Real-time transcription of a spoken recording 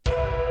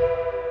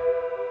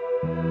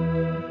Hey,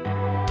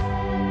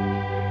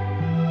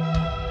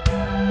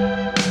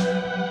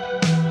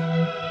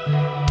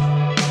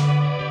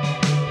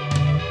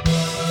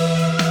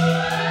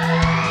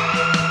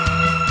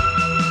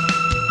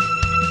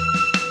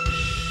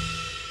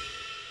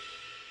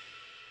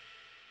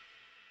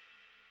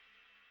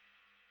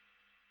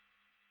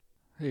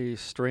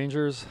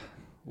 strangers.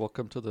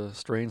 Welcome to the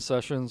Strange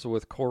Sessions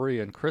with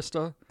Kory and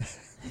Krista.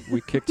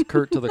 We kicked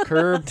Kurt to the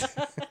curb.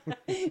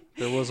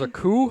 There was a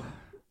coup,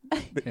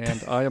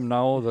 and I am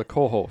now the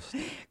co-host.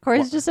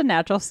 Kory's just a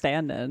natural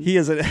stand-in. He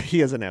is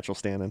a natural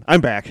stand-in.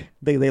 I'm back.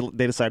 They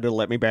decided to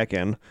let me back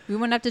in. We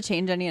wouldn't have to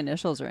change any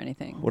initials or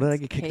anything. What did I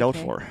get kicked out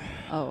for?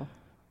 Oh.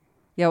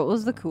 Yeah, what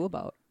was the coup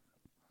about?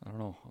 I don't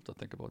know. I'll have to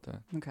think about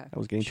that. Okay. I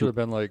was getting Should have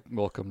been like,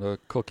 welcome to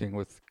Cooking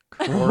with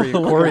Kory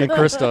and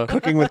Krista.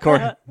 Cooking with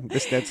Kory.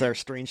 That's our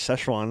Strange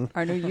Szechuan.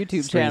 Our new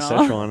YouTube Strange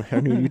channel. Szechuan,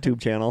 our new YouTube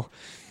channel.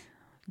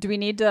 Do we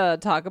need to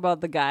talk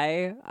about the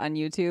guy on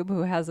YouTube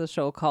who has a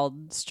show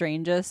called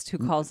Strangest, who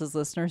calls his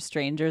listeners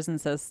strangers and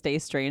says stay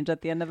strange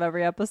at the end of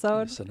every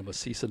episode? Send him a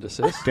cease and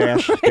desist.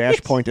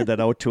 Dash pointed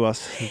that out to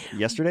us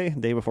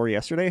day before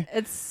yesterday.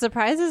 It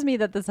surprises me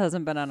that this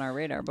hasn't been on our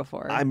radar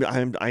before.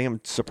 I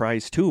am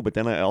surprised too, but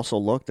then I also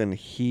looked and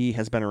he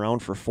has been around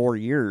for 4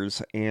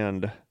 years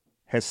and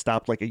has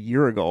stopped like a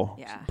year ago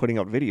putting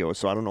out videos,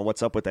 so I don't know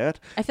what's up with that.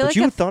 I feel but like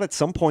you thought at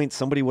some point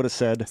somebody would have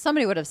said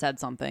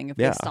something if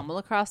they stumble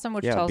across him,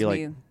 which tells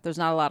me there's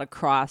not a lot of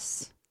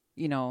cross,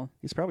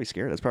 He's probably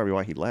scared. That's probably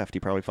why he left. He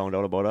probably found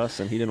out about us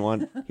and he didn't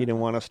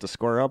want us to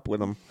square up with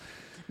him.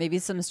 Maybe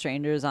some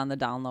strangers on the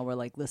down low were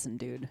like, listen,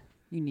 dude,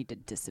 you need to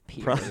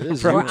disappear.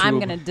 Or I'm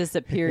going to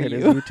disappear you. It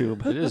is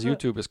YouTube. It is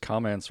YouTube. His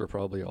comments were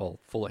probably all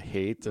full of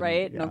hate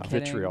and No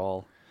kidding.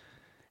 vitriol.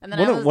 And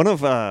then one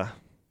of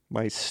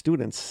my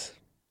students,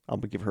 I'll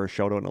give her a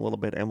shout out in a little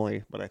bit,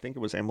 Emily, but I think it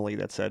was Emily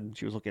that said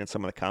she was looking at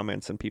some of the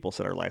comments and people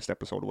said our last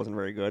episode wasn't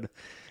very good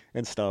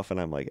and stuff.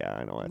 And I'm like, yeah,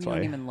 I know. That's why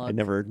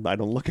I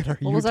don't look at our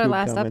YouTube What was our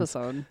last comments.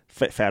 episode?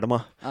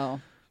 Fatima. Oh.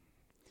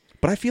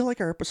 But I feel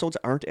like our episodes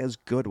aren't as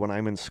good when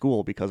I'm in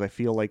school because I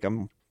feel like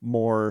I'm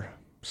more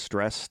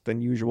stressed than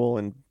usual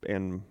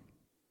and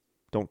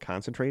don't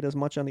concentrate as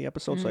much on the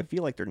episode. So I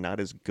feel like they're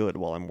not as good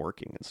while I'm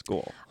working in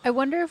school. I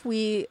wonder if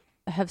we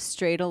have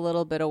strayed a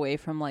little bit away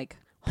from like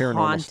paranormal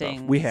hauntings.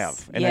 stuff. We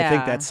have. And I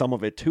think that's some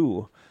of it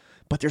too.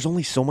 But there's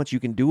only so much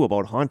you can do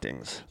about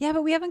hauntings. Yeah,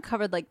 but we haven't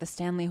covered like the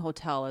Stanley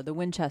Hotel or the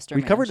Winchester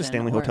We covered the Mansion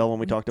Stanley Hotel when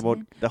we talked about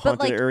the haunted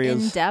but, like,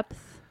 areas. in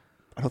depth.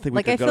 I don't think we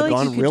Like, could I feel have like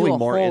gone you could really do a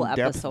more whole in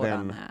depth episode than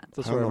on that.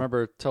 That's what I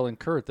remember telling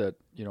Kurt that,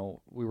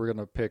 we were going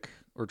to pick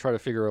or try to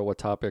figure out what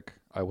topic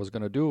I was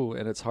going to do.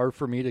 And it's hard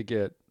for me to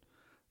get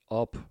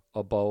up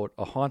about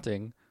a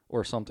haunting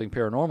or something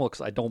paranormal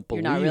because I don't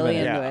believe You're not really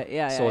in into it.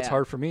 Yeah, so it's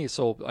hard for me.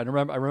 So I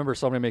remember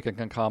somebody making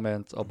a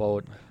comment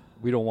about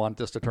we don't want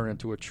this to turn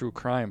into a true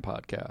crime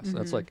podcast. Mm-hmm.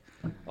 That's like,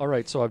 all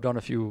right, so I've done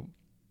a few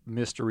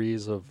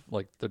mysteries of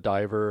like the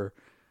diver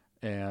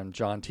and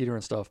John Teeter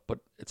and stuff, but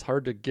it's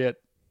hard to get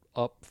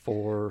up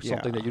for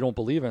something that you don't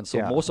believe in.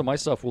 So most of my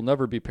stuff will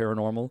never be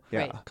paranormal.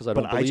 Yeah, because I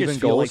don't believe just in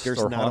feel ghosts like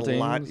there's or not hauntings. a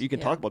lot. You can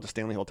talk about the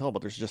Stanley Hotel,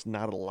 but there's just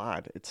not a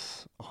lot.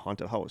 It's a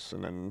haunted house,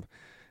 and then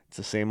it's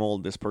the same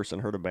old. This person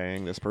heard a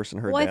bang. This person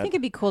heard. Well, that. I think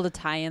it'd be cool to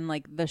tie in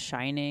like The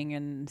Shining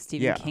and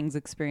Stephen King's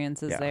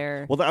experiences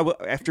there. Well,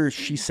 after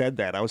she said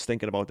that, I was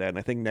thinking about that, and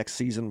I think next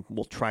season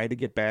we'll try to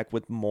get back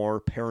with more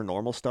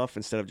paranormal stuff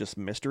instead of just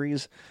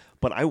mysteries.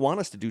 But I want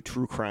us to do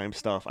true crime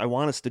stuff. I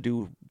want us to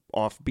do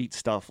offbeat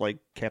stuff like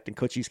Captain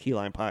Coochie's Key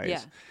Lime Pies.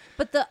 Yeah,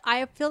 but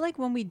I feel like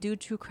when we do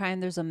true crime,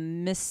 there's a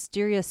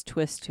mysterious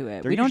twist to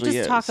it. There we don't just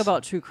usually talk is.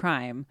 about true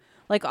crime.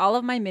 Like all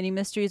of my mini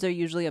mysteries are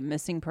usually a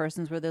missing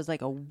persons where there's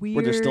like a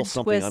weird there's still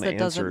something twist that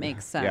doesn't unanswered.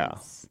 make sense.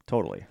 Yeah,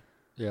 totally.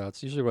 Yeah,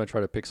 it's usually when I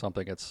try to pick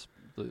something, it's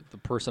the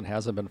person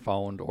hasn't been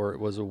found or it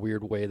was a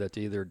weird way that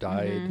they either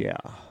died. Yeah.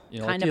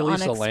 Kind like of the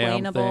Elisa Lamb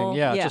unexplainable. thing.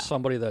 Yeah, Yeah. just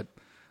somebody that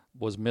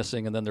was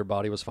missing and then their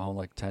body was found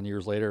like 10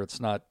 years later. It's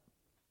not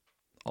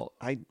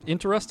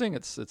interesting.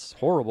 It's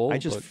horrible. I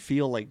just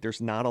feel like there's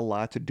not a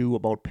lot to do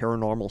about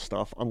paranormal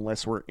stuff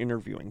unless we're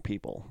interviewing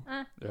people.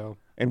 Yeah.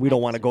 And we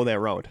don't want to go that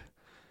route.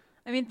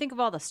 I mean, think of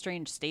all the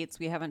strange states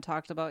we haven't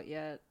talked about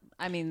yet.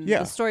 I mean,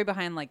 the story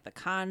behind like The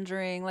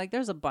Conjuring, like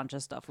there's a bunch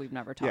of stuff we've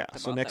never talked about.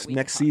 So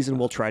next season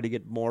we'll try to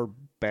get more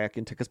back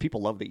into, because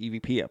people love the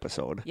EVP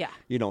episode. Yeah.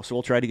 So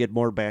we'll try to get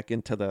more back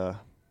into the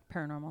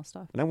paranormal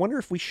stuff. And I wonder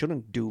if we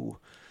shouldn't do,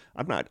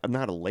 I'm not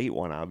a late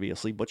one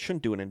obviously, but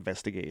shouldn't do an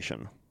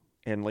investigation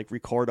and like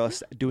record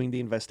us doing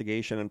the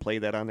investigation and play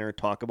that on there and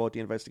talk about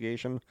the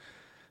investigation.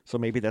 So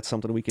maybe that's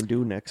something we can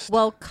do next.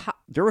 Well,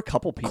 there were a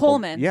couple people.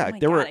 Coleman. Yeah, oh my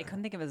God, I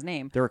couldn't think of his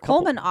name. There were a couple.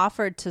 Coleman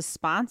offered to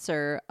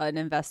sponsor an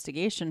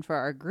investigation for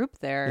our group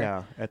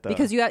there. Yeah,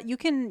 because you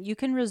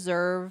can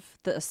reserve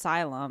the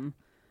asylum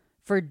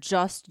for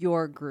just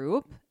your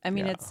group. I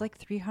mean, it's like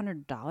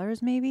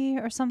 $300 maybe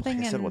or something.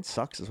 Like I said, what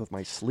sucks is with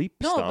my sleep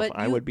no, stuff, but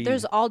I would be.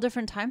 There's all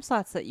different time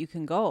slots that you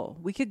can go.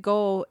 We could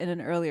go in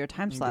an earlier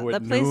time slot. Go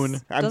at That place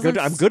noon.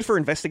 I'm good for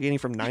investigating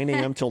from 9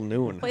 a.m. till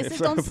noon. Places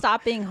don't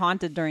stop being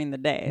haunted during the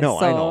day. No,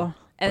 I know.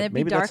 And it'd be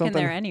maybe that's dark in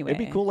there something- anyway.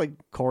 It'd be cool, like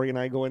Kory and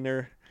I go in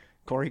there.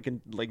 Kory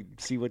can like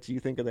see what you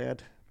think of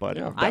that. But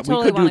Yeah. I we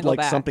totally could do wanna go like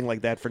back. something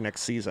like that for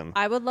next season.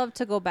 I would love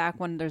to go back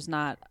when there's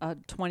not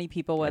 20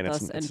 people with And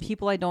it's- us and it's-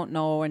 people I don't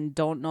know and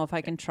don't know if I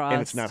can trust. And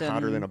it's not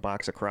hotter than a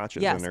box of crotches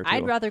in Yes, there too.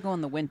 I'd rather go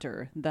in the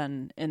winter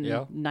than in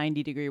Yeah.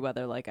 90-degree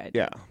weather like I do.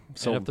 Yeah.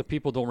 So and if the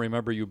people don't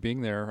remember you being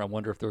there, I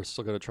wonder if they're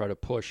still going to try to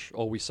push.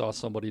 Oh, we saw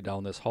somebody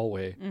down this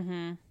hallway.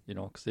 Mm-hmm. You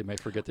know, because they may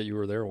forget that you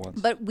were there once.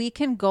 But we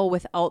can go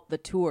without the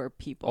tour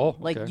people. Oh,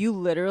 Like okay. you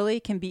literally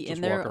can be Just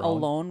in there walk around.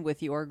 alone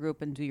with your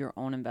group and do your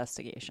own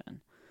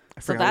investigation.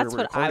 So forgot we that's were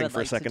what I recording would for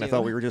like a second. to I do.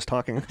 thought we were just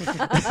talking.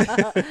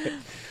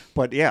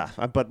 But yeah,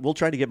 but we'll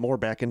try to get more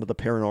back into the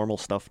paranormal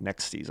stuff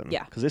next season.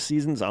 Yeah. Because this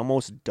season's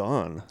almost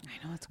done.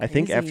 I know it's I crazy.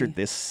 think after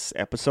this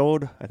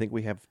episode, I think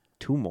we have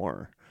 2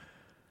 more.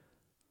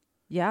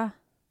 Yeah.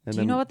 And Do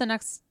you then know what the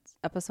next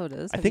episode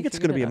is? I Have think you it's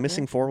going to figured be it a out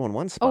missing yet?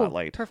 411 Oh,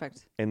 spotlight.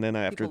 perfect. And then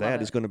after People love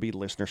that is it. going to be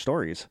listener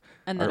stories.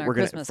 And then Or our we're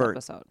gonna- Christmas for-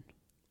 episode.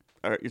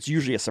 It's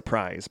usually a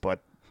surprise,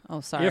 but Oh,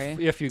 sorry.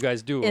 if you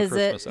guys do Is a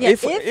it? Christmas Yeah,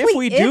 episode. If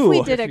we do, if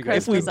we did a if you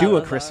Christmas guys if we do a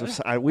episode.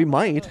 Christmas, we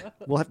might.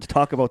 We'll have to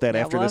talk about that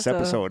Yeah, after we'll this have to-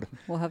 episode.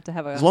 We'll have to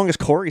have a. As long as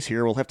Kory's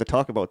here, we'll have to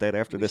talk about that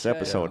after this should.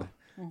 episode.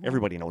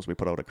 Everybody knows we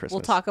put out a Christmas.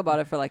 We'll talk about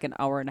it for like an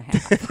hour and a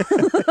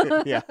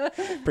half. Yeah,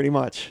 pretty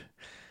much.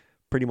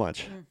 Pretty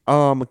much.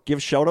 Mm.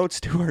 Give shout outs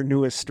to our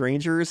newest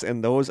strangers,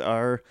 and those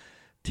are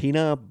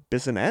Tina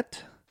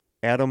Bissonette,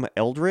 Adam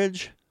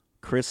Eldridge,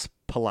 Chris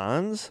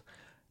Palans,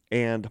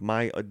 and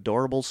my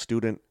adorable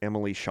student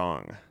Emily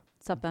Shong.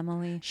 What's up,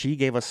 Emily? She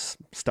gave us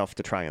stuff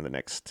to try on the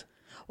next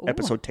Ooh.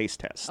 episode taste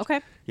test. Okay.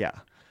 Yeah.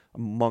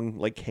 Among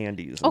like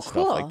candies and Oh, stuff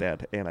cool. like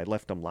that. And I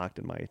left them locked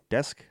in my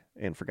desk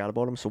and forgot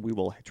about them. So we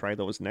will try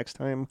those next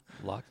time.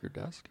 Lock your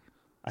desk.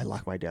 I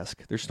lock my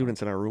desk. There's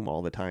students in our room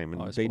all the time,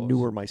 and I they suppose. knew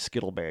where my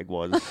Skittle bag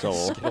was. So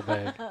Skittle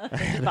bag.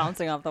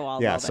 Bouncing off the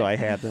walls. yeah, all so day. I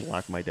had to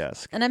lock my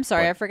desk. And I'm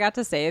sorry, but- I forgot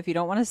to say, if you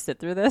don't want to sit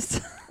through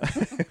this,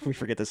 We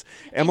forget this.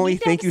 Emily, need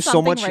to thank have you so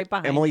something much. right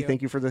behind Emily, you.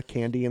 thank you for the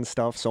candy and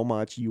stuff so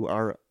much. You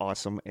are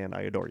awesome, and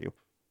I adore you.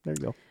 There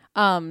you go.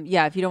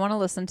 yeah, if you don't want to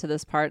listen to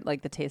this part,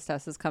 like the taste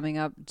test is coming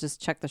up, just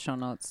check the show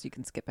notes. You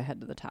can skip ahead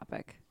to the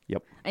topic.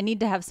 Yep. I need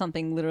to have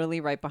something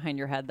literally right behind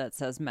your head that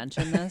says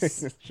mention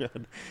this.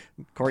 Should.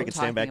 Kory I'm can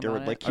stand back talking there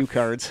with about like it. cue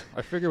cards.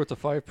 I figure with the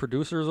 5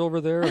 producers over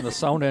there and the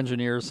sound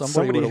engineers,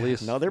 somebody would at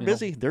least. No, they're you know,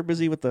 busy. They're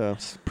busy with the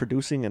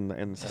producing and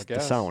the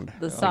guess. sound.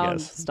 The I sound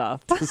guess.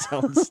 stuff. The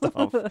sound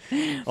stuff.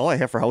 All I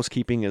have for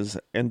housekeeping is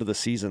end of the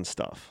season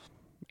stuff.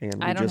 And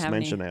we I don't just have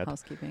mentioned any that.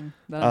 housekeeping.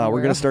 that I'm We're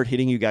aware going to of. start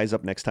hitting you guys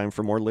up next time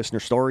for more listener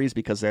stories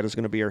because that is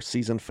going to be our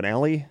season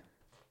finale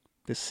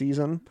this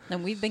season.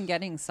 And we've been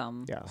getting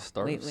some. Yeah.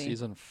 Start lately. of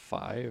season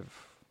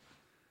 5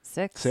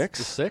 Six. to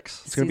 6?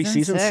 6. It's going to be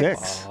season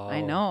 6. Wow.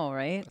 I know,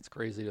 right? That's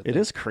crazy to It think.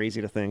 is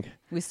crazy to think.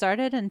 We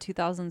started in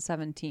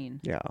 2017.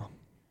 Yeah.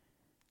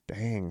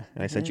 Dang.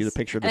 And I It sent you the is.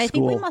 picture of the And I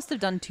think school. we must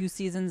have done 2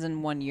 seasons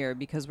in 1 year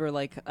because we're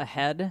like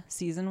ahead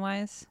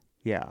season-wise.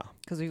 Yeah.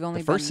 Because we've only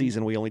The first been-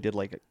 season we only did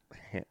like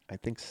I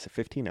think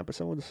 15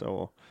 episodes.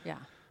 So, Yeah.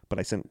 but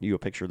I sent you a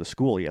picture of the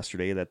school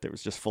yesterday that it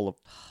was just full of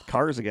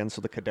cars again.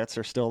 So the cadets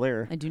are still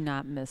there. I do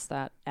not miss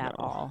that at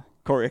No. all.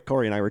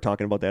 Kory and I were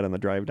talking about that on the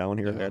drive down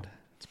here. Yeah. That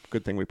it's a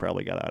good thing we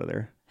probably got out of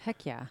there.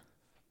 Heck yeah.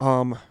 I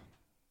I Do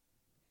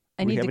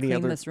we need have to any clean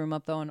other- this room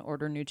up though and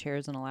order new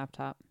chairs and a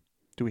laptop.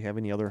 Do we have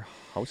any other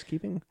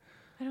housekeeping?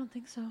 I don't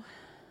think so.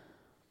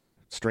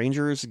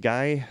 Strangers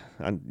guy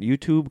on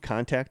YouTube,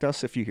 contact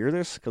us if you hear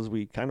this because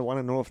we kind of want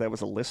to know if that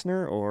was a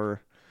listener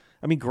or.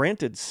 I mean,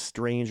 granted,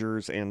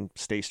 Strangers and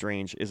Stay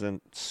Strange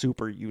isn't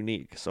super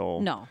unique, so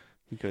No.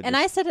 he could. And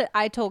just- I said it,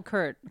 I told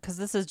Kurt, because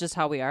this is just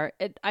how we are.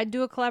 I'd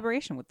do a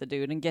collaboration with the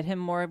dude and get him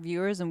more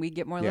viewers and we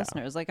get more Yeah.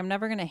 listeners. Like, I'm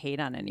never going to hate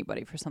on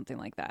anybody for something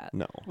like that.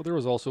 no. Well, there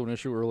was also an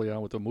issue early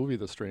on with the movie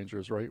The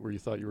Strangers, right? Where you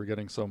thought you were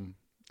getting some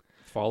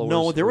followers.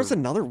 No, there who was were-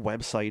 another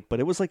website,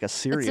 but it was like a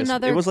serious.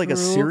 another It was like a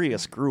group.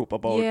 serious group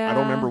about. I Yeah.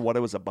 don't remember what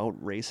it was about,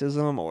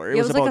 racism or it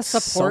Yeah, was it was like about a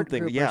support something.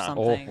 group or yeah.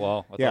 something. Oh,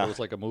 wow. I Yeah. thought it was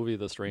like a movie,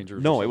 The Strangers.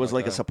 or No, it something was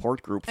like a that.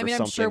 support group for I mean, I'm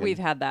something. sure we've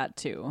and- had that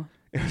too.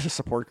 It was a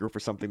support group or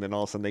something. Then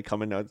all of a sudden they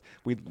come in.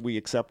 We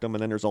accept them,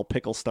 and then there's all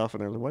pickle stuff,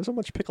 and they're like, "Why is so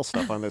much pickle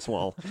stuff on this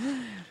wall?"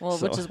 Well,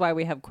 which So- is why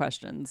we have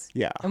questions.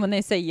 Yeah. And when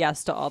they say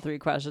yes to all 3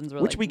 questions,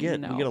 we're Which like, we get.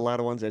 No. We get a lot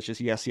of ones that's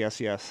just yes, yes,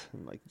 yes.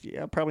 I'm like,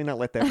 yeah, probably not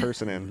let that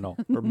person in. No.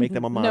 Or make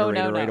them a No,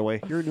 moderator no. right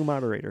away. You're a new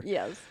moderator.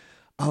 Yes.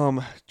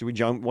 Do we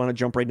want to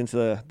jump right into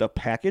the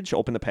package?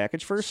 Open the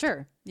package first?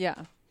 Sure. Yeah.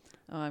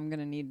 Oh, I'm going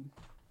to need.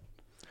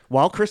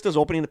 While Krista's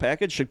opening the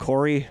package, should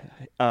Kory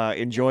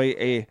enjoy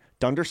a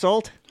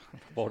Dundersalt?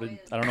 I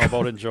don't know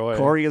about enjoy.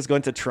 Kory is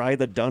going to try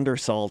the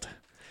Dundersalt.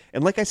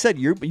 And like I said,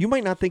 you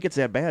might not think it's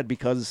that bad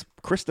because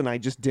Krista and I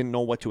just didn't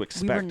know what to We were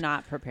expect.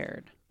 not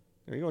prepared.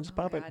 There you go. Just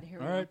pop it. God, here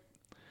All we right.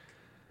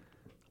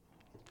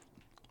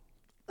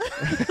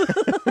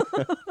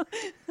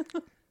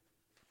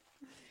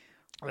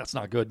 That's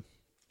not good.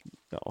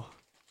 No.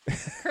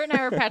 Kurt and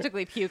I were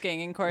practically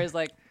puking, and Corey's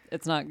like,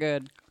 "It's not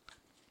good."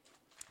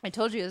 I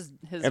told you his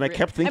And I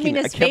kept thinking-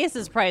 his face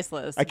is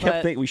priceless. I kept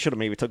but thinking we should have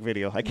maybe took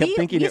video. I kept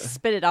thinking we it.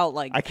 spit it out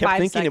like I kept 5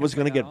 thinking it was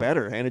going to get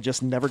better, and it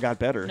just never got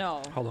better.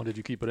 No. How long did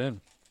you keep it in?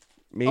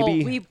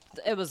 Maybe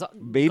it was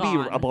maybe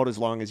gone. about as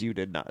long as you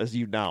did as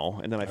you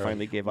now, and then I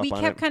finally gave up We on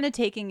kept it. kind of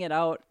taking it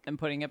out and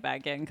putting it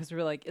back in because we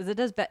were like, "Is it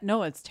as bad?"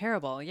 No, it's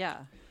terrible.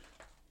 Yeah,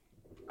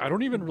 I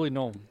don't even really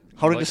know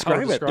How to like,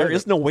 describe it? There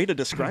is no way to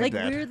describe like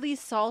that. weirdly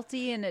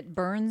salty, and it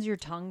burns your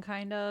tongue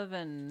kind of,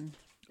 and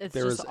it's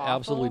There just is awful.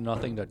 absolutely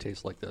nothing that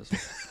tastes like this.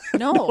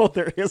 No, No,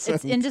 there isn't.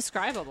 It's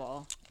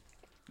indescribable.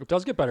 It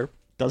does get better.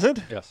 Does it?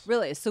 Yes.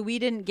 Really? So we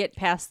didn't get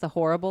past the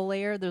horrible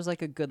layer. There's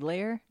like a good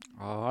layer.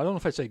 I don't know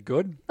if I say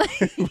good.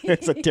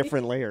 It's a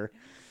different layer.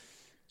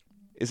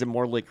 Is it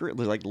more like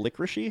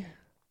licoricey?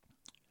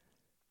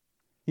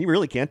 You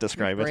really can't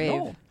describe it. Brave.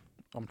 No.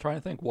 I'm trying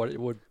to think what it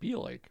would be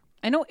like.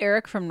 I know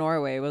Eric from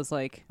Norway was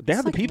like, Yeah,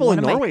 "It's the like people one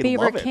in of my Norway favorite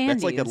love it.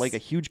 That's candies." like a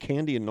huge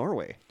candy in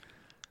Norway.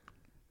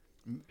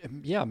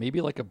 Yeah, maybe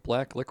like a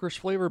black licorice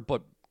flavor,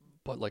 but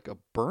like a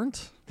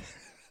burnt.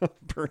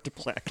 Burnt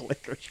black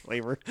licorice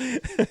flavor.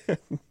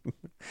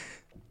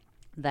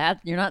 That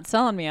you're not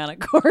selling me on it,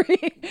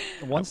 Kory.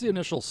 Once the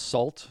initial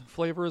salt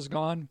flavor is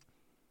gone,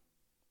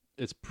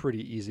 it's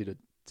pretty easy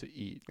to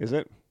eat. Is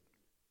it?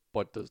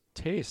 But the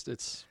taste,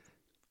 it's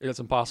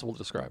impossible to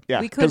describe.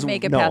 Yeah. We couldn't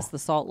make it no. past the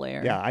salt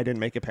layer. Yeah, I didn't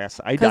make it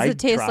past. Because I it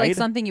tastes like tried.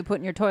 something you put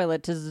in your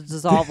toilet to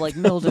dissolve like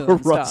mildew The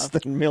and rust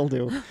stuff. and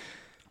mildew.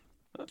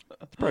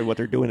 That's probably what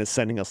they're doing is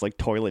sending us like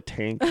toilet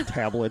tank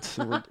tablets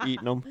and we're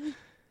eating them.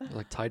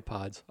 Like Tide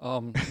Pods.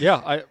 Yeah,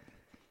 I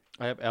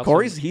have absolutely.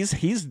 Corey's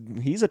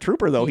he's a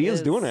trooper though. He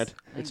is doing it.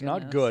 My It's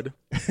not goodness. good.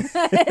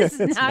 It's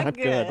not not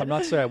good. good. I'm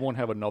not saying I won't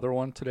have another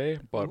one today,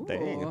 but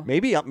Dang.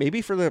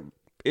 Maybe for the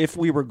if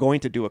we were going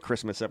to do a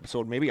Christmas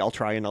episode, maybe I'll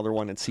try another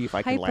one and see if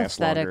I can last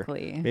longer.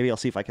 Hypothetically. Maybe I'll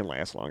see if I can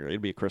last longer.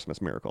 It'd be a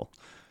Christmas miracle.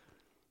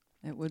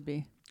 It would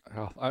be.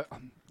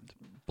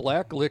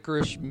 black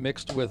licorice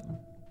mixed with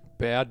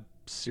bad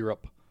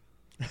syrup,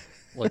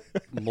 like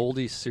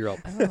moldy syrup.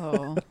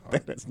 Oh.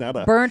 That's not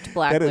a Burnt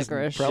black that is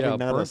licorice. probably Yeah,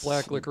 not burnt a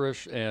black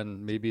licorice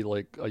and maybe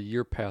like a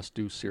year past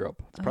due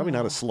syrup. It's probably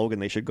not a slogan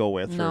they should go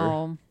with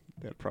No.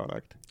 for that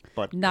product.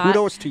 But Not,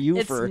 kudos to you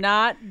it's for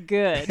not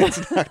good.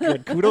 it's not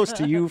good. Kudos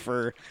to you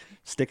for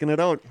sticking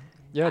it out.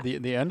 Yeah,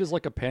 the end is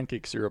like a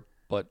pancake syrup,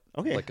 but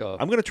Okay, like a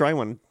I'm gonna try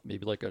one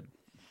maybe like a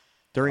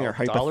during our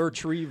Dollar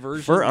Tree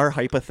version for our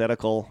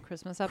hypothetical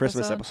Christmas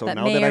episode. That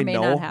Now may that or I may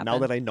know, not happen. now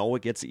that I know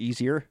it gets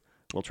easier,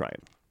 we'll try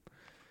it.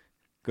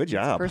 Good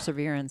job.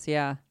 Perseverance,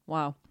 yeah.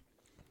 Wow.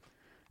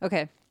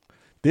 Okay,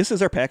 This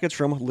is our package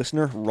from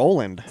listener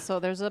Roland. so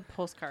there's a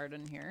postcard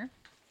in here.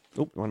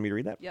 Oh, you want me to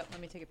read that? Yep, let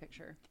me take a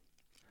picture.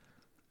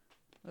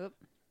 Oop.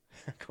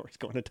 Corey's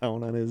going to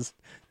town on his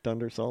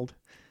Dunder Salt.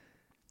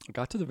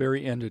 got to the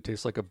very end. It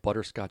tastes like a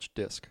butterscotch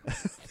disc.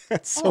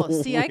 That's so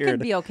See, I could weird.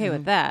 be okay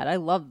with that. I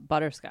love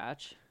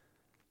butterscotch.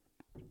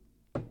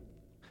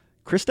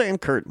 Krista and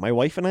Kurt, my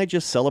wife and I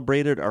just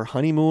celebrated our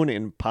honeymoon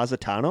in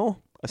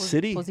Positano, a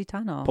city.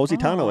 Positano.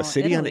 Positano, Oh, a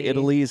city on Italy.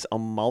 Italy's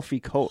Amalfi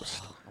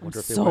Coast. I wonder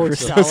if they so went,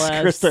 jealous.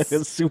 Krista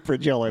is super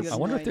jealous. I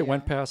wonder No if they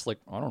went idea. past like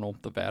I don't know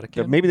the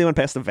Vatican. Maybe they went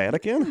past the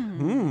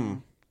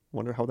Vatican?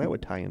 Wonder how that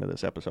would tie into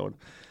this episode.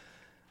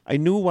 I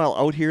knew while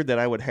out here that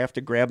I would have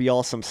to grab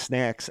y'all some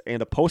snacks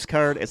and a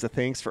postcard as a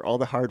thanks for all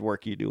the hard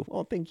work you do.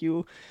 Well, thank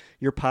you.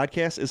 Your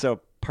podcast is a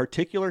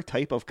particular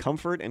type of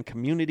comfort and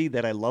community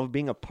that I love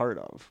being a part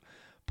of.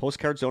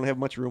 Postcards don't have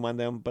much room on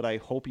them, but I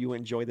hope you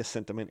enjoy the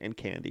sentiment and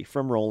candy.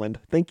 From Roland.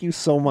 Thank you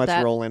so much,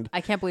 That- Roland. I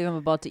can't believe I'm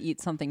about to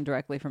eat something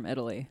directly from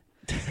Italy.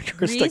 Krista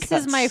Greece got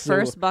is my so-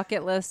 first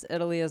bucket list.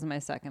 Italy is my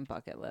second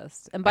bucket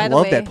list. And by I the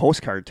love way, that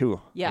postcard, too.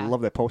 Yeah. I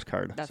love that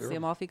postcard. that's Is the there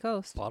Amalfi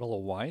Coast. bottle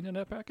of wine in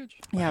that package.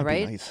 Yeah, That'd be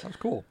right? nice. That was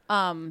cool.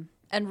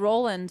 And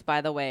Roland,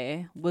 by the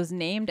way, was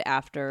named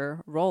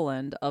after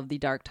Roland of the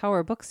Dark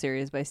Tower book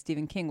series by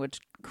Stephen King, which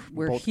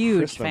we're Both Krista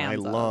huge and I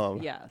fans of.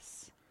 love.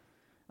 Yes.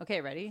 Okay,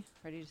 ready?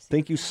 Ready to see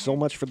Thank you what's in so here?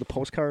 much for the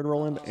postcard,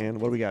 Roland.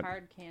 And what do we got?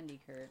 Hard candy,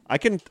 Kurt.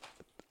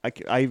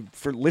 I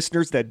for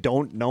listeners that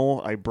don't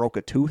know, I broke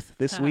a tooth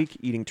this Huh. week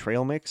eating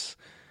trail mix.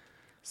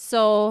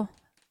 So,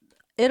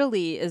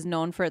 Italy is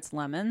known for its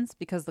lemons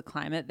because the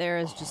climate there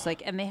is just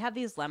like, and they have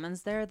these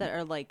lemons there that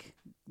are like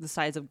the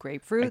size of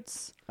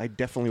grapefruits. I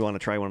definitely want to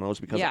try one of those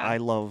because Yeah. I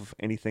love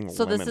anything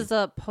So lemon. this is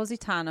a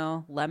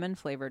Positano lemon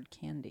flavored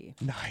candy.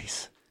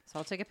 Nice. So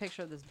I'll take a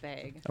picture of this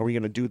bag. Are we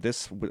gonna do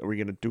this? Are we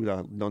gonna do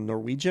the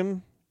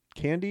Norwegian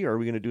candy, or are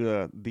we gonna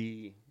do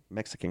the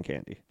Mexican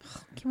candy?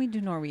 Can we do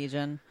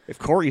Norwegian? If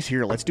Corey's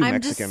here, let's do I'm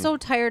Mexican. just so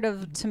tired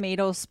of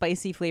tomato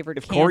spicy flavored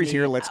If candy. Corey's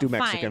here, let's do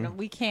Mexican. Fine,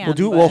 we can.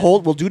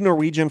 We'll do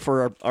Norwegian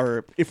for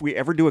our if we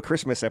ever do a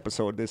Christmas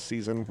episode this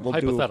season. We'll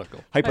Hypothetical.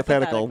 do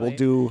hypothetical. We'll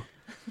Hypothetically.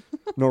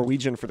 do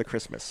Norwegian for the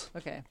Christmas.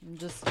 Okay,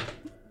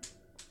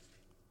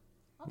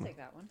 I'll take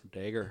that one.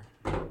 Dagger.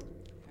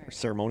 Our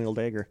ceremonial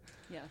dagger.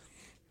 Yes.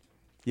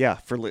 Yeah,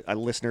 for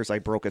listeners, I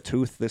broke a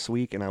tooth this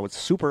week, and I was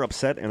super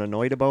upset and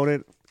annoyed about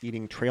it.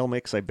 Eating trail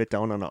mix, I bit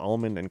down on an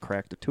almond and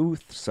cracked a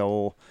tooth.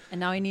 So, And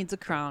now he needs a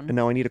crown. and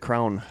now I need a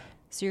crown.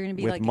 So you're going to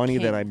be with like money a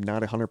king. that I'm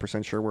not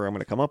 100% sure where I'm going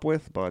to come up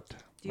with, but Do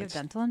you have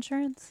dental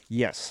insurance?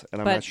 yes, and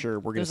I'm But not sure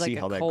we're going to there's see like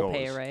how a that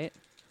copay, goes. right?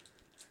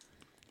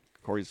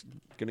 Corey's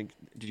going to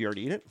Did you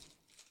already eat it?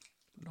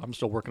 I'm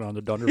still working on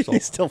the dunder salt.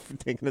 He's still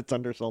taking the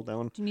thunder salt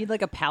down. Do you need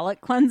like a palate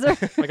cleanser?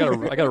 I got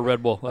a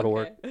Red Bull. That'll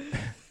work. I'm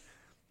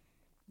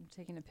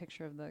taking a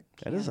picture of the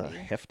That candy. is a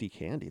hefty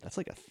candy. That's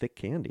like a thick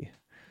candy.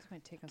 This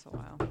might take us a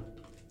while.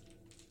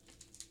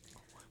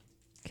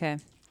 Okay.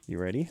 You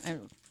ready?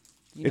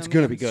 It's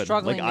gonna be good.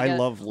 Struggling Like, to I get it.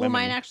 love Well,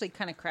 mine lemon. actually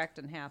kind of cracked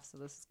in half, so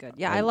this is good.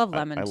 Yeah, I love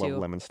lemon I too. love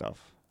lemon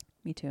stuff.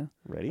 Me too.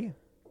 Ready?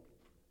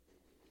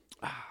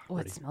 Oh,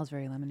 it smells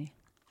very lemony.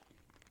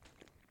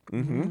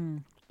 Mm-hmm.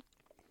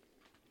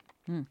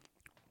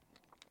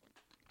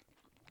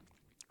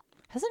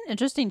 Has an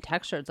interesting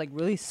texture. It's like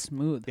really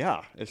smooth.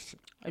 Yeah, it's.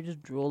 I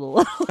just drooled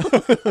a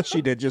little.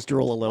 She did just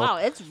drool a little, Wow,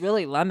 it's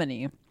really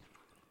lemony.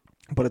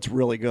 but it's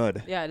really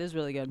good. Yeah, it is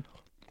really good.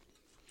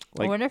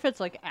 I Like- wonder if it's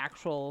like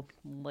actual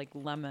like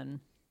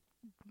lemon.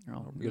 We're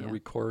gonna Yeah.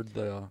 record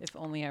the If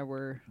only I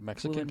were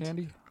Mexican fluent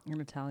candy.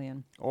 in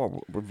Italian.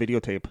 Oh, we're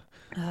videotape.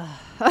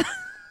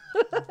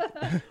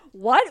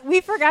 What?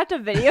 We forgot to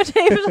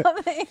videotape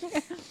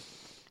something?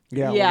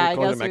 Yeah, Yeah, I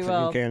we'll record guess the we Mexican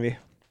will. candy.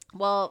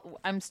 Well,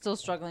 I'm still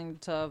struggling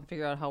to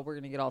figure out how we're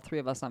going to get all three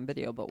of us on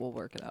video, but we'll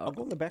work it I'll out.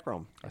 go in the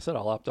background. I said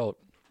I'll opt out.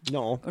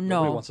 No, Nobody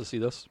No. wants to see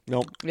this.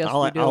 no. Yes,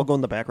 I'll, we do. I'll go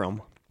in the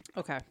background.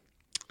 Okay.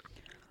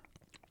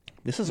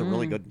 This is a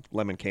really good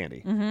lemon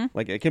candy.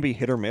 Like it can be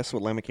hit or miss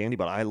with lemon candy,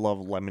 but I love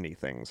lemony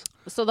things.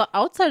 So the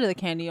outside of the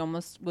candy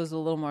almost was a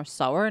little more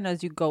sour, and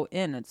as you go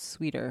in, it's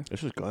sweeter.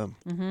 This is good.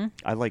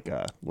 I like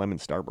lemon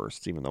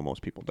starbursts, even though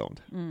most people don't.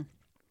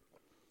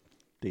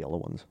 The yellow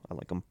ones, I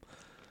like them.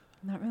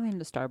 Not really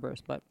into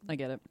Starburst, but I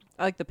get it.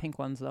 I like the pink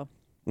ones, though.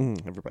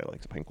 Everybody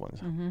likes the pink ones.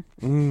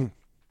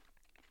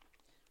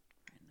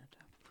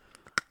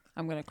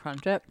 I'm going to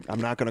crunch it.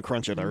 I'm not gonna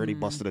crunch it. I already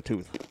busted a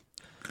tooth.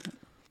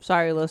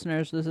 Sorry,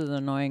 listeners. This is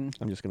annoying.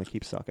 I'm just gonna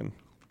keep sucking.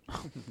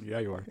 Yeah,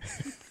 you are.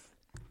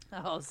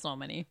 Oh, so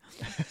many.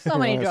 So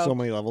many jokes. So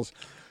many levels.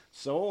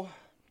 So,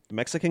 the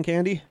Mexican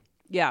candy.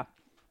 Yeah.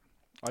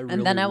 I really,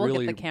 And then I will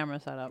really get the camera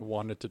set up.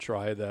 wanted to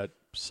try that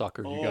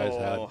sucker you guys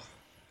had.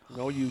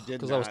 No, you did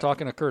Because I was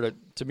talking to Kurt.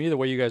 To me, the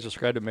way you guys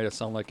described it made it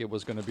sound like it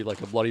was going to be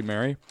like a Bloody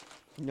Mary.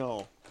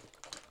 No.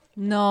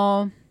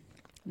 No.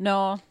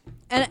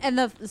 And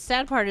the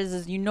sad part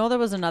is you know there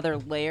was another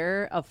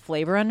layer of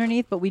flavor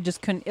underneath, but we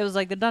just couldn't. It was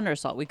like the dunder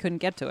salt. We couldn't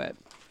get to it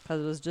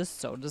because it was just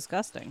so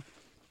disgusting.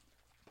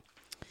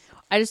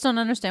 I just don't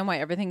understand why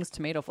everything's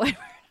tomato flavored.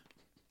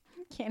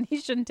 Candy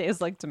shouldn't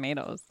taste like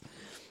tomatoes.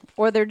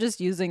 Or they're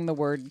just using the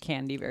word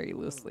candy very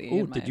loosely. Ooh,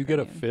 in my did you get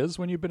a opinion. fizz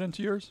when you bit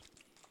into yours?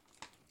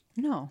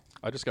 No.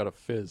 I just got a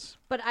fizz.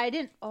 But I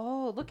didn't.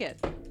 Oh, look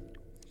it.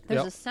 There's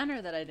Yep. a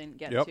center that I didn't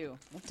get Yep. to.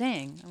 Well,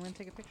 dang. I'm going to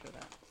take a picture of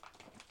that.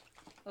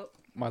 Oh,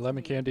 My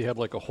lemon candy had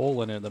like a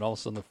hole in it, and then all of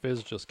a sudden the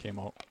fizz just came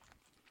out.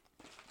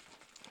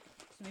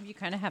 so maybe you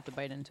kind of have to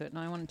bite into it.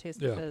 Now I want to taste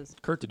the Yeah. fizz.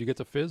 Kurt, did you get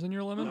the fizz in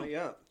your lemon? Not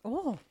yet.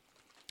 Oh.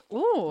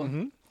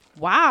 Ooh.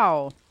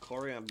 Wow.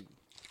 Kory, I'm.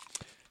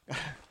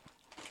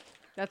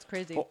 That's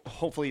crazy.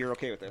 Hopefully you're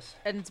okay with this.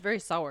 And it's very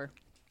sour.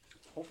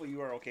 Hopefully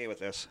you are okay with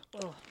this.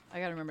 Oh, I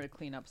got to remember to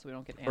clean up so we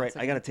don't get ants. All right,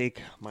 I again. gotta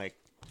take my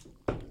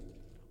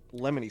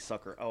lemony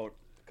sucker out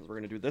because we're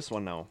gonna do this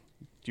one now.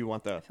 Do you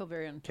want the I feel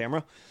very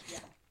camera? Yeah.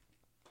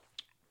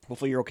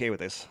 Hopefully you're okay with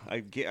this.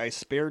 I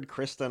spared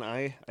Krista and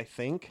I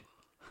think.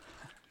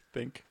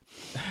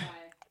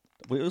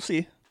 We'll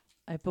see.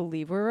 I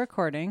believe we're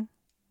recording.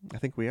 I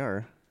think we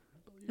are.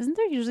 Isn't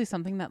there usually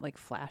something that like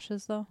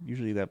flashes though?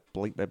 Usually that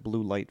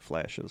blue light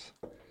flashes.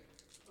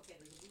 Okay,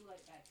 there's a blue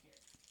light back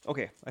here.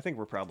 Okay, I think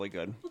we're probably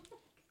good.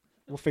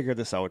 We'll figure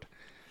this out.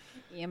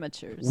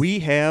 Amateurs. We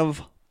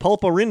have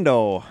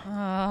Pulparindo.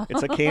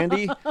 It's a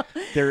candy.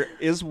 There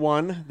is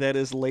one that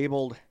is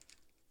labeled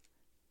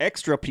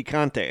extra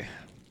picante.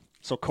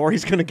 So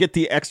Kory's going to get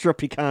the extra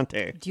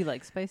picante. Do you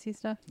like spicy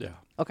stuff? Yeah.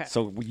 Okay.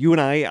 So you and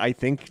I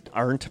think,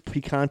 aren't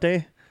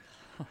picante.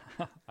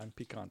 I'm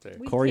picante.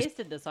 We Kory's-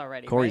 tasted this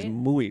already, Kory's right?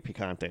 muy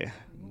picante.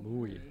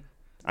 Muy.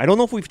 I don't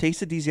know if we've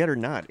tasted these yet or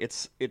not.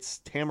 It's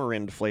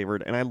tamarind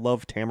flavored, and I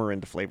love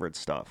tamarind flavored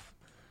stuff.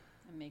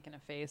 I'm making a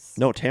face.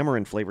 No,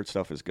 tamarind flavored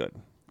stuff is good.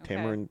 Okay.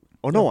 Tamarind.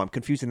 Oh no, I'm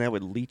confusing that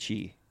with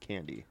lychee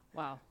candy.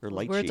 Wow. Or Those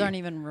lychee. words aren't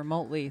even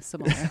remotely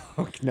similar.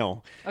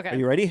 No. Okay. Are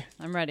you ready?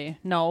 I'm ready.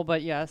 No,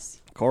 but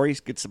yes. Kory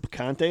gets some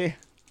picante.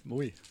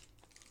 Muy.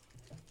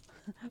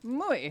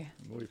 Muy.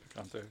 Muy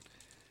picante.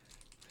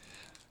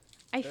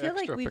 I feel like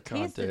Extra we've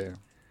picante. tasted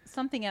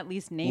something at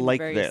least named Like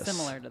very this.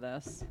 similar to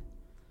this.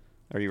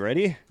 Are you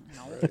ready?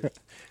 No.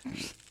 You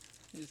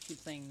just keep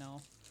saying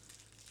no.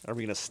 Are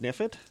we gonna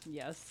sniff it?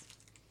 Yes.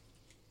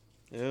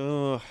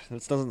 Oh,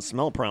 this doesn't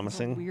smell A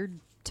promising. weird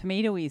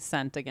tomatoey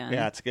scent again.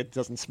 Yeah, it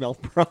doesn't smell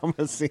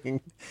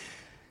promising.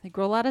 They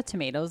grow a lot of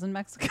tomatoes in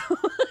Mexico.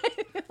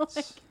 I feel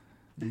like.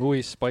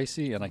 Muy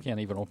spicy, and I can't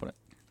even open it.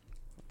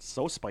 It's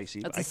so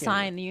spicy. That's I a can't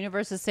sign. The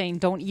universe is saying,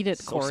 don't eat it,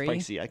 It's so Kory.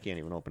 spicy, I can't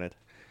even open it.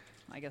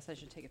 I guess I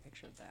should take a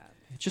picture of that.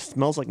 It just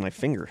smells like my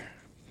finger.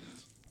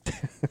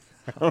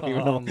 I don't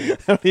even know. Um, I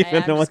don't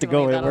even I'm know what just to gonna go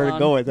leave with. that Where to go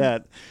alone. with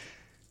that?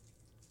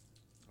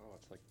 Oh,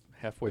 it's like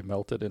halfway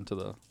melted into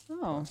the Oh,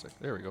 plastic.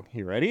 There we go.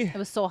 You ready? it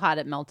was so hot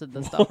it melted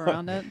the stuff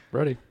around it.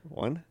 Ready?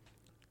 One.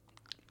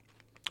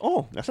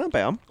 Oh, that's not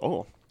bad.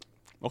 Oh,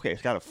 okay.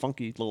 It's got a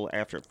funky little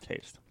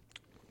aftertaste.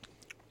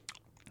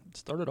 It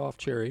started off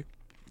cherry.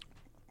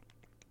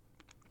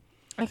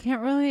 I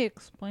can't really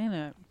explain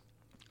it.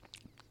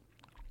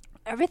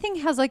 Everything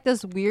has like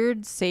this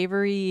weird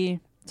savory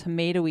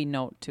tomatoey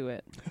note to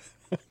it.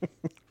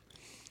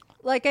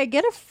 Like I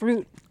get a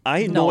fruit.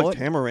 I know note. what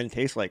tamarind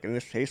tastes like, and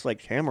this tastes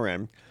like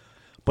tamarind,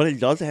 but it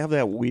does have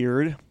that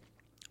weird.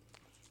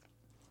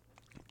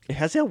 It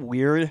has that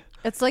weird.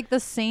 It's like the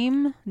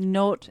same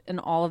note in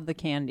all of the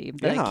candy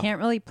that Yeah. I can't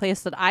really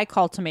place that I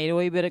call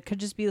tomatoey, but it could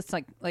just be this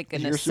like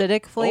an You're so-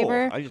 acidic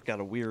flavor. Oh, I just got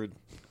a weird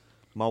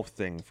mouth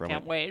thing from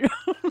Can't it. wait.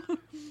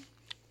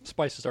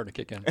 Spice is starting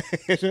to kick in.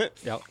 Is it?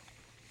 Yeah.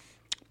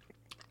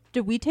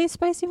 Did we taste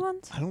spicy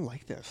ones? I don't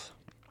like this.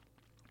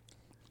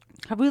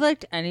 Have we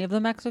liked any of the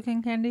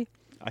Mexican candy?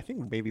 I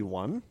think maybe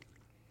one.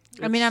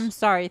 I mean, I'm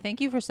sorry. Thank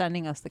you for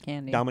sending us the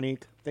candy.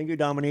 Dominique. Thank you,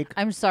 Dominique.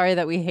 I'm sorry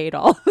that we hate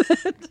all of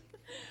it.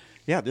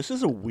 Yeah, this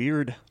is a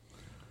weird.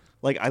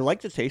 Like, I like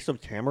the taste of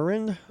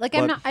tamarind. Like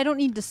but, I don't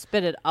need to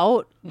spit it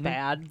out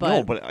bad, but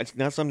no, but it's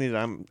not something that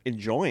I'm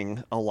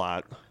enjoying a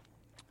lot.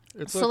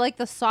 It's so like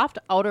the soft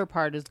outer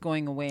part is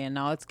going away, and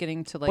now it's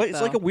getting to like But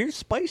it's like a weird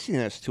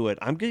spiciness to it.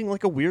 I'm getting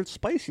like a weird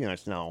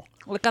spiciness now.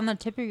 like on the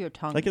tip of your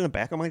tongue. Like in the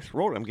back of my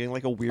throat, I'm getting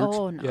like a weird.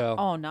 oh no! Yeah.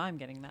 Oh, now I'm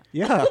getting that.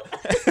 Yeah.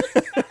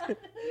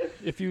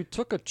 if you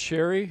took a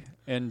cherry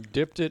and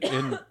dipped it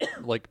in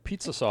like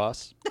pizza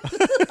sauce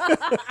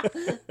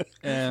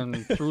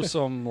and threw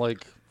some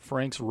like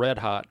Frank's Red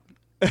Hot.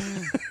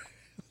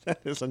 That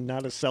is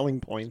not a selling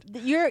point.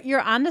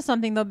 You're onto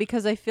something though,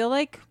 because I feel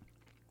like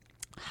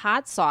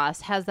hot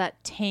sauce has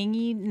that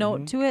tangy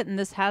note to it, and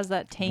this has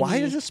that tangy. Why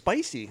is it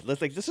spicy?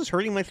 Like this is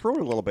hurting my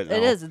throat a little bit now.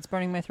 It is. It's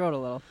burning my throat a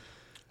little.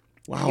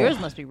 Wow. Yours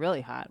must be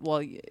really hot. Well,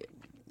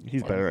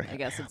 He's better. I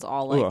guess it's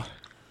all like Ugh.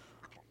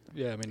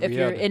 Yeah, I mean, if we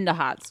you're had, into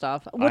hot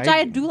stuff, which I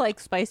I- do like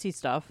spicy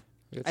stuff.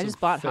 we had I some just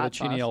bought hot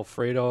fettuccine sauce.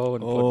 Alfredo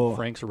and Oh. put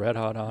Frank's Red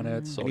Hot on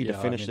it. So I need yeah, to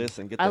finish I mean, this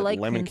and get I that like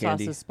lemon cream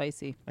candy. sauce is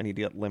spicy. I need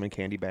to get lemon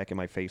candy back in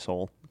my face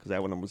hole because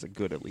that one was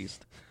good at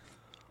least.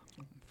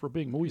 For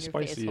being muy Your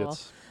face spicy, hole.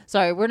 it's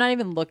Sorry, we're not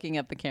even looking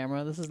at the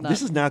camera. This is not.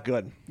 This is not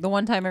good. the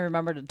one time I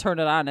remember to turn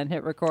it on and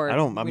hit record.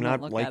 I'm we not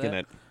don't look liking at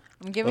it.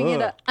 I'm giving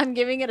it. Ugh. I'm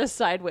giving it a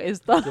sideways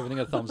thumb. giving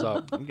it a thumbs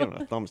up. I'm giving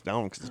it a thumbs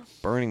down because it's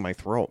burning my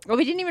throat. Well,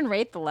 we didn't even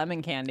rate the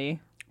lemon candy.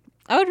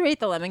 I would rate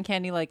the lemon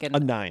candy like A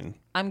 9.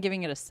 I'm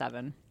giving it a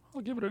 7.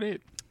 I'll give it an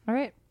 8. All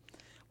right.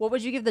 What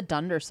would you give the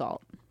Dunder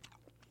Salt?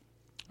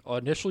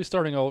 Initially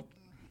starting out,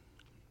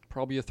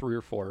 probably a 3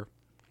 or 4.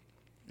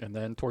 And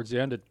then towards the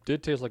end, it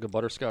did taste like a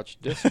butterscotch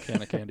disc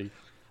can of candy.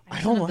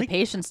 I don't have like the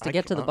patience to I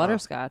get to the ca-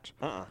 butterscotch.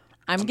 Uh-uh.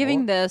 I'm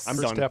giving this. I'm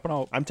Kurt's done. tapping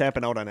out. I'm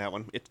tapping out on that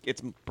one.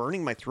 It's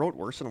burning my throat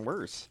worse and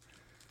worse.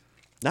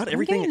 Not I'm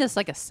everything. giving this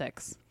like a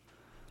 6.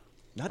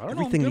 Not I don't know, I'm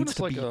everything giving needs this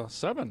to like be. a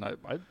 7. I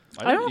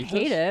I don't didn't eat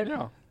hate this. it.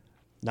 Yeah.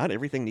 Not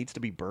everything needs to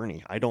be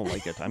burny. I don't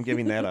like it. I'm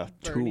giving that a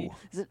 2. Bernie.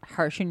 Is it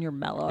harsh in your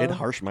mellow? It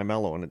harshed my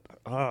mellow and it.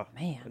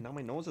 Man. And now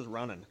my nose is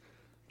running.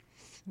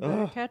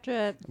 Better catch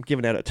it. I'm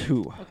giving that a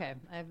 2. Okay,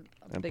 I have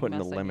a I'm big putting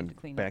mess the I need lemon to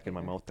clean back up in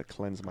my here. mouth to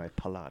cleanse my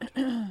palate.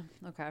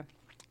 Okay.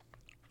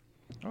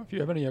 Oh, if you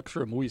have any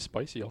extra muy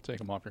spicy, I'll take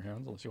them off your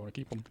hands unless you want to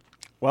keep them.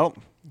 Well,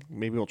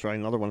 maybe we'll try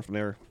another one from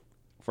there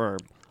for our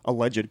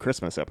alleged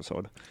Christmas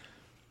episode.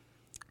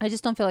 I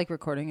just don't feel like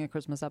recording a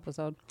Christmas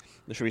episode.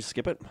 Should we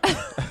skip it?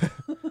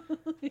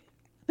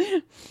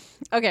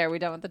 Okay, are we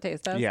done with the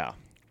taste test? Yeah.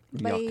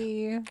 Bye.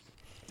 Yuck.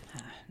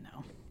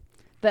 No.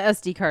 The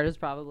SD card is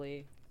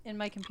probably in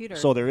my computer.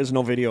 So there is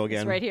no video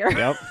again. right here.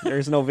 Yep.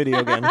 There's no video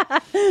again.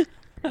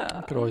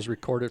 I could always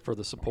record it for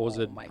the supposed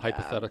my God.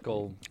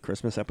 hypothetical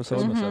Christmas episode.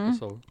 Christmas Mm-hmm.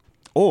 episode.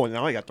 Oh,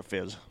 now I got the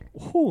fizz.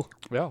 Ooh.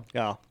 Yeah,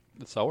 Yeah.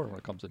 it's sour when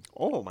it comes in.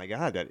 Oh my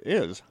God, that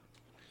is.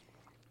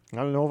 I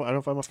don't know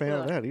if I'm a fan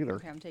of Ugh. that either.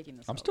 Okay, I'm taking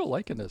this I'm out. still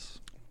liking this.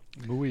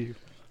 Muy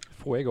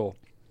fuego.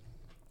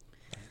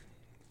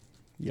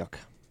 Yuck.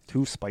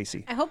 Too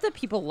spicy. I hope that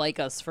people like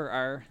us for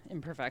our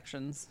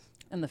imperfections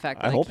and the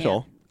fact that I hope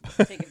so.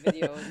 can't take a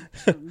video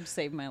to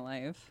save my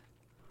life.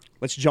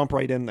 Let's jump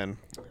right in then.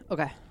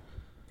 Okay.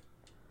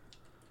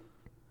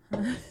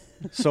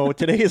 So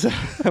today is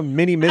a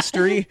mini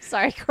mystery.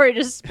 Sorry, Kory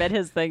just spit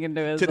his thing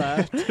into his.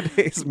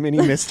 Today's mini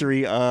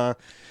mystery,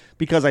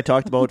 because I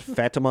talked about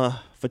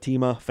Fatima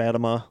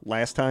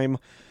last time.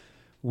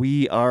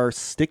 We are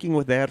sticking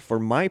with that for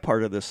my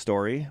part of this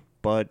story,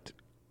 but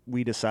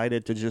we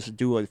decided to just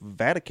do a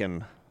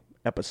Vatican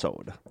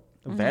episode,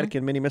 a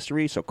Vatican mini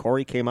mystery. So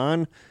Kory came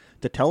on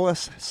to tell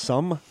us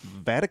some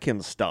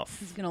Vatican stuff.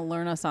 He's gonna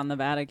learn us on the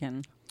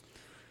Vatican.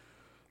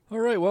 All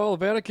right, well,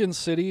 Vatican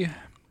City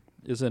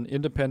is an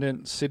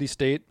independent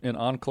city-state and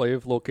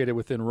enclave located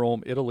within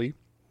Rome, Italy.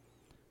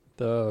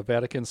 The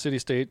Vatican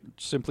city-state,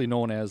 simply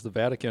known as the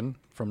Vatican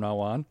from now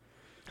on,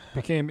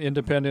 became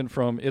independent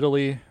from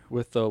Italy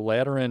with the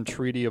Lateran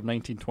Treaty of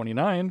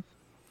 1929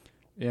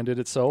 and it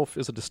itself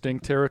is a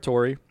distinct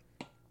territory.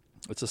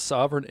 It's a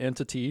sovereign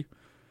entity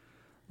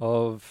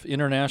of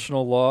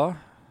international law,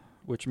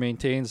 which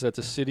maintains that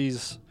the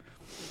city's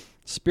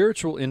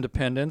spiritual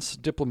independence,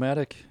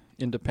 diplomatic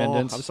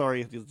independence. Oh, I'm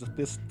sorry.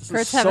 This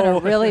Kurt's is having so,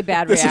 a really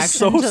bad this reaction is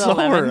so to the sour.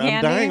 lemon I'm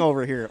candy. dying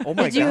over here. Oh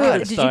my Did you god.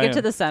 did you get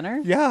to the center?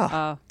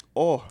 Yeah.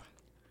 Oh. Oh,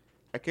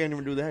 I can't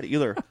even do that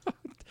either.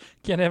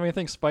 Can't have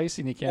anything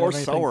spicy, and you can't Or have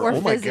anything sour. Or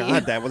Oh my fizzy.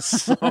 god, that was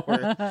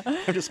sour.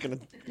 I'm just gonna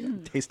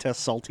taste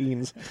test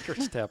saltines.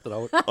 Kurt's tapped it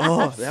out.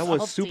 Oh, that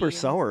was super Saltines.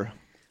 sour.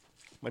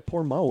 My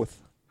poor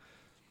mouth.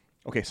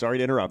 Okay, sorry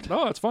to interrupt.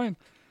 No, it's fine.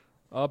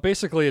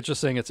 Basically, it's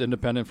just saying it's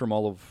independent from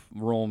all of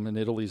Rome and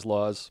Italy's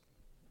laws.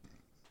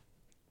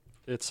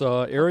 It's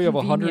an area of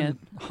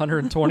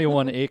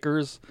 121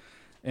 acres,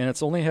 and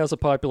it only has a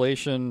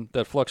population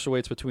that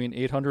fluctuates between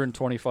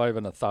 825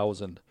 and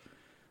 1,000.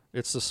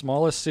 It's the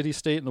smallest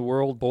city-state in the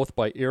world, both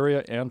by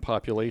area and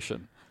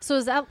population. So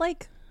is that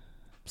like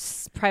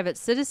private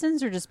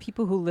citizens or just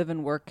people who live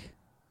and work?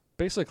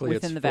 Basically,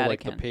 Within it's the for like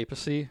the Vatican.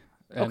 papacy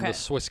and Okay. the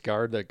Swiss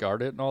guard that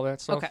guard it and all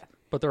that stuff. Okay.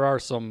 But there are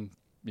some,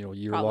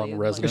 year-long Probably, like-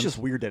 residents. It's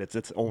just weird that it's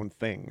its own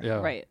thing.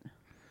 Yeah. Right.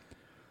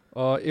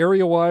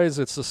 Area-wise,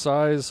 it's the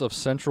size of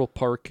Central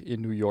Park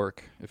in New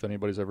York, if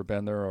anybody's ever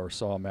been there or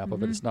saw a map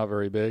of it. It's not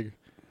very big.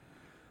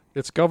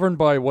 It's governed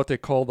by what they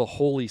call the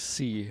Holy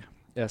See,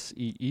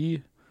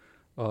 S-E-E.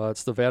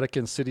 It's the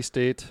Vatican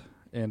city-state,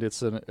 and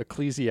it's an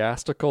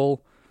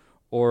ecclesiastical,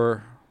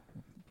 or,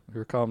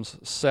 here comes,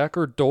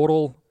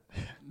 sacerdotal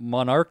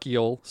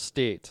monarchical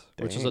state,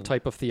 which is a Dang.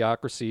 type of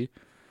theocracy,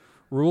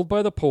 ruled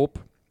by the Pope,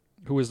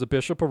 who is the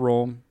Bishop of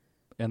Rome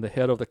and the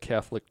head of the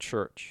Catholic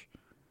Church.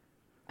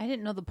 I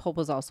didn't know the Pope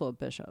was also a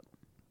bishop.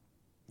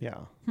 Yeah.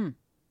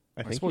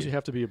 I suppose you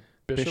have to be a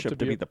bishop, to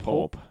be a the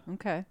Pope.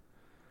 Okay.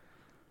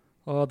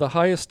 The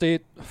highest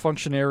state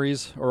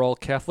functionaries are all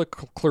Catholic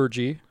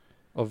clergy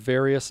of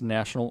various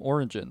national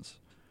origins.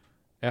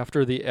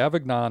 After the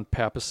Avignon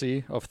papacy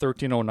of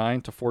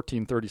 1309 to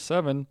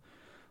 1437,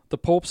 the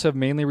popes have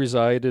mainly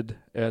resided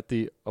at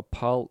the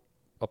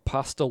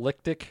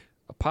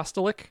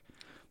apostolic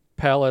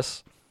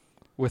palace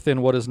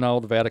within what is now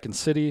the Vatican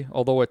City,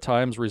 although at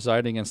times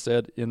residing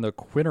instead in the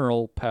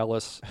Quirinal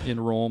Palace in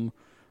Rome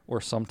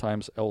or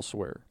sometimes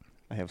elsewhere.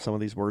 I have some of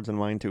these words in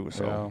mind too.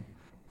 So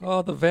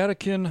The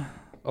Vatican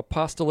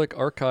Apostolic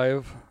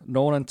Archive,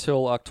 known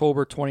until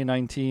October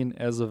 2019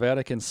 as the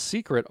Vatican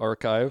Secret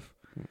Archive,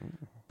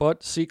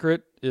 but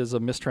secret is a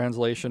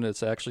mistranslation.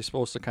 It's actually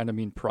supposed to kind of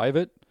mean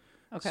private.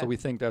 Okay. So we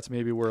think that's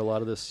maybe where a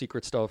lot of this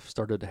secret stuff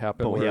started to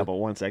happen. But where- yeah, but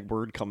once that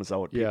word comes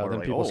out, people are then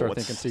like, people oh, start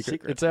what's thinking secret.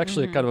 secret? It's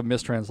actually kind of a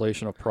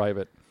mistranslation of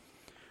private.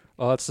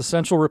 It's the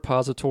central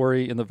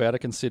repository in the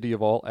Vatican City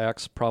of all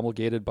acts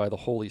promulgated by the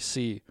Holy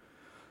See.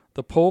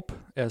 The Pope,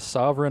 as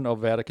sovereign of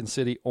Vatican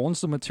City, owns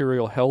the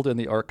material held in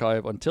the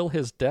archive until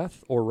his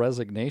death or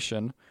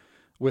resignation,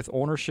 with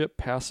ownership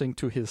passing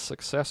to his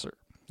successor.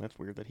 That's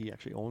weird that he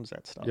actually owns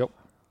that stuff. Yep.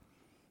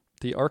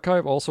 The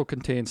archive also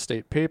contains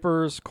state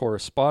papers,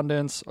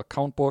 correspondence,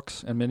 account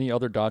books, and many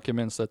other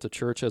documents that the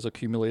church has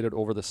accumulated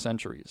over the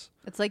centuries.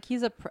 It's like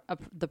he's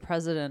the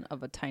president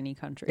of a tiny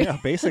country. Yeah,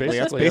 basically,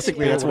 that's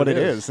Basically, that's yeah. what it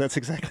is. That's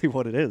exactly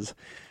what it is.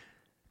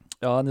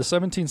 In the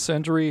 17th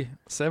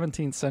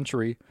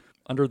century,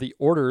 under the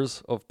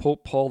orders of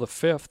Pope Paul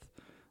V,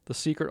 the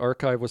secret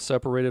archive was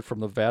separated from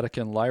the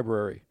Vatican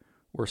Library,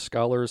 where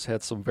scholars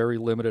had some very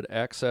limited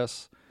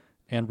access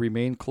and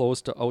remained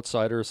closed to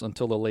outsiders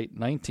until the late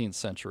 19th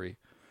century,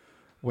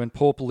 when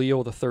Pope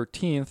Leo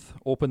XIII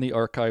opened the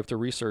archive to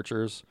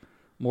researchers,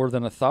 more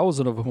than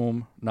 1,000 of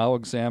whom now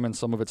examine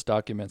some of its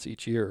documents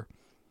each year.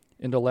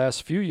 In the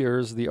last few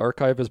years, the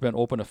archive has been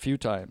open a few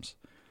times.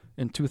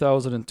 In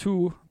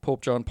 2002,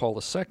 Pope John Paul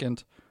II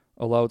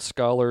allowed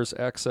scholars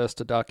access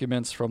to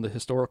documents from the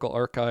historical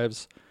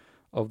archives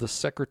of the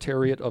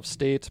Secretariat of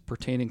State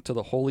pertaining to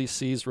the Holy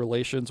See's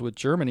relations with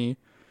Germany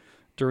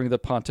during the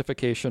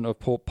pontification of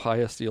Pope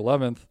Pius XI,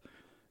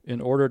 in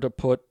order to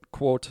put,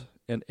 quote,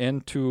 an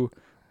end to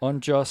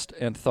unjust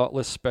and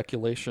thoughtless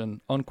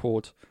speculation,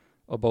 unquote,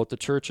 about the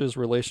church's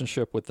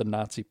relationship with the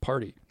Nazi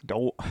Party.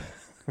 Don't. I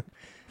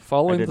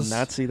Following did the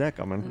not see that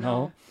coming.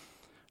 No.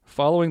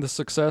 Following the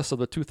success of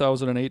the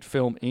 2008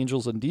 film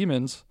Angels and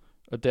Demons,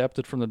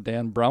 adapted from the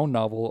Dan Brown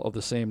novel of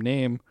the same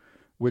name,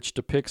 which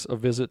depicts a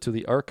visit to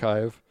the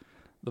archive,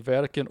 the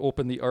Vatican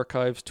opened the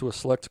archives to a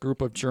select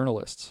group of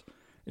journalists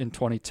in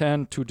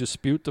 2010 to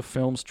dispute the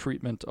film's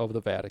treatment of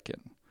the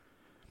Vatican.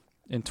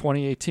 In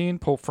 2018,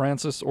 Pope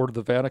Francis ordered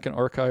the Vatican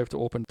archive to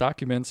open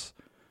documents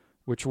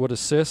which would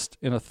assist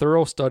in a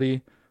thorough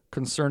study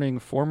concerning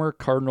former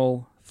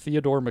Cardinal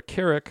Theodore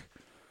McCarrick,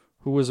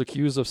 who was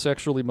accused of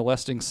sexually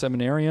molesting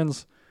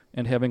seminarians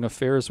and having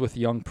affairs with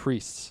young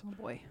priests. Oh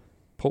boy.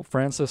 Pope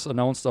Francis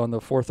announced on the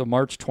 4th of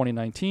March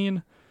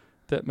 2019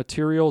 that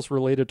materials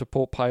related to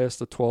Pope Pius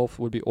XII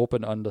would be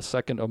opened on the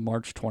 2nd of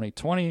March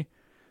 2020,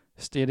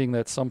 stating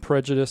that some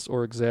prejudice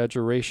or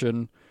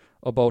exaggeration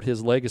about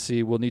his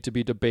legacy will need to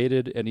be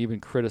debated and even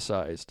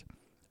criticized,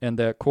 and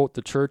that, quote,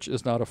 the church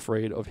is not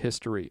afraid of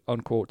history,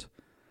 unquote.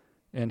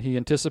 and he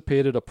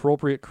anticipated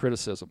appropriate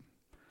criticism.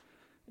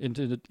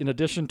 In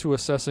addition to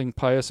assessing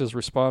Pius's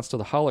response to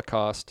the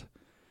Holocaust,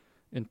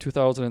 in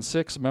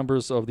 2006,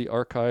 members of the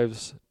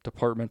Archives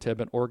Department have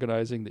been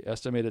organizing the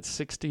estimated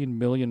 16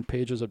 million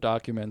pages of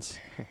documents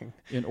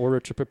in order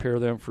to prepare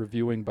them for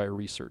viewing by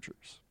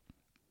researchers.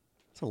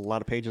 That's a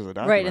lot of pages of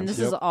documents. Right, and this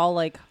is all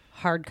like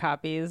hard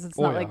copies. It's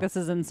not like yeah. this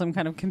is in some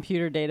kind of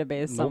computer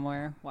database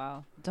somewhere.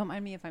 Wow. Don't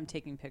mind me if I'm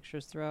taking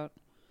pictures throughout.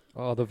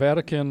 The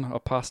Vatican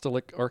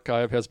Apostolic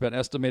Archive has been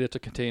estimated to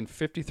contain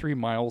 53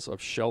 miles of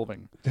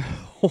shelving,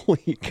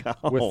 Holy cow.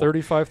 with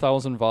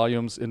 35,000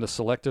 volumes in the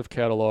selective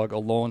catalog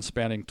alone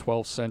spanning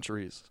 12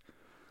 centuries.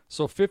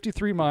 So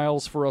 53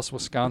 miles for us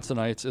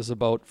Wisconsinites is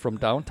about from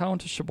downtown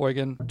to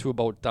Sheboygan to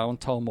about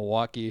downtown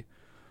Milwaukee,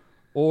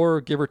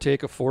 or give or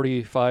take a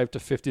 45 to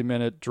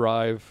 50-minute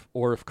drive,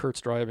 or if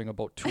Kurt's driving,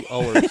 about 2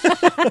 hours.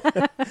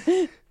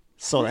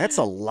 So that's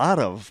a lot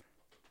of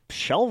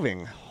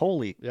shelving.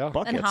 Holy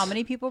buckets. And how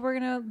many people were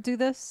going to do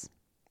this?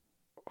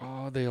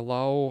 They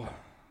allow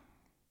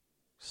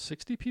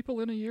 60 people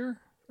in a year,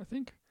 I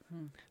think.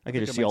 I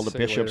can just see all the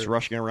bishops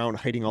rushing around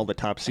hiding all the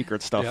top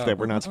secret stuff that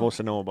we're not supposed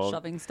to know about.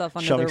 Shoving stuff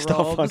under Shoving their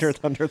stuff robes.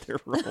 under their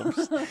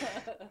robes.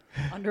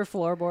 Under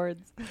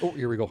floorboards. Oh,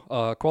 here we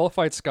go.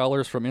 Qualified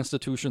scholars from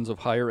institutions of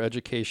higher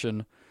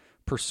education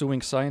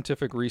pursuing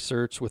scientific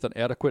research with an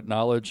adequate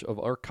knowledge of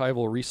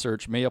archival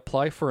research may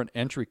apply for an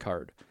entry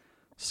card.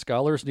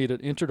 Scholars need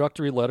an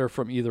introductory letter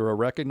from either a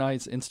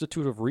recognized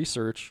institute of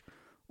research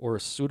or a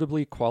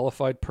suitably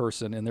qualified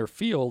person in their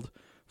field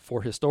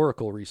for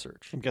historical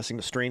research. I'm guessing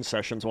the Strange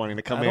Session's wanting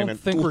to come I in don't and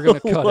think we're gonna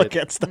cut look it.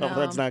 at stuff. No.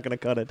 That's not going to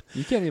cut it.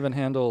 You can't even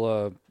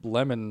handle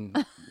lemon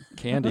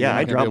candy. Yeah, You're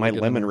I not gonna dropped be my able to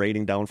get in lemon there.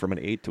 rating down from an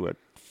 8 to a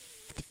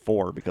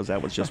 4 because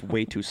that was just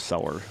way too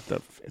sour.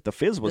 The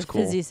fizz was The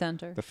cool. Fizzy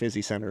Center. The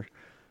fizzy center.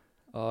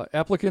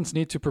 Applicants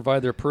need to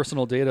provide their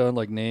personal data,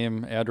 like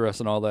name, address,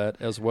 and all that,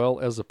 as well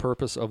as the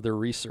purpose of their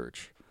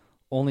research.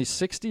 Only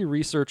 60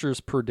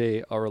 researchers per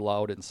day are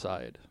allowed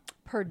inside.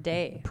 Per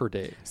day. Per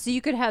day. So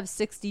you could have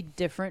 60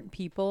 different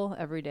people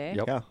every day?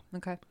 Yep. Yeah.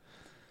 Okay.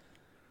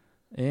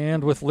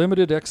 And with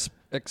limited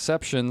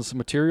exceptions,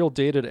 material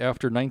dated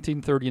after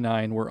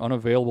 1939 were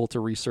unavailable to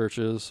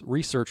researchers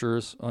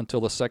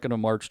until the 2nd of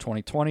March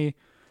 2020,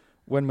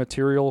 when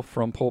material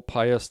from Pope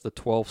Pius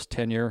XII's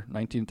tenure,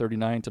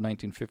 1939 to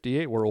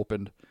 1958, were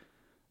opened.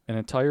 An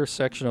entire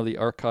section of the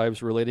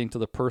archives relating to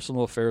the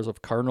personal affairs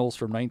of cardinals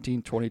from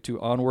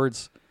 1922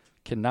 onwards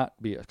cannot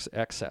be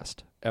accessed,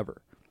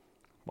 ever.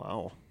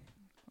 Wow.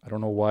 I don't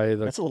know why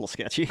That's a little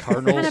sketchy. What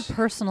kind cardinals... of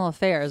personal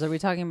affairs? Are we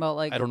talking about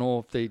like... I don't know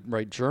if they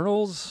write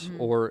journals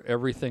or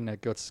everything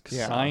that gets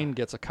signed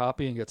gets a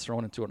copy and gets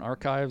thrown into an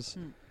archives.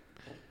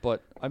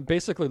 But I'm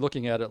basically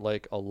looking at it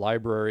like a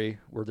library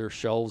where there's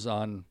shelves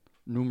on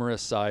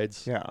numerous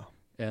sides. Yeah.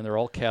 And they're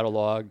all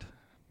cataloged.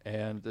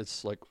 And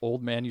it's like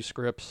old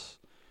manuscripts,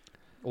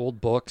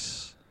 old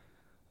books.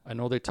 I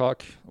know they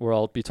talk, or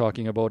I'll be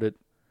talking about it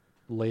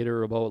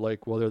later, about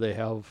like whether they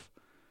have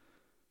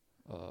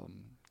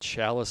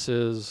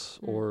chalices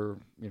or,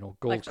 gold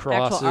like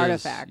crosses. actual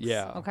artifacts.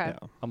 Yeah. Okay.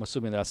 Yeah. I'm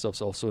assuming that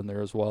stuff's also in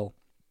there as well.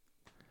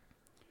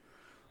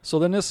 So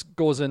then this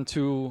goes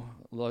into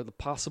like the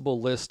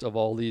possible list of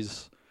all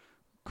these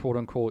quote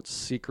unquote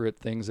secret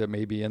things that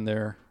may be in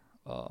there.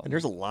 And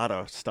there's a lot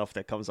of stuff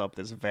that comes up.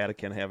 This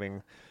Vatican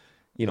having,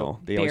 they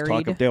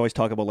Buried. always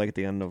talk about like at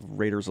the end of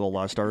Raiders of the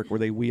Lost Ark, where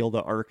they wheel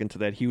the Ark into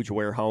that huge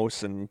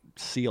warehouse and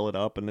seal it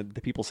up, and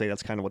the people say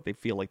that's kind of what they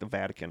feel like the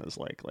Vatican is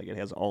like. Like it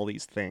has all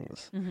these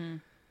things. Mm-hmm.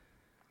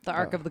 The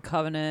Ark of the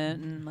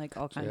Covenant and like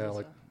all kinds of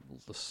like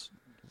stuff.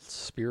 the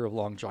Spear of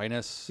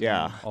Longinus.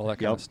 Yeah. and all that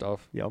kind of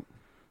stuff. Yep.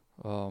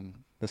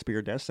 The Spear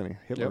of Destiny.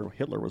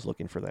 Hitler was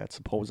looking for that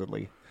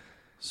supposedly.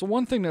 So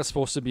one thing that's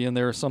supposed to be in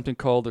there is something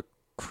called a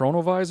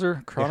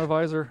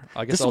chronovisor.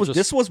 I guess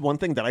This was one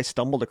thing that I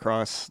stumbled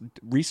across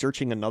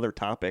researching another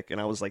topic, and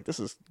I was like, "This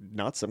is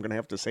nuts! I'm going to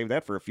have to save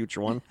that for a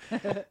future one."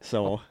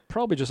 So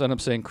probably just end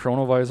up saying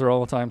chronovisor all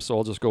the time. So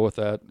I'll just go with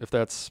that. If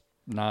that's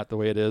not the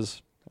way it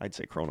is, I'd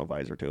say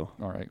chronovisor too.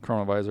 all right,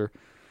 chronovisor.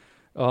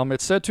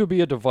 It's said to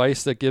be a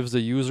device that gives the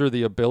user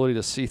the ability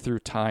to see through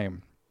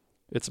time.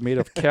 It's made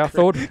of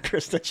cathode.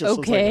 Krista just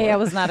Okay, was I like,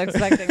 was not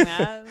expecting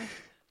that.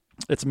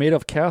 It's made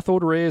of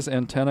cathode rays,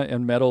 antenna,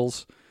 and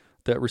metals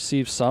that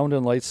receive sound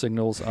and light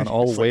signals on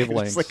all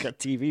wavelengths. It's like a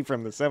TV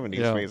from the 70s,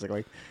 Yeah.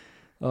 basically.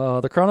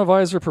 The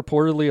chronovisor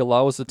purportedly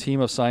allows the team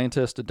of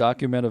scientists to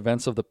document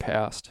events of the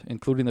past,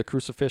 including the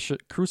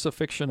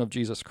crucifixion of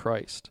Jesus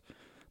Christ.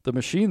 The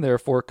machine,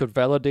 therefore, could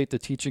validate the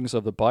teachings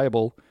of the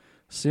Bible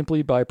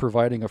simply by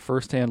providing a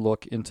first-hand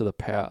look into the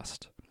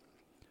past.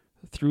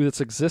 Through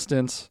its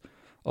existence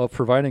of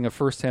providing a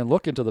first-hand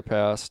look into the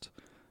past,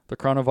 the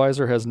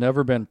chronovisor has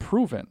never been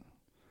proven.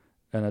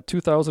 And a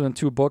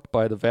 2002 book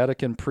by the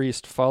Vatican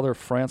priest Father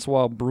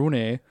Francois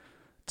Brunet,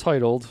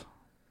 titled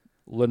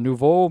Le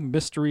Nouveau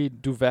Mystery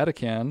du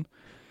Vatican,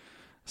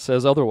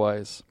 says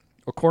otherwise.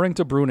 According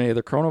to Brunet,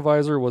 the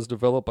chronovisor was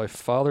developed by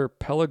Father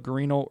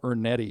Pellegrino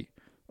Ernetti,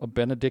 a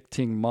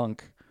Benedictine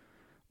monk,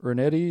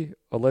 Ernetti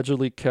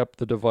allegedly kept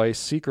the device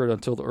secret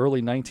until the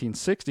early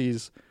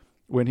 1960s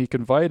when he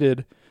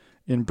confided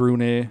in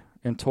Brunet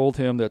and told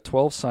him that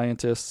 12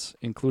 scientists,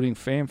 including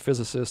famed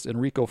physicist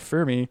Enrico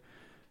Fermi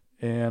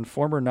and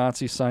former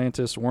Nazi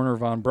scientist Werner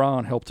von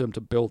Braun, helped him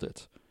to build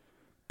it.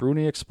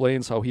 Brunet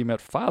explains how he met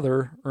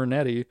Father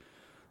Ernetti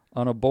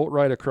on a boat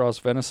ride across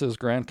Venice's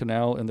Grand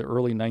Canal in the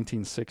early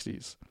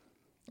 1960s.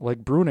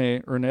 Like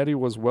Brunet, Ernetti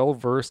was well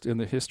versed in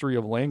the history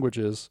of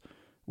languages,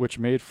 which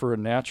made for a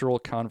natural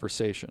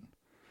conversation.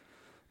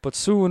 But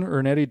soon,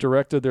 Ernetti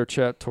directed their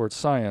chat towards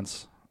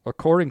science.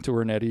 According to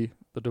Ernetti,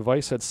 the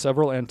device had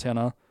several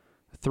antennae,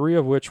 3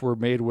 of which were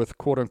made with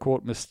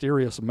quote-unquote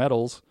mysterious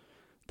metals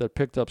that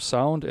picked up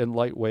sound and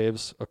light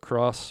waves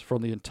across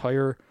from the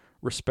entire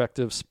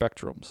respective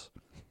spectrums.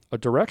 A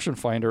direction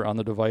finder on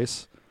the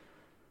device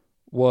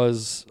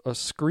was a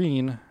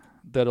screen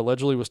that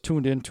allegedly was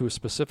tuned into a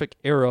specific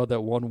era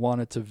that one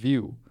wanted to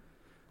view,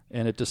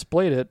 and it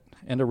displayed it,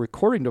 and a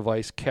recording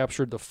device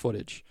captured the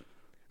footage.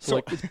 So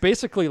like, it's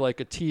basically like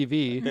a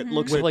TV It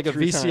looks with like a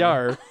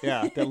VCR. Time.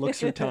 Yeah, that looks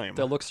through time.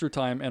 That looks through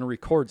time and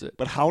records it.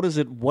 But how does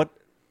it? What?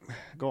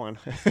 Go on.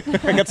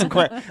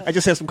 I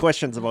just have some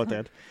questions about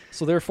that.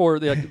 So therefore,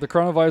 the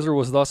chronovisor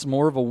was thus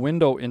more of a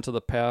window into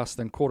the past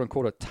than quote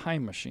unquote a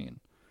time machine.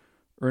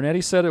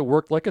 Ernetti said it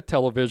worked like a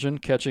television,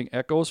 catching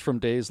echoes from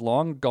days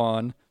long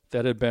gone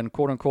that had been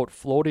quote unquote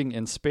floating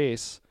in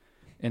space,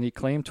 and he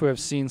claimed to have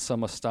seen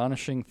some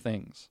astonishing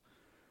things.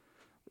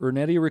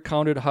 Ernetti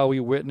recounted how he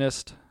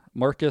witnessed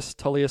Marcus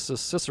Tullius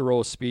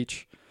Cicero's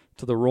speech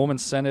to the Roman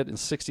Senate in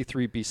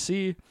 63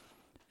 BC,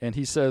 and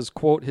he says,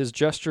 quote, his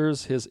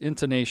gestures, his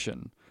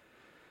intonation,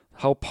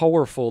 how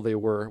powerful they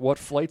were, what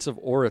flights of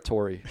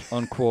oratory,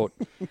 unquote.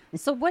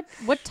 So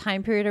what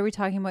time period are we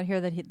talking about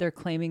here that they're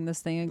claiming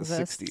this thing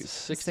exists? The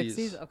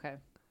 60s. 60s? Okay.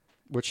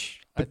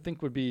 Which I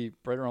think would be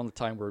right around the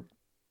time where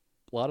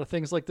a lot of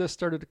things like this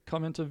started to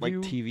come into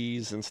view. Like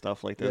TVs and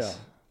stuff like this.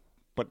 Yeah.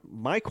 But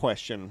my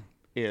question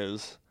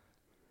is,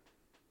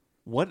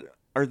 what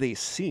are they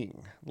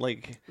seeing?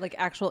 Like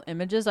actual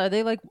images? Are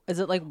they like? Is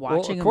it like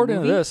watching? Well, according a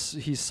movie? to this,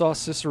 he saw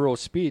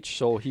Cicero's speech,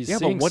 so he's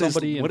seeing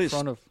somebody in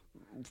front of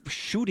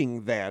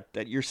shooting that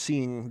you're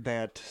seeing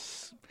that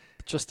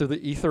just through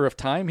the ether of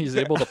time. He's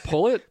able to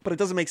pull it, but it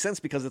doesn't make sense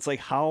because it's like,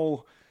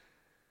 how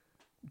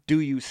do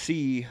you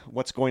see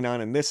what's going on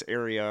in this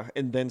area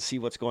and then see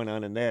what's going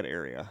on in that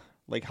area?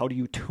 Like, how do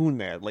you tune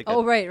that? Like,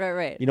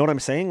 right. You know what I'm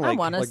saying? I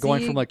want to like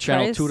going from like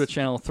channel 2 to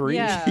channel 3.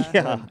 Yeah.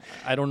 Yeah.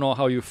 I don't know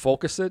how you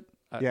focus it.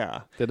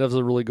 Yeah. That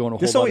doesn't really go into a whole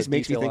This lot always of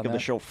makes me detail think on of the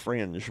that. show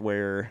Fringe,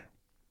 where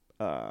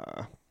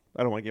I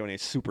don't want to give any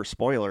super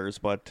spoilers,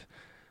 but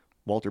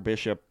Walter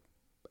Bishop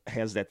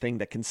has that thing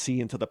that can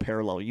see into the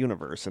parallel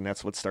universe, and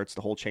that's what starts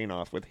the whole chain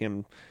off with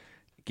him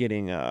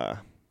getting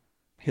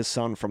his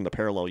son from the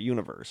parallel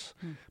universe.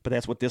 But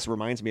that's what this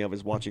reminds me of,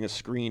 is watching a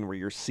screen where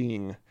you're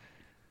seeing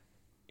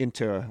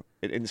into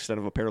it, instead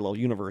of a parallel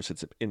universe,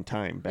 it's in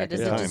time, back in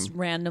does time. it just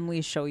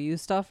randomly show you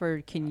stuff,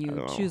 or can I you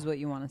don't know. choose what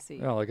you want to see?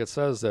 Yeah, like it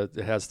says that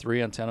it has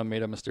 3 antennae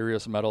made of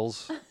mysterious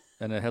metals,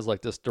 and it has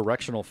like this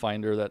directional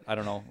finder that, I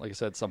don't know, like I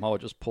said, somehow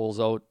it just pulls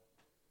out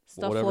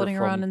Stuff whatever floating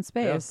from, around in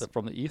space.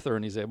 from the ether,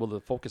 and he's able to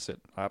focus it.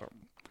 I don't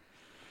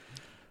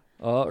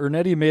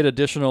Ernetti made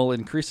additional,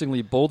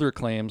 increasingly bolder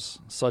claims,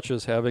 such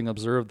as having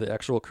observed the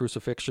actual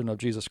crucifixion of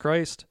Jesus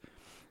Christ,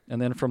 and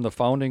then from the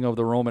founding of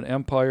the Roman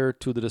Empire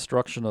to the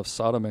destruction of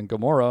Sodom and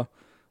Gomorrah,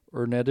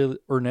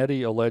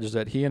 Ernetti alleged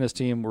that he and his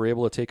team were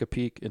able to take a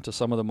peek into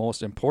some of the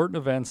most important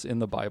events in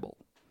the Bible.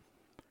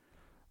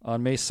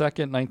 On May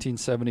 2nd,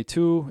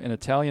 1972, an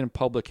Italian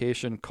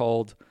publication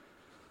called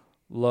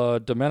La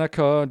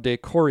Domenica dei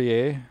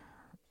Corriere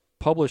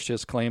published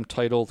his claim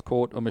titled,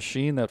 quote, a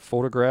machine that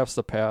photographs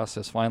the past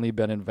has finally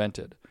been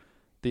invented.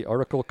 The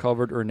article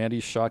covered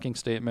Ernetti's shocking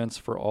statements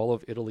for all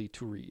of Italy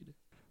to read.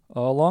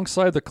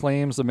 Alongside the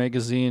claims, the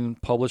magazine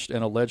published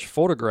an alleged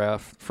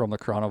photograph from the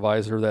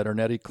chronovisor that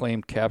Ernetti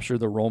claimed captured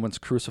the Romans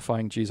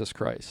crucifying Jesus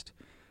Christ.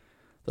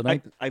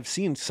 I've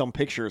seen some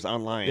pictures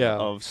online Yeah.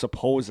 of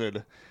supposed...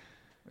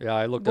 Yeah,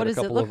 I looked What at a does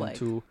it couple look of them like?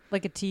 too.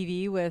 Like a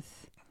TV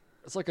with...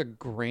 It's like a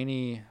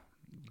grainy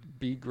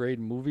B-grade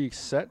movie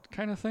set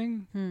kind of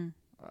thing.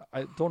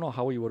 I don't know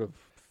how he would have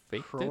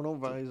faked it.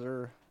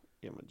 Chronovisor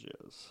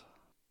images.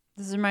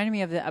 This reminded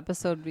me of the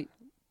episode...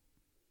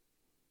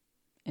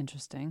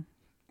 Interesting.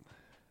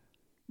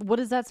 What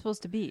is that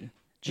supposed to be?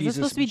 Is it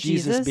supposed to be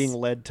Jesus? being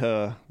led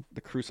to the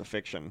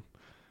crucifixion.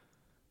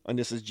 And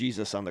this is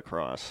Jesus on the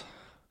cross.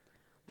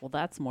 Well,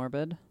 that's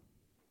morbid.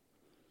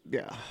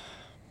 Yeah.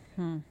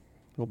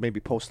 We'll maybe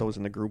post those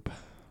in the group.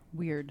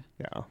 Weird.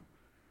 Yeah.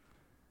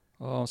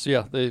 So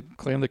yeah, they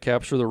claim to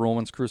capture the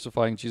Romans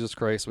crucifying Jesus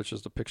Christ, which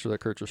is the picture that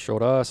Kurt just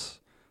showed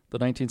us. The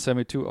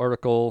 1972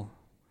 article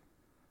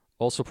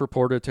also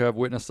purported to have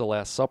witnessed the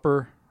Last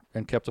Supper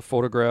and kept a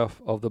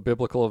photograph of the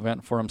biblical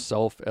event for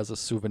himself as a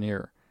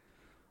souvenir.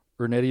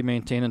 Ernetti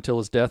maintained until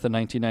his death in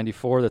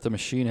 1994 that the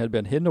machine had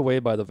been hidden away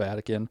by the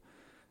Vatican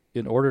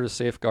in order to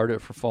safeguard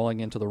it from falling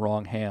into the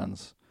wrong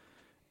hands.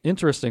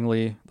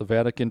 Interestingly, the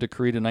Vatican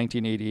decreed in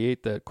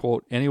 1988 that,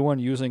 quote, anyone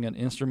using an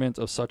instrument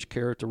of such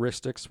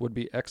characteristics would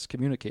be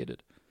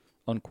excommunicated,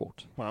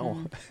 unquote.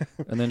 Wow.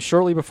 And then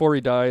shortly before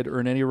he died,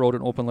 Ernetti wrote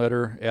an open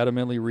letter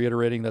adamantly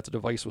reiterating that the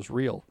device was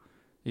real.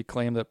 He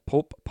claimed that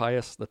Pope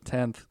Pius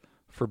X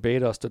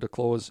forbade us to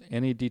disclose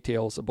any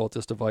details about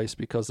this device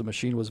because the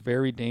machine was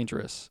very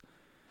dangerous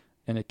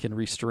and it can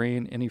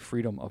restrain any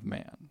freedom of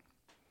man.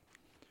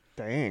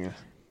 Dang.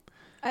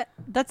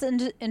 That's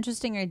an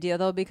interesting idea,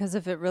 though, because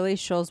if it really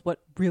shows what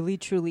really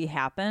truly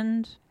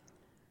happened,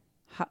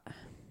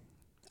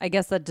 I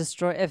guess that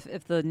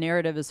if the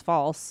narrative is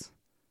false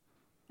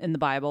in the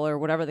Bible or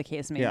whatever the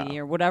case may be,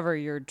 or whatever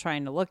you're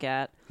trying to look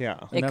at,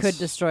 it could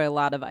destroy a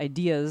lot of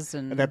ideas.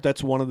 And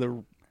that's one of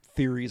the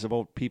theories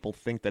about people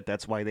think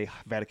that's why the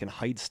Vatican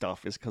hides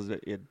stuff, is because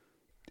it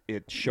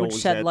shows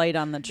would shed light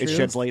on the truth. It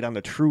sheds light on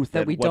the truth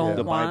that we what don't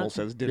the Bible want.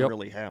 says didn't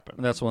really happen.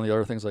 And that's one of the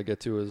other things I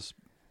get to is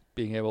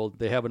being able,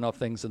 they have enough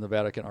things in the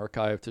Vatican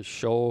archive to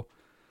show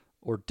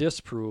or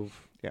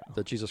disprove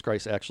that Jesus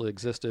Christ actually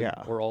existed,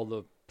 or all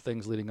the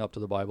things leading up to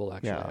the Bible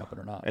actually happened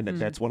or not. And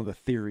that's one of the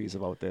theories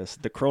about this.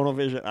 The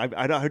chronovision,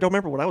 I don't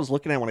remember what I was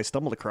looking at when I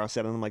stumbled across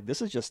that, and I'm like,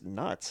 this is just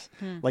nuts.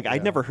 Like,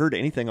 I'd never heard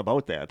anything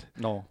about that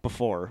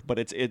before, but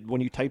it's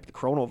when you type the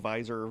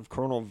chronovisor,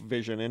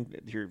 chronovision in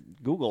your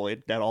Google,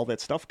 all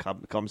that stuff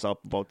comes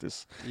up about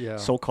this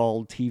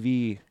so-called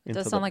TV. It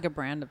does sound like a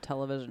brand of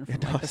television from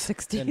like the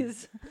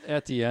 60s. And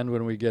at the end,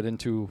 when we get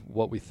into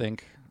what we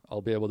think,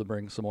 I'll be able to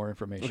bring some more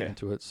information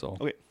into it. So.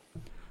 Okay.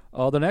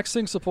 The next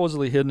thing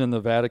supposedly hidden in the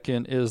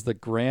Vatican is the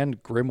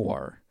Grand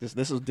Grimoire.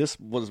 This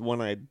was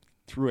one I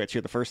threw at you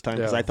the first time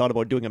because I thought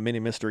about doing a mini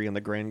mystery in the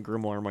Grand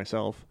Grimoire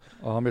myself.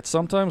 It's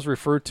sometimes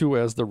referred to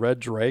as the Red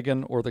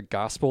Dragon or the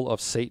Gospel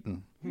of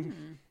Satan.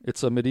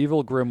 It's a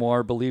medieval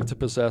grimoire believed to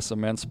possess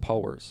immense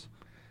powers.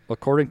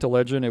 According to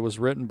legend, it was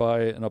written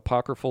by an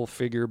apocryphal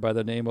figure by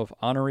the name of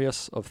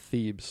Honorius of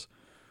Thebes,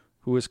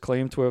 who is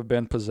claimed to have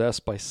been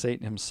possessed by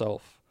Satan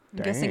himself.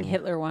 I'm guessing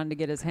Hitler wanted to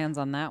get his hands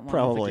on that one.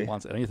 Probably. I don't think he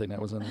wants anything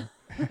that was in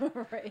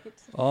there. Right.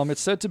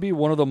 It's said to be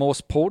one of the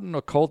most potent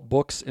occult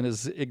books in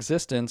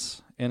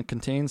existence and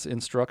contains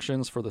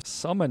instructions for the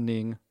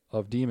summoning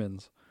of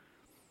demons.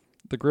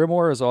 The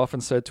grimoire is often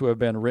said to have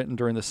been written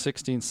during the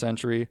 16th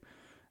century,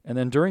 and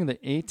then during the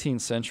 18th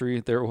century,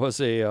 there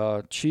was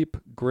a cheap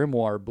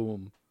grimoire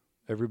boom.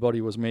 Everybody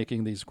was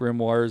making these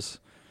grimoires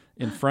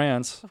in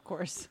France. Of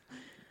course.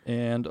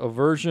 And a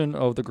version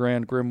of the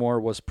Grand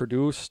Grimoire was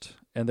produced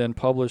and then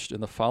published in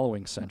the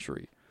following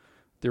century.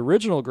 The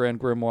original Grand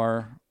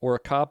Grimoire, or a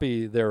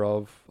copy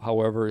thereof,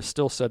 however, is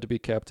still said to be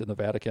kept in the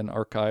Vatican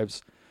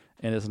archives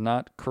and is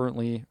not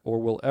currently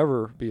or will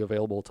ever be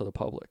available to the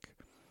public.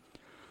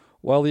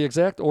 While the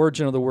exact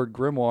origin of the word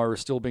grimoire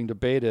is still being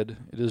debated,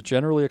 it is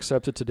generally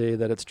accepted today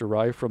that it's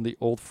derived from the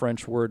Old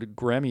French word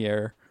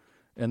grammaire,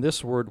 and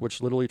this word,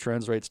 which literally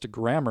translates to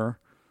grammar,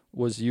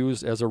 was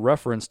used as a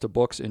reference to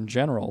books in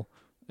general,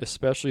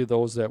 especially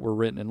those that were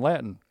written in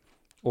Latin.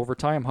 Over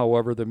time,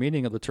 however, the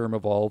meaning of the term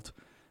evolved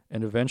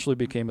and eventually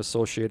became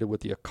associated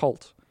with the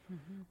occult.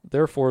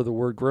 Therefore, the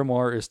word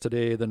grimoire is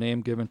today the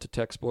name given to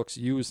textbooks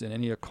used in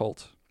any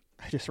occult.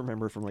 I just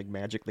remember from like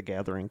Magic the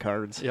Gathering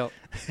cards. Yep.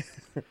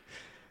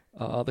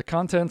 The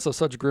contents of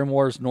such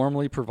grimoires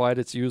normally provide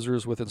its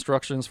users with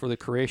instructions for the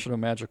creation of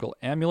magical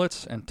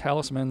amulets and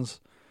talismans,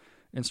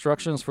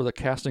 instructions for the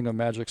casting of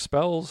magic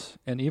spells,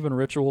 and even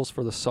rituals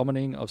for the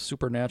summoning of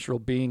supernatural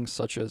beings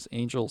such as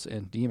angels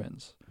and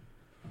demons.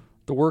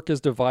 The work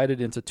is divided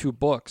into 2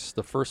 books.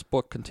 The first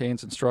book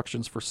contains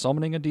instructions for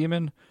summoning a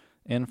demon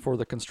and for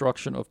the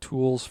construction of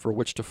tools for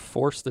which to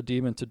force the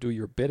demon to do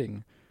your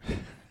bidding.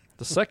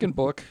 The second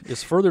book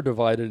is further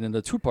divided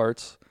into 2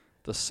 parts,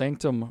 the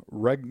Sanctum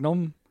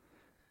Regnum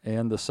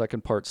and the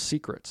second part,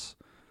 Secrets.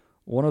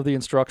 One of the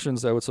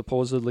instructions that would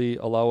supposedly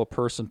allow a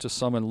person to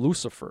summon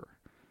Lucifer.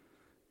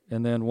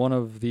 And then one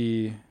of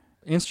the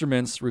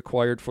instruments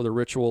required for the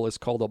ritual is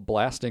called a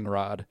blasting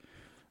rod,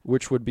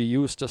 which would be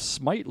used to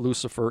smite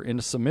Lucifer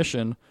into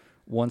submission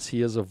once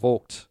he is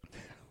evoked.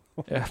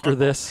 After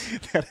this...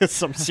 That is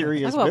some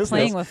serious Talk about business.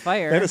 Playing with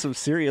fire. That is some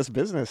serious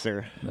business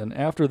there. And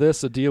after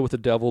this, a deal with the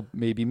devil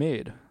may be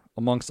made.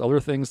 Amongst other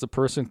things, the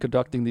person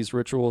conducting these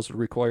rituals would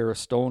require a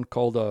stone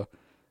called a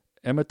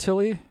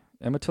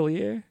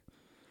emetilier,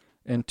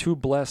 and 2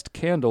 blessed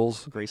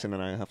candles. Grayson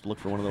and I have to look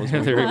for one of those.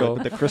 There you go.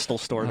 At the crystal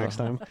store next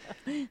time.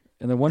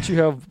 And then once you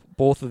have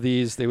both of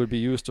these, they would be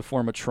used to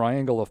form a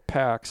triangle of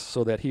pacts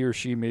so that he or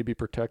she may be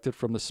protected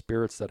from the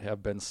spirits that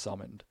have been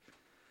summoned.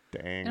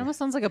 Dang. It almost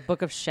sounds like a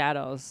book of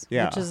shadows,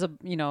 which is it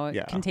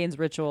contains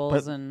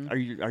rituals. But and are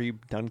you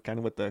done kind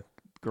of with the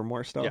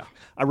grimoire stuff? Yeah.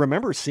 I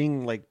remember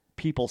seeing like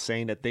people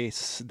saying that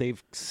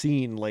they've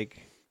seen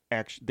like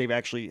they've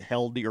actually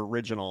held the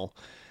original.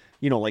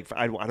 Like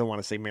I don't want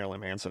to say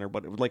Marilyn Manson,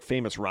 but like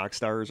famous rock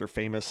stars or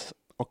famous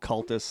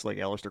occultists like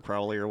Aleister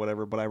Crowley or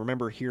whatever. But I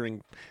remember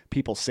hearing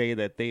people say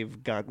that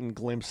they've gotten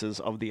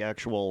glimpses of the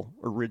actual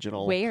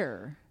original.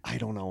 Where? I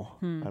don't know.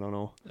 I don't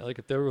know. Like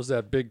if there was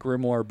that big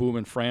grimoire boom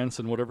in France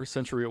in whatever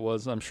century it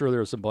was, I'm sure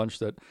there's a bunch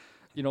that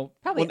Probably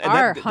Well, and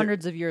are that-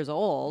 hundreds of years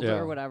old Yeah.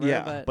 or whatever.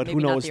 Yeah, but maybe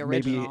who not knows? the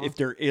Maybe original. if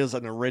there is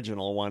an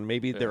original one,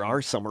 maybe there Yeah.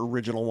 are some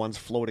original ones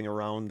floating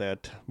around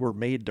that were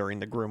made during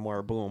the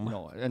Grimoire boom.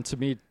 And to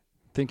me,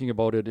 thinking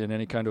about it in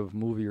any kind of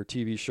movie or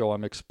TV show,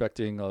 I'm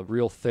expecting a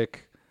real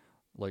thick,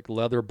 like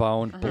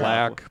leather-bound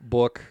black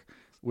book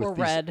with Or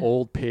these red.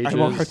 old pages.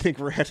 I think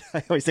red.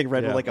 I always think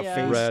red with like a Yeah.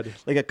 face, Red.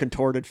 like a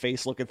contorted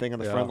face-looking thing on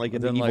the Yeah. front, like in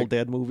And the then, Evil like,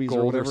 Dead movies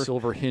or gold or whatever.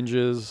 silver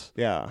hinges.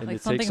 Yeah, And you like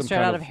take something some straight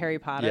kind out of Harry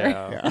Potter.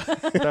 Yeah,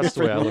 that's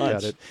the way I Pretty look at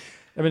much. it.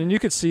 I mean, and you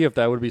could see if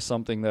that would be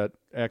something that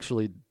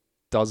actually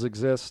does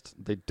exist.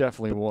 They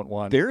definitely won't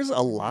want. there's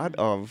a lot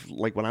of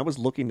like when I was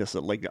looking this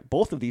like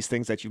both of these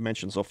things that you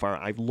mentioned so far,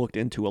 I've looked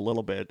into a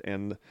little bit,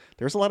 and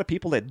there's a lot of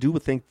people that do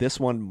think this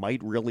one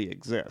might really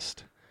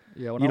exist.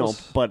 Yeah, when You I know,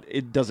 was- but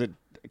it doesn't.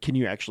 Can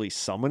you actually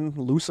summon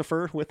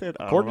Lucifer with it?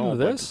 I don't According know, to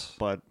this?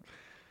 but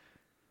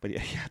yeah, the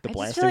I just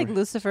blasting. feel like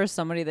Lucifer is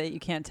somebody that you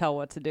can't tell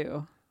what to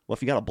do. Well,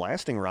 if you got a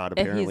blasting rod, If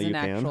he's apparently an you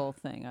can. actual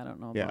thing, I don't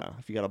know. Yeah,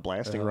 if you got a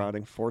blasting Yeah. rod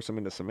and force him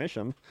into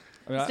submission,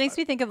 I mean, This makes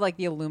me think of like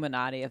the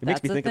Illuminati. If it makes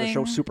that's me think a of the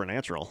thing, show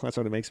Supernatural. That's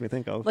what it makes me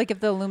think of. like if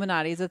the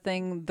Illuminati is a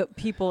thing, the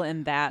people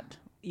in that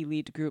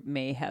elite group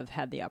may have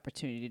had the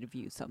opportunity to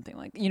view something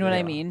like. You know what I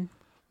Yeah. mean?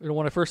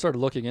 when I first started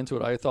looking into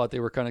it, I thought they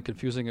were kind of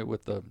confusing it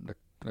with the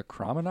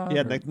Necromonicon.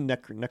 yeah,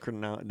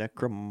 or-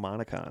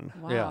 Necromonicon.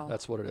 Wow. Yeah,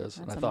 that's what it is.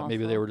 And I That's a thought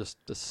maybe they mouthful. were just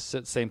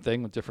the same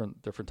thing with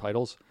different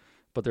titles,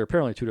 but they're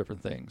apparently two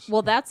different things.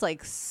 Well, that's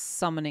like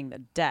summoning the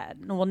dead.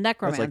 Well,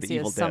 necromancy That's like the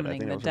Evil is Dead. I summoning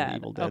think the that was in the dead.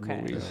 Evil Dead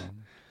Okay. movies. Yeah.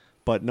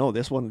 But no,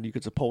 this one you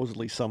could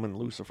supposedly summon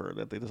Lucifer.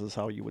 That this is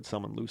how you would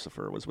summon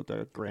Lucifer was with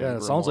the Grand. Yeah,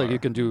 it sounds like you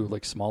Grimoire. can do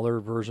like smaller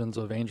versions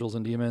of angels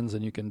and demons,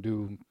 and you can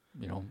do,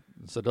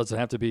 so it doesn't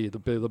have to be the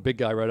big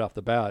guy right off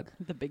the bat.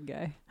 The big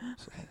guy.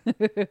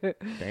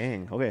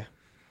 Dang. Okay.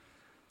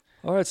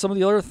 All right, some of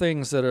the other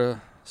things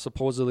that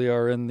supposedly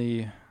are in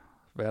the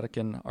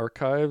Vatican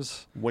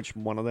archives. Which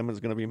one of them is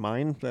going to be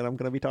mine that I'm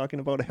going to be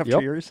talking about after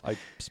Yep, yours? I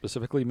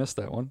specifically missed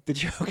that one.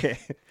 Did you? Okay.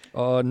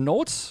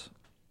 Notes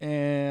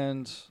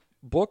and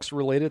books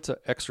related to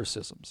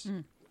exorcisms.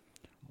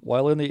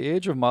 While in the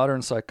age of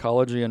modern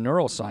psychology and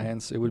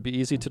neuroscience, it would be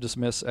easy to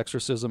dismiss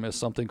exorcism as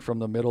something from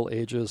the Middle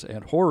Ages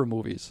and horror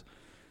movies.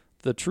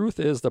 The truth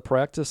is the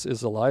practice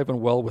is alive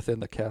and well within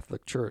the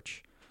Catholic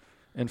Church.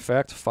 In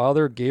fact,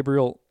 Father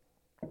Gabriel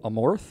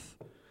Amorth,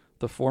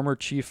 the former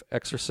chief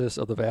exorcist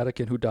of the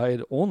Vatican who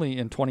died only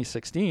in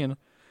 2016,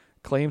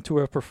 claimed to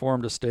have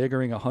performed a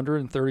staggering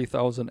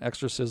 130,000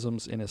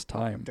 exorcisms in his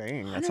time.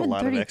 Dang, that's a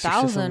lot of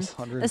 130,000.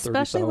 exorcisms.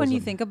 Especially when you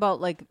 130,000. think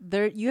about like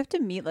you have to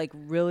meet like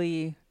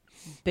really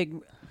big,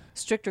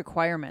 strict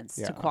requirements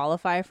Yeah. to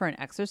qualify for an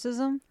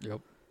exorcism.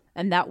 Yep.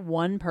 And that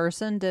one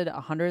person did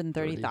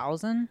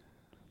 130,000.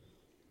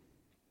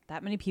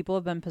 That many people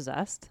have been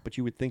possessed. But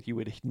you would think you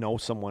would know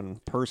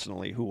someone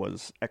personally who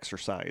was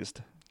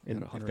exorcised.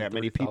 And If that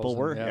many people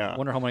were, I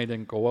wonder how many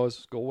didn't go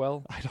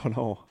well. I don't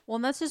know. Well,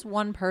 and that's just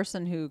one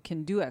person who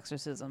can do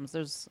exorcisms.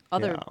 There's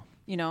other,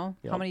 Yeah.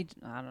 how many?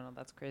 I don't know.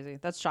 That's crazy.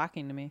 That's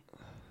shocking to me.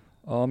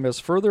 As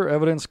further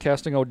evidence,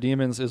 casting out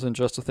demons isn't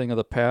just a thing of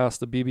the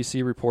past. The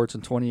BBC reports in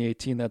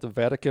 2018 that the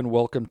Vatican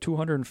welcomed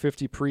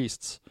 250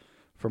 priests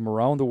from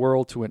around the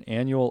world to an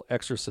annual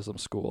exorcism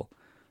school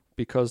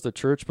because the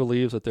church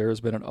believes that there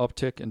has been an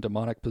uptick in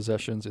demonic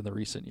possessions in the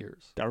recent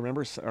years. I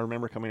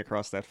remember coming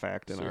across that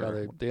fact in So our.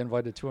 yeah, they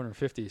invited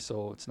 250,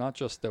 so it's not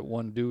just that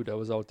one dude that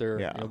was out there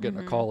Yeah. getting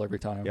a call every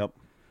time. Yep.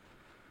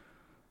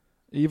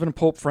 Even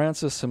Pope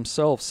Francis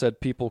himself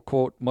said people,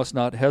 quote, must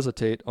not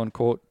hesitate,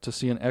 unquote, to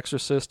see an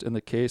exorcist in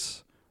the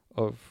case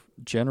of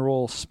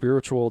general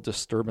spiritual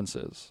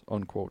disturbances,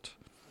 unquote.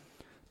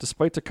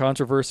 Despite the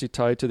controversy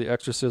tied to the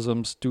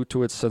exorcisms due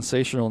to its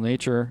sensational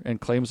nature and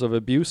claims of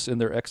abuse in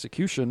their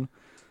execution,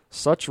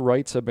 such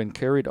rites have been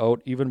carried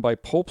out even by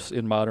popes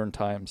in modern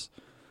times.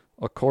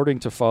 According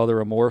to Father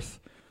Amorth,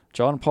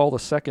 John Paul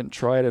II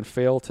tried and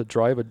failed to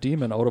drive a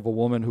demon out of a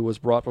woman who was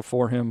brought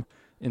before him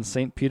in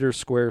St. Peter's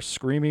Square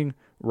screaming,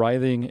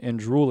 writhing, and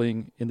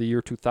drooling in the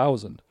year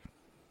 2000.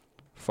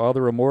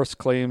 Father Amorth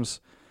claims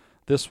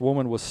this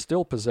woman was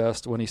still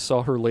possessed when he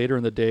saw her later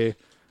in the day,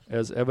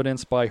 as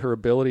evidenced by her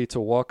ability to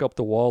walk up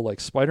the wall like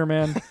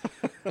Spider-Man.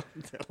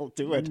 That'll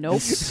do it.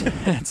 Nope.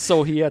 And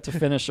so he had to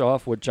finish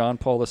off what John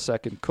Paul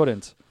II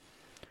couldn't.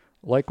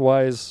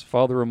 Likewise,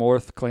 Father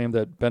Amorth claimed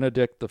that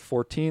Benedict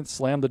XIV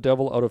slammed the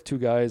devil out of two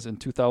guys in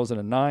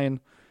 2009.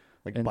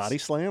 Like And body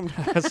slammed?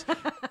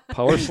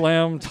 Power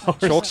slammed,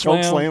 choke Choke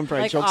slam. slam,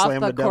 probably Like choke off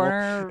slam the the devil.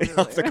 corner.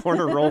 Off the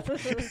corner rope.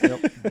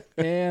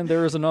 And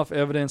there is enough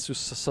evidence to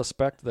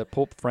suspect that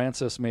Pope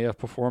Francis may have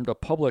performed a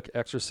public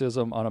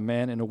exorcism on a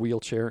man in a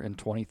wheelchair in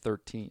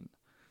 2013.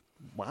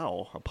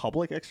 Wow, a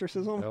public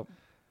exorcism? Yep.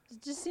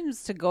 It just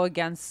seems to go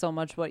against so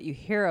much what you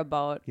hear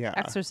about Yeah.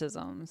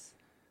 exorcisms.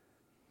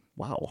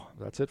 Wow.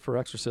 That's it for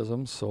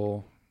exorcisms.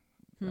 So,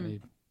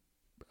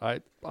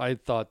 I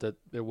thought that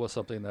it was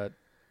something that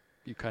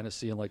you kind of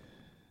see in like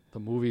the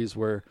movies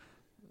where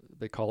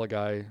they call a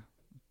guy,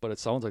 but it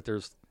sounds like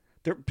there's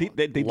They lot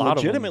of them.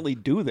 legitimately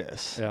do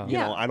this. Yeah. You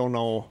know, I don't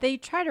know. They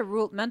try to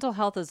rule mental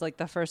health is like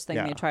the first thing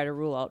Yeah. they try to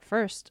rule out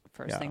first.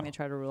 Yeah. Thing they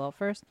try to rule out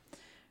first.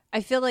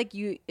 I feel like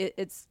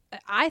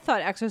I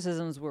thought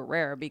exorcisms were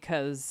rare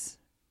because,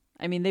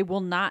 I mean, they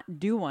will not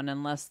do one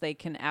unless they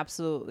can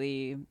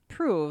absolutely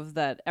prove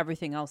that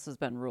everything else has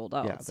been ruled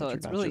out. Yeah, that so you're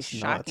it's not really just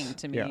shocking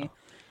nuts. to me. Yeah.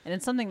 And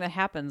it's something that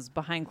happens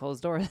behind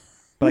closed doors.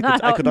 But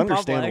not I out could in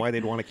understand public. why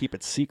they'd want to keep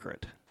it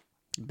secret.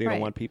 They don't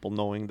Right. want people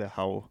knowing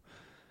how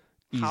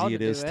How easy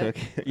to it is do to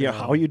it.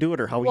 how you do it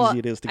or how Well, easy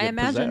it is to get I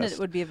imagine possessed.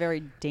 it would be a very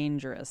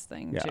dangerous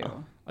thing Yeah.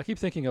 too. I keep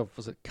thinking of,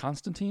 was it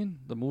Constantine,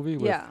 the movie?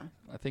 With, Yeah.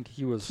 I think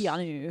he was.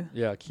 Keanu.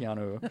 Yeah,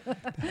 Keanu.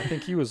 I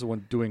think he was the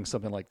one doing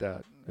something like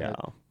that. Yeah.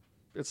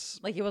 It's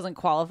Like he wasn't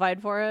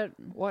qualified for it.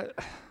 what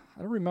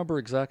I don't remember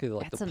exactly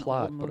like That's the an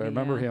plot, old but I movie,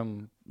 remember yeah.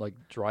 him like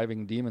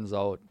driving demons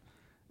out,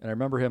 and I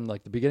remember him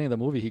like the beginning of the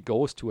movie. He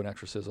goes to an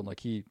exorcism, like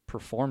he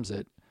performs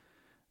it,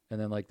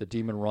 and then like the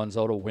demon runs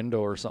out a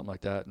window or something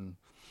like that, and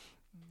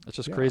it's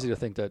just crazy to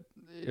think that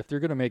if they're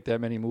going to make that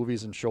many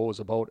movies and shows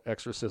about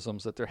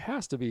exorcisms, that there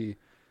has to be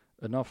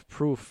enough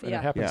proof, and Yeah.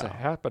 it happens to Yeah.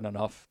 happen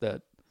enough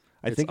that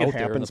I it's think it out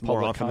there in the happens more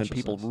public often than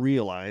people consciousness.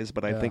 realize,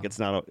 but I think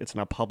Yeah. it's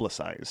not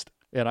publicized.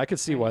 And I could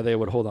see why they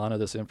would hold on to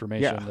this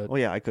information. Yeah. That Oh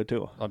yeah, I could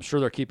too. I'm sure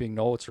they're keeping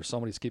notes or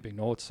somebody's keeping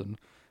notes, and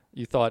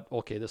you thought,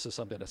 okay, this is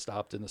something that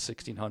stopped in the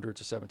 1600s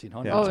or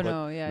 1700s. Yeah. Oh but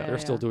no, yeah, they're yeah,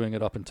 still yeah. doing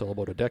it up until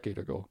about a decade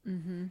ago.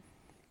 Mm-hmm.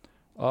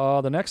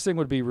 The next thing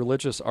would be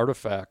religious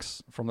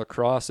artifacts, from the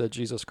cross that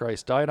Jesus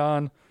Christ died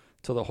on,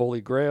 to the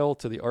Holy Grail,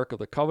 to the Ark of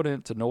the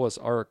Covenant, to Noah's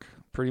Ark.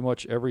 Pretty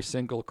much every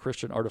single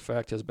Christian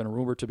artifact has been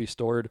rumored to be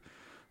stored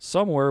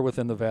somewhere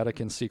within the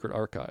Vatican's secret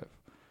archive.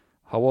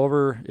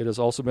 However, it has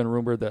also been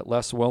rumored that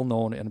less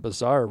well-known and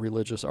bizarre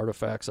religious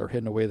artifacts are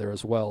hidden away there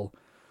as well.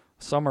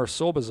 Some are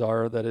so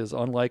bizarre that it is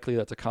unlikely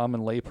that the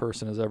common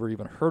layperson has ever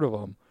even heard of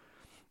them.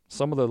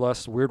 Some of the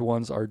less weird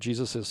ones are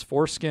Jesus'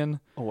 foreskin,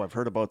 Oh, I've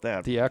heard about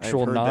that. the I've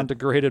actual heard that-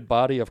 non-degraded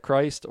body of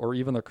Christ, or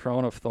even the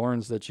crown of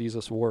thorns that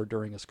Jesus wore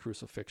during his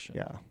crucifixion.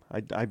 Yeah, I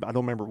don't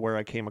remember where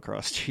I came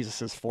across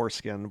Jesus'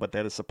 foreskin, but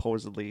that is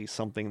supposedly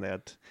something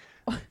that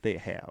they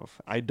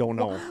have. I don't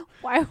know.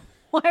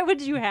 Why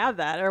would you have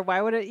that, or why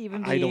would it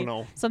even be I don't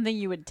know. something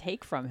you would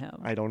take from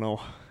him? I don't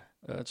know.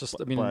 I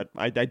mean, But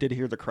I did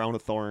hear the crown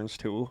of thorns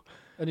too.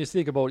 and you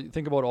think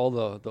about all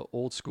the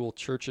old school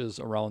churches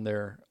around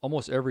there.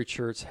 Almost every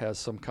church has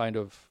some kind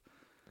of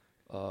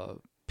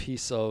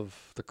piece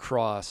of the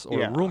cross, or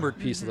Yeah. a rumored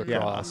piece of the Yeah.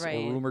 cross, Right,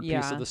 or a rumored piece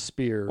yeah. of the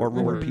spear, Or a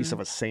rumored piece of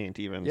a saint,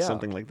 even Yeah.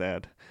 something like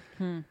that.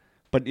 Hmm.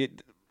 But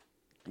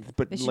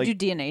They should like do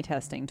DNA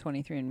testing,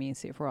 23andMe,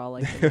 see if we're all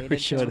like related. we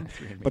to should.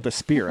 him. But the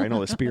spear, I know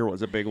the spear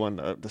was a big one.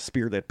 The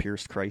spear that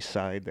pierced Christ's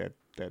side, that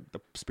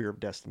the spear of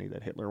destiny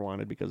that Hitler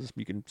wanted, because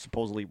you can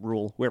supposedly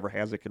rule, whoever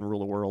has it can rule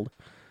the world.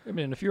 I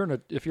mean, if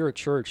you're a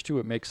church too,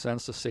 it makes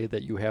sense to say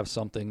that you have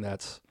something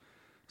that's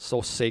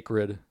so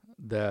sacred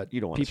that You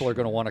don't wanna people are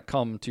going to want to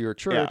come to your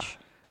church,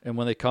 and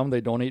when they come,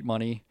 they donate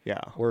money. Yeah.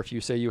 Or if you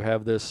say you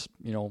have this,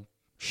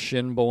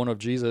 shin bone of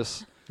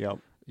Jesus, Yep.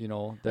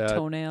 that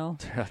Toenail.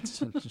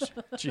 that's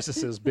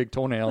Jesus's big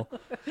toenail,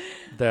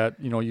 that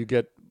you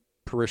get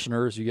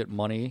parishioners, you get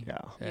money, Yeah.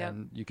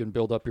 and you can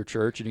build up your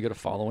church, and you get a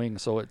following.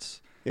 So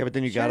it's Yeah, but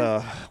then you Sure.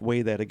 gotta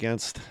weigh that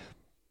against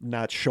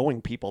not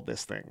showing people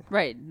this thing.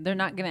 Right. They're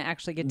not going to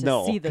actually get to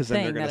No, see the because then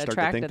they're thing gonna that start to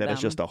attracted think that them.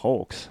 it's just a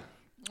hoax.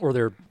 or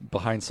they're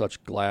behind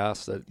such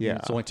glass that Yeah.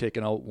 it's only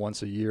taken out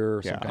once a year,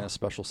 or some Yeah. kind of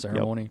special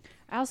ceremony.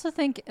 I also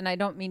think, and I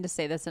don't mean to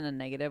say this in a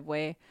negative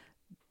way,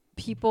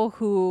 people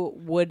who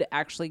would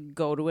actually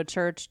go to a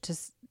church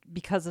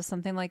because of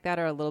something like that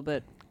are a little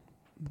bit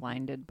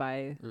blinded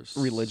by There's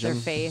Religion.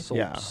 their faith. So,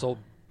 Yeah.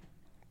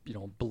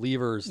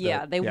 believers.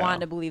 Yeah, they Yeah.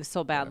 want to believe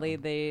so badly.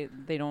 They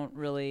don't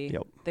really.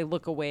 Yep. They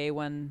look away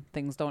when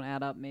things don't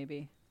add up.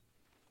 Maybe.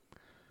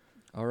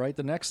 All right.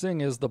 The next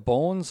thing is the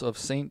bones of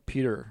St.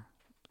 Peter.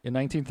 In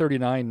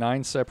 1939,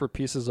 9 separate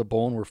pieces of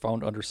bone were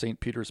found under St.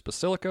 Peter's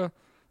Basilica,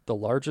 the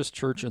largest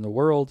church in the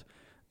world,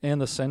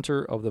 and the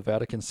center of the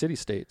Vatican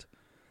city-state.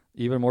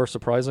 Even more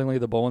surprisingly,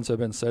 the bones have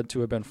been said to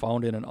have been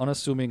found in an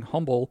unassuming,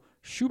 humble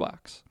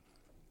shoebox.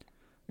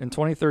 In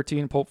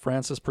 2013, Pope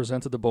Francis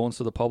presented the bones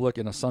to the public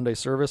in a Sunday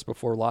service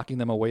before locking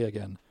them away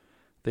again.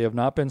 They have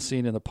not been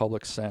seen in the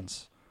public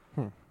since.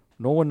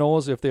 No one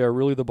knows if they are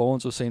really the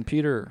bones of St.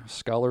 Peter.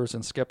 Scholars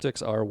and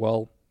skeptics are,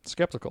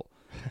 skeptical.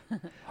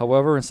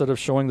 However, instead of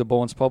showing the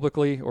bones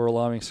publicly or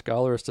allowing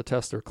scholars to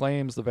test their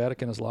claims, the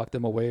Vatican has locked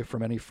them away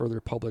from any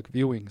further public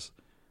viewings.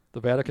 The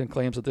Vatican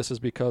claims that this is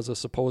because of a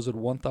supposed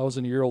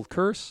 1,000-year-old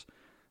curse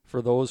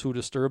for those who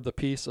disturb the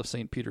peace of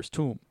St. Peter's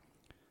tomb.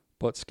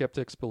 But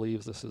skeptics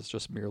believe this is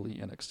just merely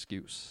an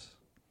excuse.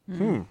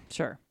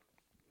 Sure.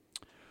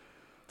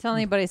 Tell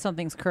anybody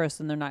something's cursed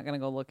and they're not going to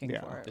go looking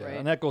Yeah. for it, Yeah, right?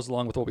 and that goes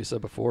along with what we said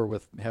before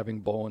with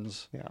having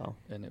bones, Yeah.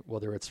 and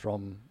whether it's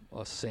from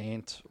a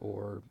saint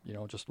or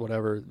just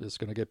whatever is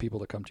going to get people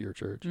to come to your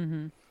church.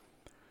 Mm-hmm.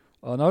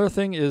 Another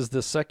thing is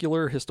the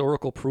secular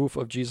historical proof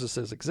of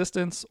Jesus'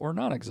 existence or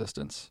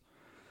non-existence.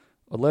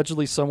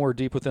 Allegedly, somewhere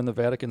deep within the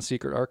Vatican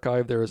secret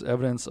archive, there is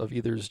evidence of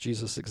either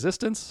Jesus'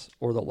 existence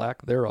or the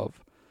lack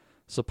thereof.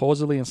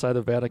 Supposedly, inside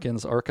the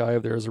Vatican's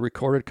archive, there is a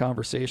recorded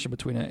conversation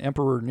between an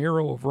Emperor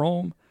Nero of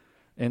Rome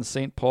and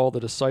St. Paul the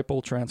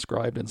disciple,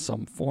 transcribed in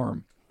some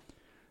form.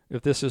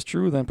 If this is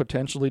true, then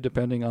potentially,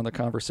 depending on the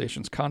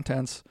conversation's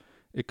contents,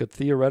 it could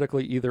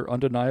theoretically either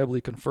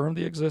undeniably confirm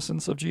the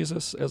existence of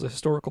Jesus as a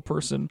historical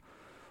person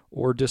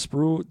or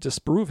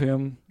disprove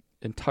him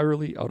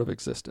entirely out of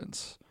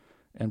existence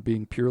and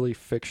being purely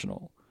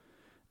fictional.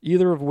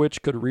 Either of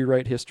which could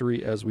rewrite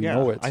history as we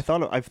know it. I've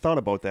thought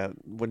about that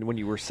when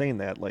you were saying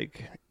that.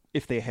 Like,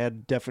 if they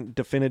had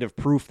definitive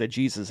proof that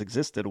Jesus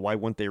existed, why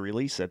wouldn't they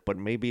release it? But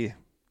maybe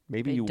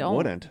you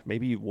wouldn't.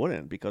 Maybe you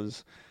wouldn't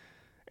because,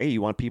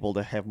 you want people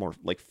to have more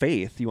like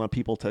faith. You want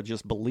people to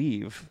just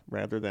believe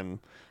rather than.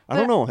 I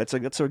don't know. That's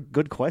a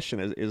good question.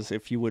 Is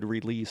if you would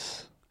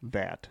release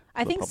that.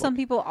 I think some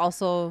people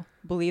also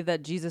believe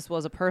that Jesus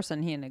was a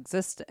person. He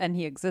existed.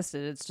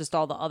 It's just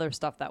all the other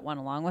stuff that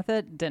went along with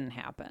it didn't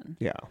happen.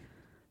 Yeah.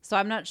 So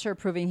I'm not sure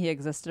proving he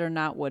existed or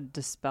not would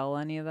dispel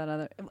any of that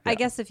other. Yeah. I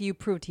guess if you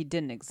proved he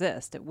didn't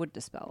exist, it would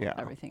dispel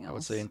everything else. I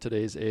would say in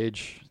today's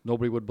age,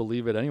 nobody would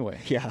believe it anyway.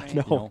 Yeah, right?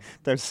 No. You know?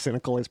 They're as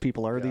cynical as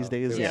people are these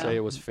days. They would say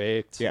it was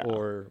faked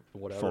or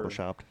whatever.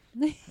 Photoshopped.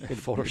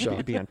 Photoshopped.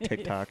 It'd be on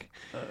TikTok.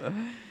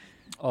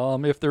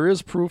 If there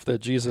is proof that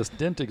Jesus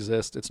didn't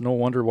exist, it's no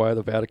wonder why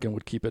the Vatican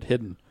would keep it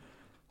hidden.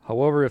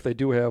 However, if they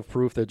do have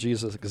proof that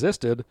Jesus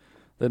existed,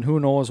 then who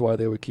knows why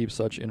they would keep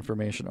such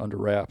information under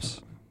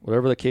wraps.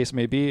 Whatever the case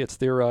may be, it's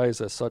theorized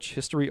that such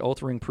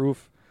history-altering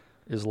proof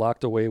is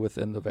locked away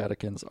within the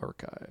Vatican's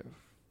archive.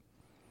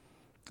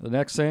 The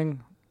next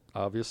thing,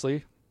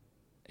 obviously,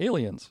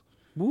 aliens.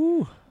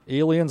 Woo!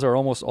 Aliens are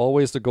almost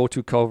always the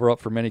go-to cover-up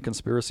for many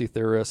conspiracy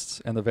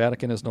theorists, and the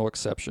Vatican is no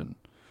exception.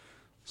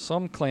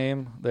 Some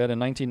claim that in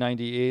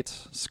 1998,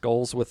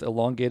 skulls with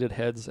elongated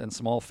heads and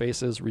small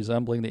faces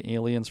resembling the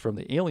aliens from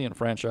the Alien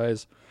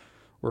franchise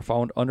were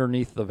found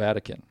underneath the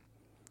Vatican.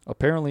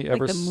 Apparently,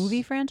 like the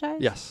movie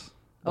franchise? Yes.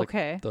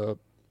 Okay.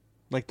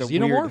 Like the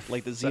xenomorph? Weird,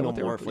 like the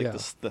xenomorph, like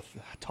the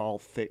tall,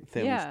 thick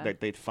things that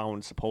they'd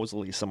found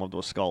supposedly some of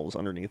those skulls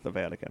underneath the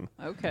Vatican.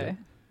 Okay.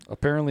 Yeah.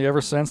 Apparently,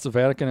 ever since, the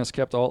Vatican has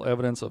kept all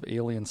evidence of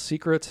aliens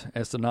secret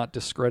as to not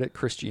discredit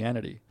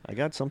Christianity. I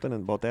got something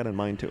about that in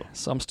mind, too.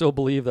 Some still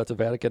believe that the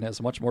Vatican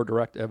has much more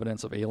direct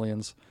evidence of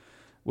aliens,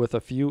 with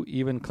a few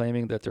even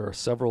claiming that there are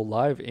several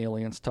live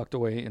aliens tucked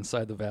away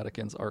inside the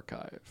Vatican's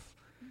archive.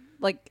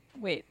 Like,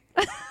 wait.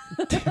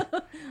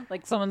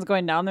 Like someone's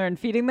going down there and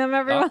feeding them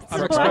every once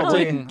in a while?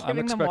 I'm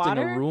expecting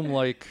a room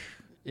like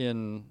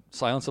in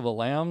Silence of the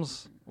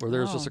Lambs, where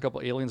there's just a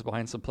couple aliens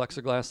behind some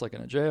plexiglass, like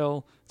in a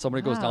jail.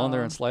 Somebody goes down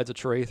there and slides a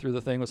tray through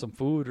the thing with some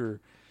food, or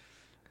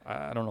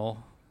I don't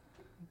know.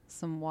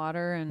 Some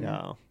water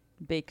and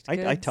baked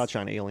goods. I touch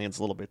on aliens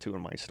a little bit, too,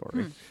 in my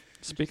story.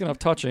 Speaking of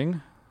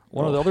touching,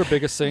 one of the other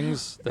biggest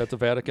things that the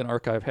Vatican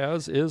archive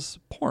has is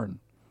porn.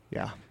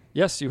 Yeah.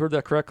 Yes, you heard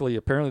that correctly.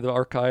 Apparently, the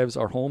archives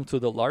are home to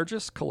the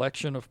largest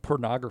collection of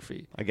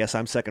pornography. I guess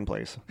I'm second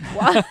place.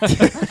 What?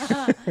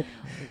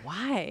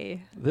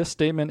 Why? This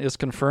statement is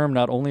confirmed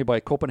not only by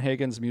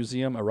Copenhagen's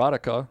Museum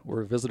Erotica,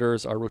 where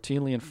visitors are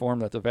routinely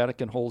informed that the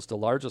Vatican holds the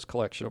largest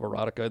collection of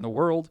erotica in the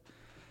world,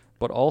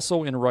 but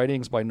also in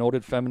writings by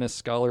noted feminist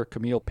scholar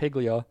Camille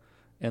Paglia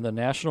and the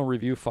National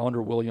Review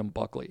founder William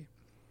Buckley.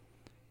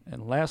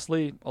 And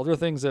lastly, other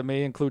things that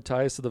may include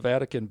ties to the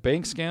Vatican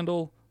bank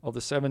scandal of the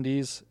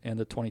 70s and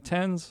the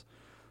 2010s,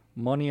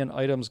 money and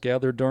items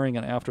gathered during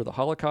and after the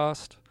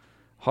Holocaust,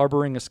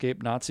 harboring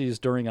escaped Nazis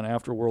during and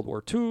after World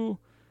War II,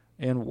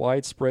 and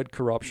widespread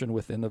corruption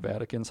within the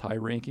Vatican's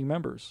high-ranking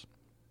members.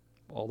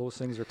 All those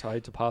things are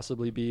tied to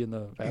possibly be in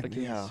the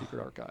Vatican's secret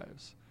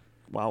archives.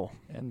 Wow.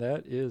 And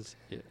that is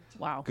it.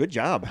 Wow. Good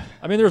job.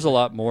 I mean, there's a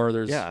lot more.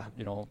 There's,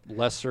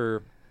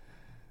 lesser,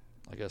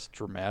 I guess,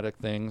 dramatic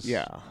things.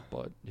 Yeah.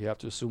 But you have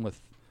to assume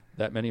with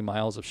that many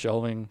miles of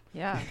shelving.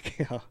 Yeah.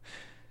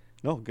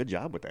 No, good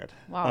job with that.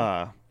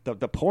 Wow.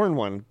 The porn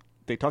one,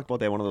 they talked about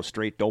that in one of those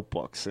straight dope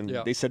books, and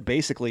they said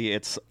basically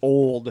it's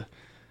old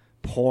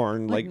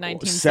porn, like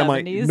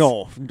 1970s?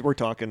 No, we're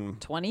talking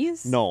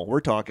 20s. No, we're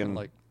talking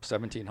like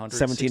 1700s,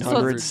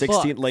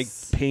 16, books. like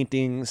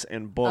paintings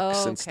and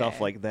books and stuff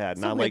like that.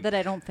 It's not weird like that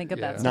I don't think of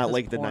that. Stuff not as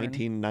like the porn.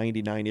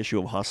 1999 issue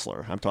of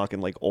Hustler. I'm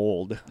talking like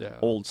old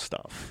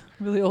stuff.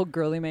 Really old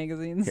girly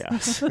magazines.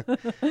 Yes.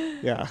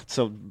 Yeah.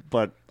 So,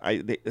 but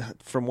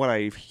from what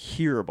I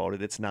hear about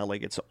it, it's not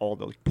like it's all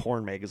the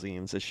porn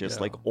magazines. It's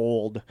just like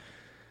old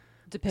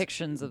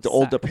depictions of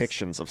old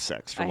depictions of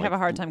sex. I have a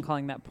hard time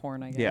calling that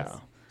porn, I guess. Yeah.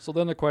 So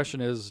then the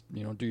question is,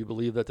 do you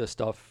believe that this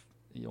stuff,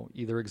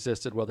 either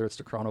existed, whether it's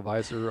the Crown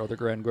Advisor or the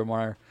Grand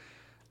Grimoire?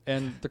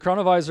 And the Crown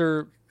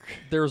Advisor,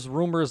 there's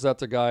rumors that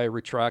the guy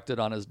retracted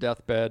on his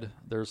deathbed.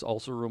 There's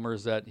also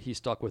rumors that he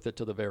stuck with it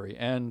to the very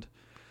end.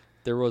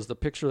 There was the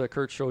picture that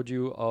Kurt showed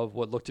you of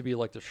what looked to be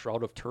like the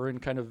Shroud of Turin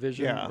kind of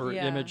vision or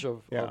image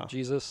of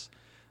Jesus.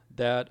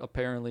 That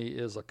apparently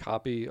is a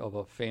copy of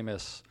a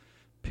famous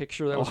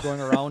picture that was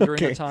going around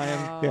during the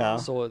time. Yeah.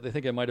 So they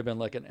think it might have been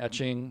like an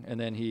etching, and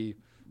then he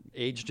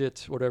aged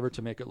it, whatever,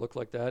 to make it look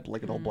like that.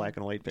 Like an old black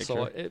and white picture.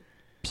 So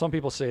some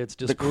people say it's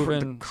the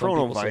disproven.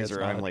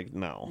 chronovisor, I'm like,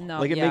 no. No,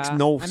 Like, it makes yeah,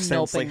 no I'm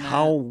sense. Like,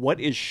 noping what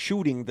is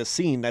shooting the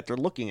scene that they're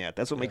looking at?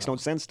 That's what makes no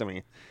sense to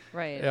me.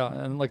 Right. Yeah,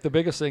 and like the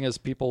biggest thing is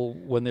people,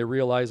 when they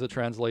realize the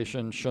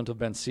translation shouldn't have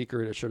been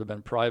secret, it should have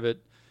been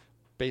private.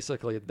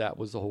 Basically, that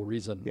was the whole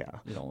reason. Yeah.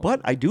 You know,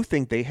 But I do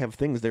think they have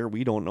things there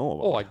we don't know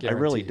about. Oh, I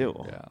really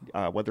guarantee, do.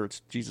 yeah. Whether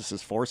it's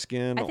Jesus's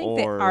foreskin I think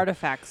or the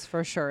artifacts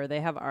for sure. They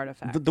have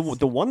artifacts.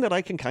 the one that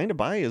I can kind of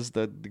buy is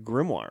the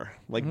grimoire.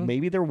 Like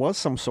maybe there was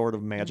some sort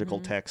of magical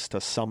text to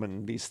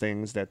summon these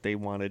things that they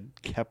wanted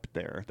kept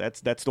there.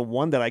 That's the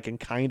one that I can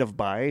kind of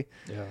buy.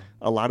 Yeah.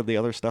 A lot of the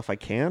other stuff I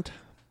can't.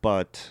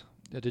 But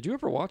Yeah, did you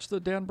ever watch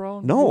the Dan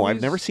Brown? no, I've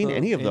movies? never seen The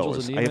any of Angels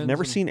those. and I have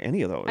never Demons seen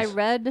any of those. I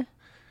read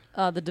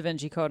the Da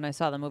Vinci Code and I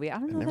saw the movie. I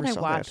don't know never that I saw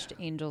that. watched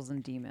Angels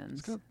and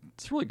Demons.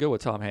 It's really good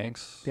with Tom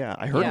Hanks. Yeah,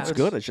 I heard Yeah. it's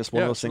good. It's just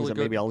one of Yeah, those it's things really that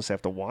maybe good. I'll just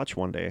have to watch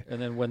one day. And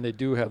then when they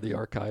do have the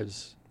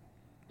archives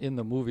in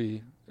the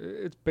movie,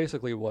 it's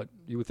basically what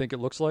you would think it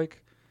looks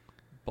like.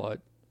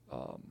 But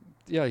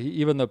yeah,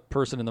 even the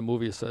person in the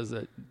movie says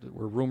that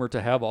we're rumored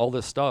to have all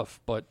this stuff,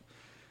 but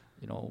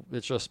you know,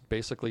 it's just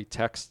basically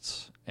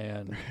texts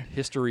and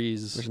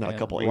histories. There's not a and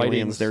couple writings.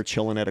 aliens there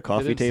chilling at a They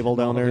coffee didn't- table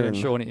down no, there. They didn't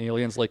and- show any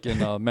aliens like in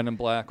Men in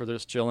Black, where they're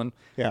just chilling,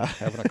 yeah.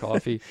 having a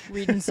coffee.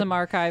 Reading some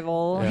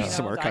archival, Yeah.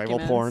 Some archival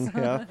documents. porn.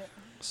 Yeah.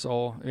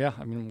 So yeah,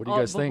 I mean, what do you Oh,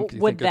 guys think? Do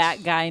you Would think it's-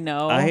 that guy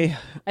know? I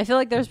feel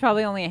like there's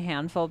probably only a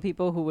handful of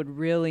people who would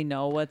really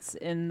know what's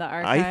in the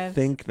archives. I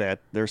think that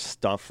there's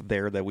stuff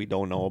there that we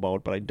don't know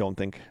about, but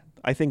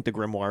I think the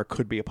grimoire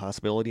could be a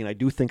possibility, and I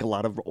do think a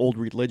lot of old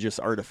religious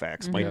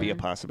artifacts might be a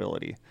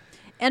possibility.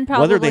 and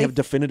probably Whether they have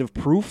definitive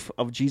proof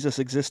of Jesus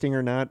existing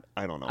or not,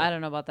 I don't know. I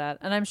don't know about that.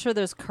 And I'm sure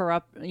there's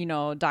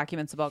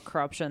documents about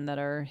corruption that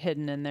are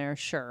hidden in there.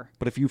 Sure.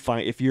 But if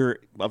you're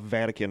a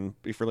Vatican,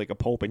 if you're like a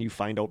pope and you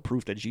find out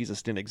proof that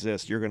Jesus didn't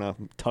exist, you're gonna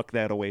tuck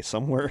that away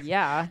somewhere.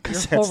 Yeah. Your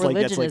 'Cause whole that's like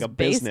religion is a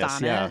based business.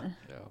 on Yeah. it.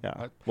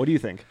 Yeah. What do you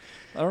think?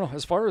 I don't know.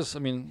 As far as, I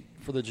mean,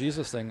 for the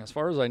Jesus thing, as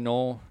far as I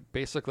know,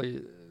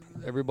 basically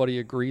everybody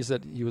agrees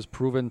that he was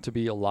proven to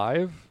be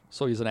alive.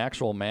 So he's an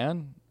actual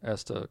man,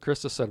 as to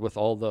Krista said, with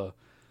all the,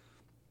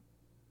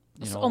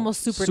 It's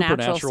almost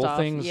supernatural stuff.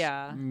 things.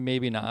 Yeah.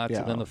 Maybe not.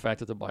 Yeah. And then the fact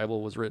that the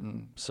Bible was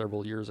written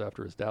several years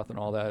after his death and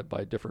all that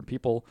by different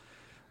people,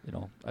 you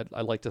know,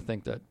 I like to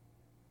think that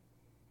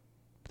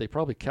they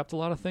probably kept a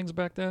lot of things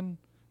back then,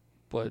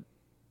 but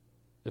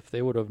if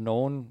they would have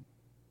known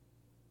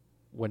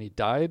when he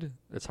died,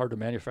 it's hard to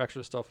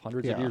manufacture stuff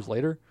hundreds of Yeah. year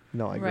later.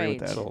 No, I agree Right.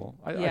 with that. So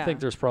I Yeah. think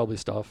there's probably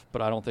stuff,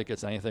 but I don't think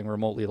it's anything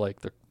remotely like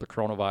the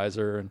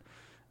chronovisor and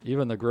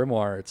even the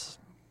grimoire. It's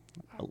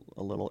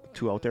A little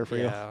too out there for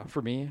you. yeah,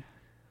 for me.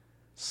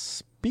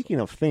 Speaking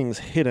of things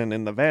hidden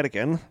in the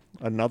Vatican,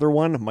 another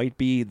one might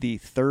be the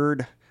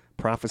third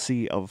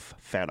prophecy of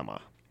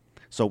Fatima.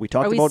 So we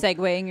talked Are we about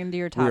segueing into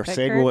your we are topic?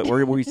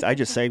 segue. I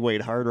just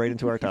segued hard right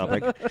into our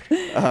topic.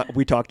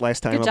 We talked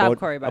last time Good job, about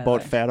Kory, by the way.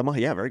 Fatima.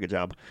 Yeah, very good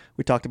job.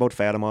 We talked about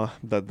Fatima,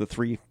 the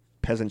three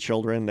peasant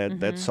children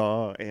that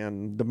saw,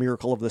 and the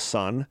miracle of the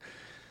sun.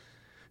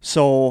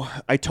 So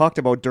I talked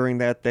about during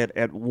that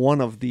at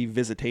one of the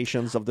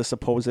visitations of the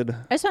supposed. I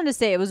just wanted to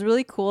say it was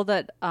really cool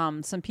that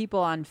some people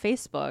on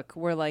Facebook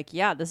were like,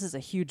 "Yeah, this is a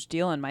huge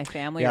deal in my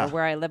family or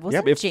where I live."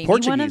 Wasn't it's Jamie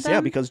Portuguese. one of them?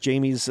 Yeah, because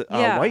Jamie's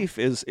Yeah. wife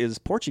is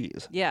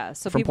Portuguese. Yeah,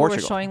 so from people were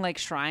Portugal. showing like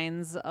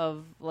shrines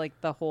of like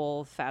the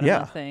whole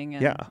Fatima thing,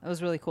 and yeah. it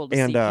was really cool to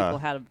And, see people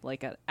had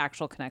like an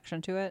actual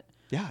connection to it.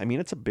 Yeah, I mean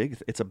it's a big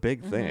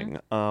thing.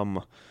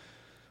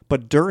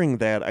 But during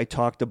that, I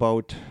talked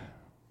about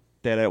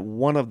that at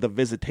one of the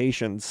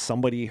visitations,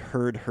 somebody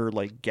heard her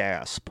like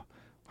gasp,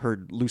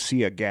 heard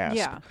Lucia gasp.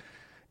 Yeah.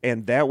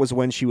 And that was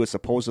when she was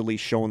supposedly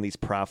shown these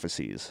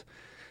prophecies.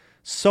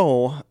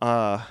 So,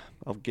 I'll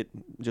get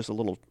just a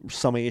little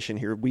summation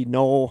here. We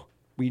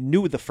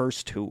knew the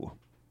first two.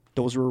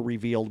 Those were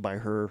revealed by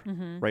her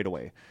right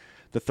away.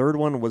 The third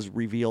one was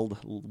revealed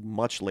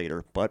much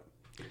later, but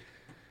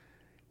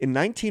in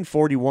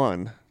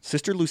 1941,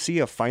 Sister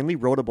Lucia finally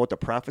wrote about the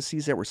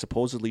prophecies that were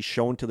supposedly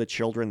shown to the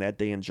children that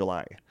day in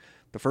July.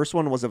 The first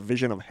one was a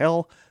vision of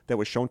hell that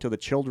was shown to the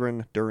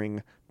children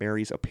during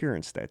Mary's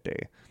appearance that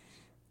day.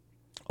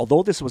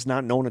 Although this was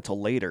not known until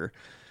later,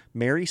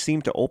 Mary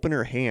seemed to open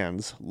her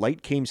hands,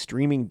 light came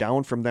streaming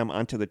down from them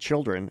onto the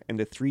children, and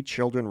the three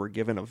children were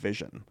given a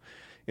vision.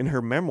 In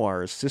her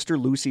memoirs, Sister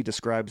Lucy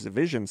describes the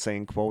vision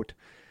saying, quote,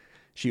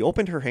 "She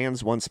opened her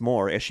hands once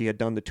more as she had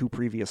done the 2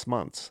 previous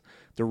months.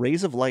 The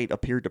rays of light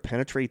appeared to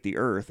penetrate the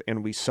earth,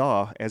 and we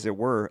saw, as it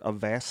were, a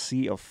vast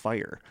sea of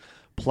fire.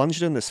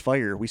 Plunged in this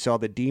fire, we saw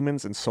the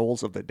demons and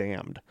souls of the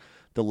damned.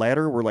 The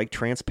latter were like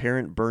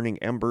transparent burning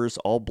embers,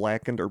 all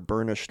blackened or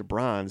burnished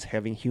bronze,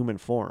 having human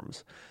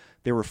forms.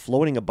 They were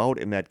floating about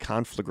in that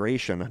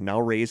conflagration, now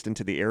raised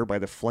into the air by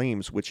the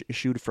flames which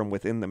issued from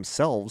within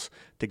themselves,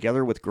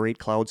 together with great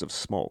clouds of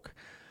smoke.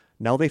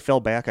 Now they fell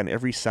back on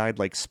every side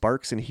like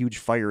sparks in huge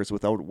fires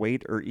without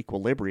weight or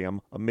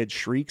equilibrium, amid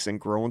shrieks and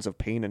groans of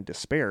pain and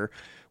despair,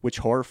 which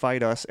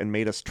horrified us and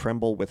made us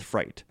tremble with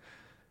fright.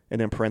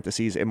 And in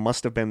parentheses, it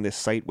must have been this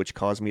sight which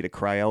caused me to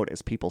cry out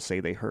as people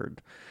say they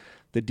heard.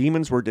 The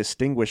demons were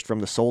distinguished from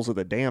the souls of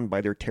the damned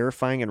by their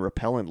terrifying and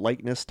repellent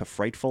likeness to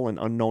frightful and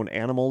unknown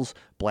animals,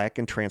 black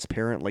and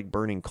transparent like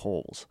burning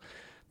coals.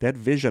 That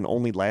vision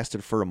only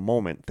lasted for a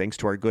moment, thanks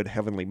to our good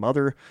Heavenly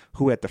Mother,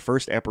 who at the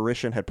first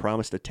apparition had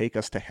promised to take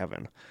us to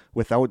heaven.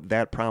 Without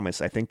that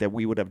promise, I think that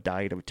we would have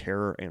died of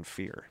terror and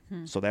fear.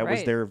 So that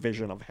was their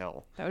vision of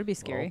hell. That would be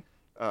scary.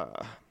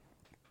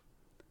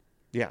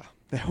 Yeah,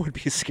 that would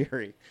be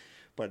scary.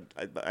 But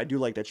I do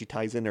like that she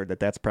ties in there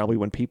that that's probably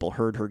when people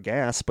heard her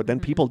gasp, but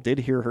then people did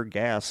hear her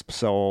gasp.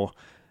 So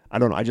I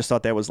don't know. I just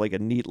thought that was like a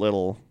neat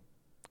little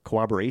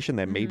corroboration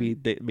that maybe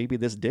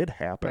this did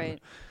happen.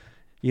 Right.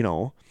 You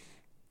know,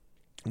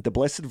 the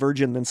Blessed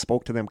Virgin then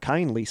spoke to them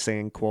kindly,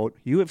 saying, quote,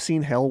 "You have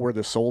seen hell where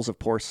the souls of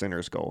poor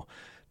sinners go.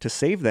 To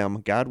save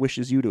them, God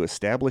wishes you to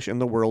establish in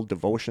the world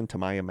devotion to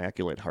my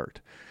Immaculate Heart.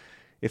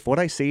 If what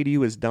I say to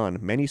you is done,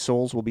 many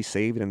souls will be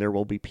saved and there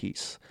will be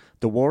peace.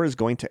 The war is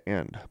going to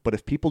end, but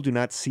if people do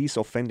not cease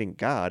offending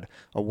God,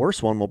 a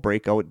worse one will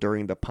break out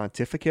during the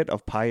pontificate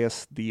of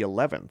Pius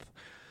XI.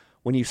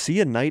 When you see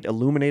a night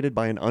illuminated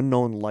by an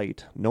unknown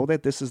light, know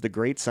that this is the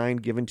great sign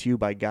given to you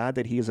by God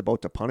that he is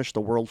about to punish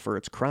the world for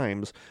its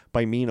crimes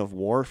by mean of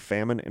war,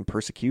 famine, and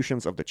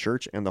persecutions of the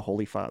Church and the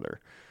Holy Father."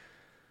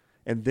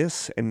 And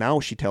now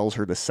she tells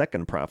her the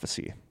second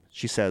prophecy.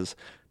 She says,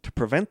 "To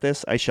prevent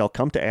this, I shall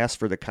come to ask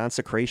for the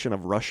consecration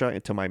of Russia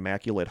into my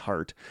Immaculate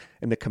Heart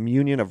and the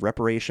communion of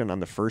reparation on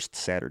the first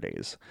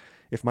Saturdays.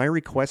 If my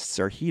requests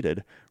are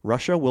heeded,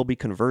 Russia will be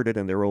converted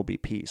and there will be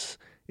peace.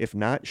 If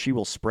not, she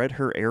will spread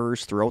her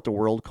errors throughout the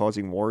world,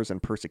 causing wars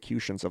and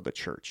persecutions of the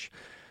Church.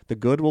 The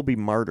good will be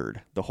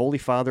martyred. The Holy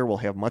Father will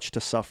have much to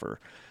suffer.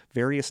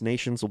 Various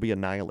nations will be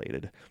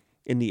annihilated.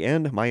 In the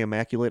end, my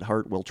Immaculate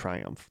Heart will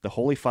triumph. The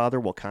Holy Father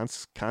will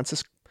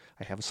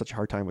I have such a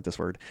hard time with this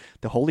word.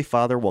 The Holy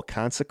Father will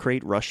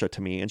consecrate Russia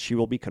to me, and she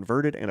will be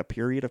converted, and a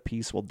period of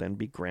peace will then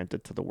be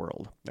granted to the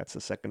world." That's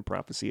the second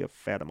prophecy of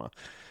Fatima,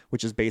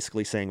 which is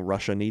basically saying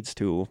Russia needs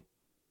to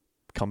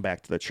come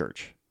back to the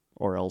Church,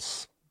 or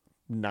else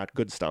not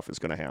good stuff is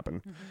going to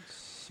happen.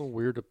 So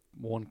weird that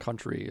one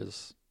country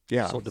is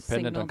Yeah. so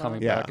dependent on Signaled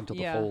coming out. back into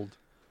the fold.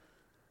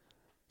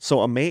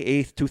 So a May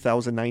 8th,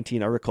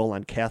 2019 article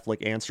on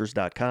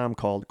CatholicAnswers.com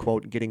called,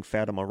 quote, "Getting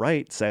Fatima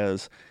Right"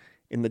 says,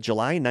 "In the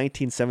July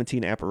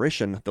 1917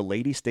 apparition, the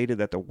lady stated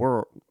that the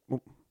war..."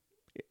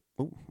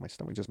 Oh, my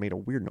stomach just made a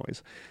weird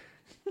noise.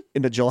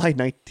 In the July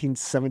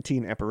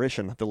 1917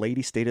 apparition, the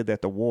lady stated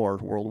that the war,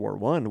 World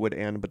War I, would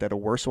end, but that a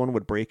worse one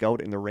would break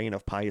out in the reign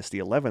of Pius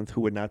XI,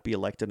 who would not be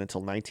elected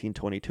until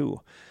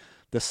 1922.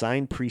 The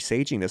sign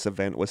presaging this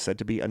event was said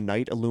to be a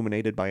night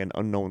illuminated by an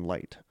unknown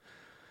light.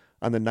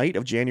 On the night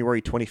of January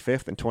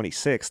 25th and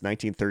 26th,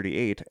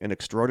 1938, an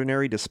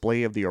extraordinary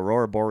display of the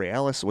aurora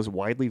borealis was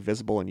widely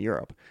visible in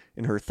Europe.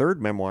 In her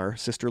third memoir,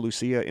 Sister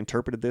Lucia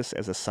interpreted this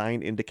as a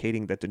sign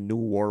indicating that the new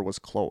war was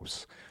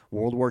close.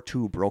 World War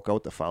II broke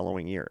out the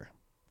following year.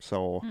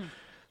 So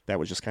that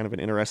was just kind of an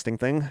interesting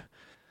thing.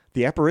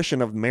 The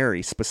apparition of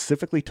Mary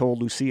specifically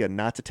told Lucia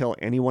not to tell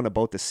anyone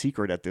about the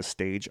secret at this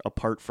stage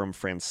apart from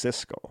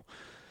Francisco.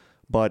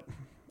 But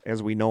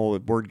as we know,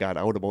 word got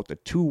out about the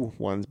two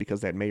ones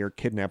because that mayor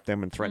kidnapped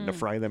them and threatened to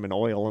fry them in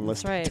oil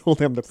unless they told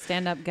them to...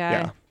 Stand-up guy.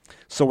 Yeah.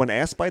 So when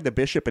asked by the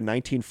bishop in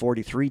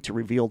 1943 to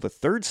reveal the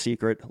third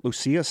secret,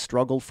 Lucia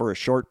struggled for a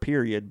short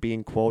period,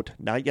 being, quote,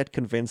 "not yet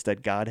convinced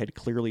that God had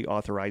clearly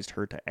authorized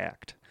her to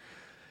act."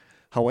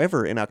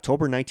 However, in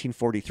October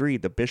 1943,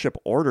 the bishop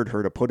ordered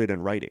her to put it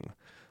in writing.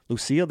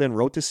 Lucia then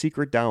wrote the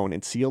secret down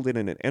and sealed it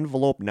in an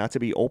envelope not to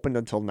be opened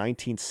until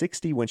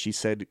 1960 when she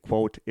said,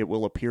 quote, "it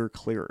will appear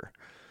clearer."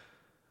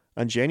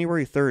 On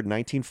January 3rd,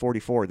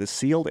 1944, the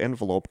sealed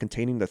envelope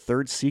containing the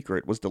third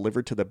secret was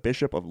delivered to the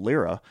Bishop of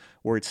Lyra,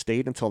 where it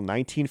stayed until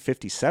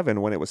 1957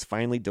 when it was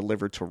finally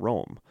delivered to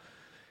Rome.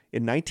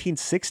 In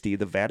 1960,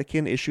 the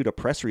Vatican issued a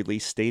press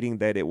release stating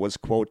that it was,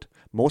 quote,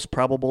 "most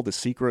probable the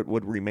secret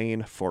would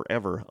remain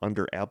forever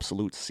under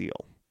absolute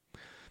seal."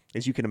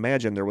 As you can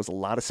imagine, there was a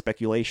lot of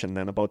speculation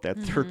then about that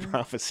third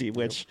prophecy,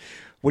 which,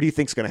 what do you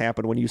think is going to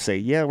happen when you say,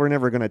 yeah, we're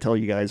never going to tell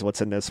you guys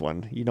what's in this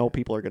one? You know,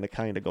 people are going to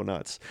kind of go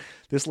nuts.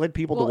 This led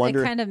people to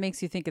wonder... it kind of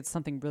makes you think it's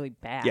something really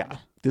bad. Yeah.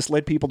 This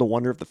led people to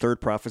wonder if the third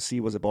prophecy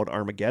was about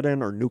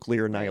Armageddon or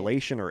nuclear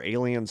annihilation or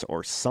aliens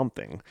or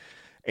something.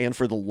 And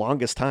for the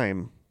longest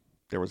time,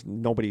 there was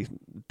nobody...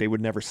 They would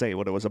never say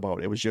what it was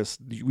about. It was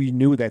just... We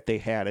knew that they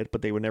had it,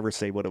 but they would never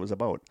say what it was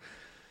about.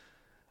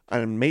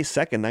 On May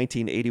 2nd,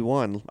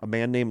 1981, a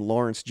man named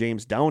Lawrence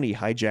James Downey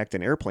hijacked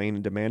an airplane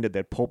and demanded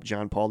that Pope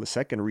John Paul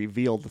II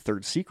reveal the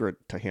third secret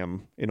to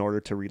him in order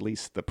to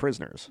release the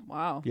prisoners.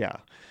 Wow. Yeah.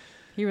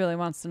 He really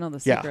wants to know the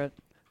secret.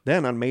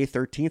 Then on May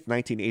 13th,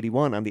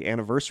 1981, on the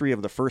anniversary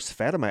of the first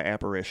Fatima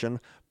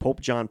apparition,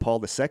 Pope John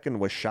Paul II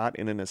was shot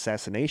in an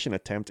assassination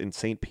attempt in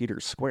St.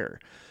 Peter's Square.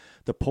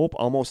 The Pope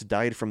almost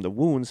died from the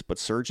wounds, but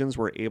surgeons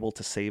were able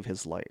to save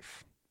his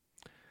life.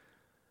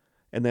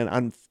 And then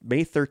on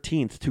May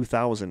 13th,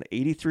 2000,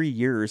 83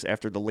 years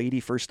after the lady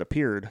first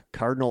appeared,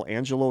 Cardinal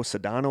Angelo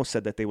Sedano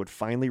said that they would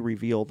finally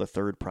reveal the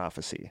third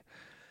prophecy.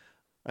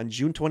 On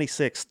June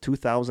 26,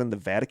 2000, the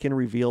Vatican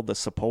revealed the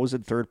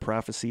supposed third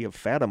prophecy of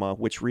Fatima,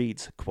 which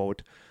reads,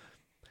 quote,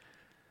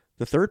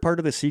 "The third part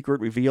of the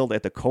secret revealed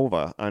at the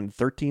Cova on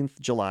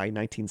 13th July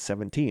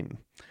 1917.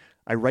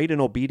 I write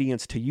in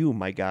obedience to you,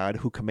 my God,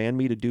 who command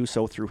me to do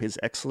so through His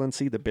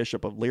Excellency the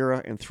Bishop of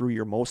Lyra and through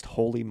your most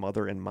holy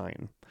mother and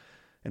mine."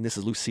 And this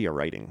is Lucia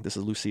writing. This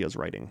is Lucia's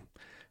writing.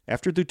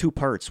 "After the two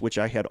parts, which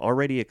I had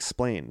already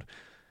explained,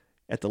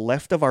 at the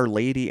left of Our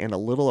Lady and a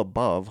little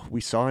above,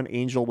 we saw an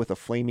angel with a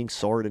flaming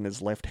sword in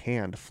his left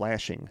hand,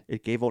 flashing.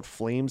 It gave out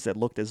flames that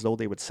looked as though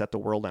they would set the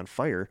world on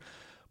fire,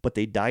 but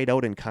they died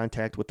out in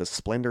contact with the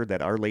splendor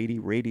that Our Lady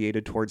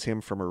radiated towards him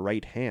from her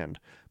right hand.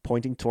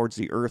 Pointing towards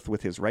the earth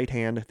with his right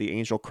hand, the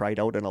angel cried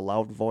out in a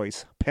loud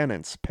voice,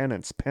 'Penance,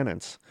 penance,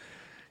 penance.'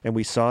 And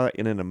we saw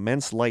in an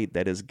immense light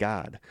that is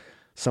God,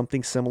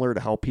 something similar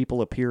to how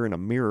people appear in a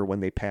mirror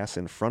when they pass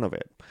in front of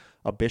it.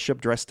 A bishop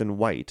dressed in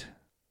white.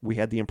 We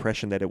had the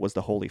impression that it was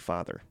the Holy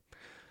Father.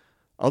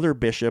 Other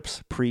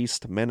bishops,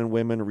 priests, men and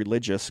women,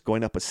 religious,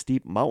 going up a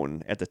steep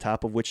mountain, at the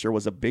top of which there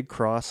was a big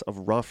cross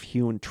of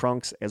rough-hewn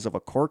trunks as of a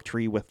cork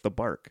tree with the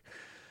bark.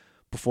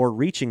 Before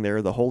reaching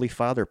there, the Holy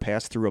Father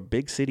passed through a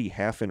big city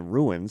half in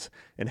ruins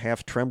and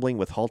half trembling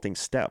with halting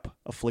step,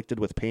 afflicted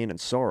with pain and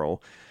sorrow.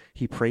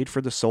 He prayed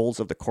for the souls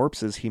of the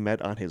corpses he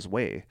met on his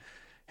way.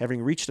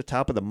 Having reached the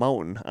top of the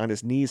mountain, on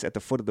his knees at the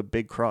foot of the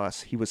big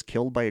cross, he was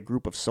killed by a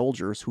group of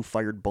soldiers who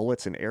fired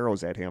bullets and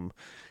arrows at him,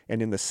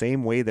 and in the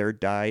same way there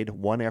died,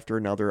 one after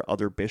another,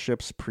 other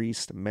bishops,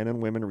 priests, men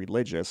and women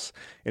religious,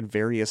 and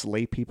various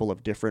lay people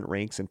of different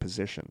ranks and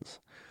positions.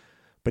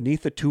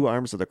 Beneath the two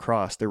arms of the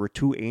cross there were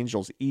two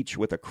angels, each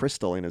with a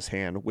crystal in his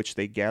hand, which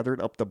they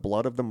gathered up the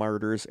blood of the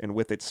martyrs, and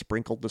with it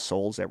sprinkled the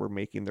souls that were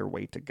making their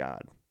way to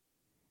God."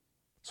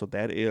 So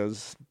that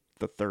is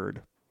the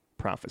third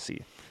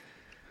prophecy.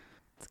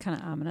 It's kind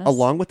of ominous.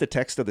 Along with the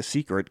text of the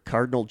secret,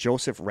 Cardinal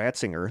Joseph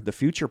Ratzinger, the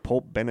future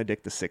Pope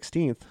Benedict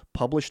XVI,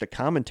 published a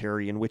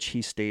commentary in which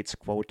he states,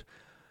 quote,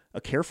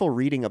 "A careful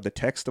reading of the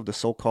text of the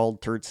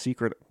so-called third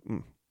secret...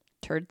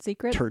 Turd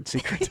secret? Turd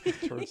secret.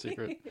 Short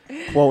secret.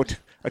 Quote,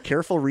 "A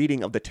careful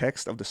reading of the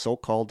text of the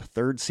so-called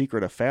third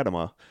secret of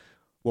Fatima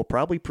will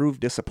probably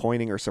prove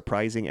disappointing or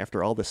surprising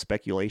after all the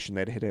speculation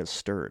that it has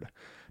stirred.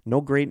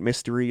 No great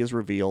mystery is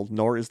revealed,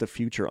 nor is the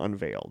future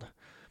unveiled.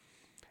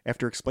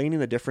 After explaining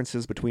the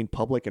differences between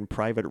public and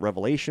private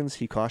revelations,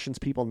 he cautions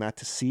people not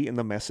to see in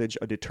the message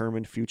a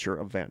determined future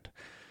event.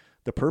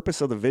 The purpose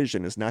of the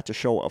vision is not to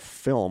show a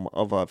film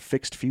of a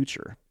fixed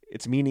future.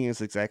 Its meaning is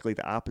exactly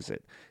the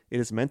opposite. It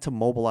is meant to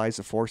mobilize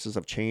the forces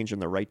of change in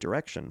the right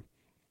direction.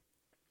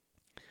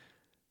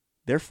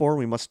 Therefore,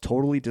 we must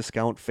totally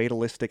discount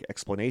fatalistic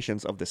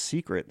explanations of the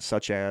secret,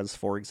 such as,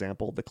 for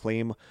example, the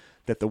claim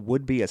that the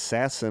would-be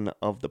assassin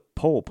of the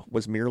Pope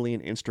was merely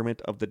an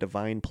instrument of the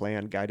divine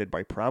plan guided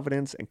by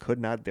providence and could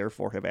not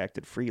therefore have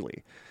acted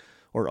freely,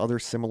 or other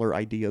similar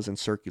ideas in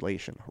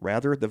circulation.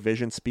 Rather, the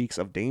vision speaks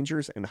of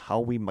dangers and how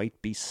we might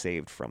be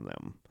saved from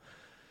them."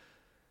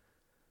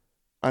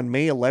 On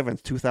May 11,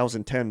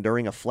 2010,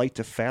 during a flight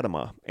to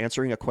Fatima,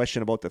 answering a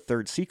question about the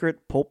third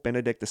secret, Pope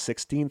Benedict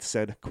XVI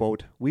said,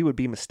 quote, "We would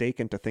be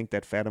mistaken to think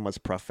that Fatima's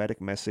prophetic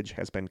message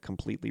has been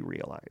completely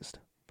realized."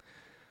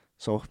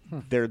 So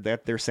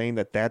they're saying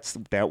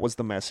that was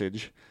the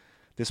message.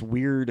 This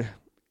weird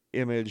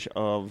image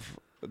of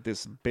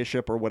this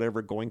bishop or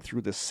whatever going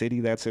through the city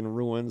that's in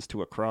ruins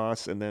to a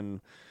cross and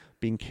then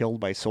being killed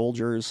by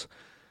soldiers.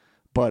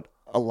 But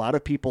a lot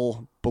of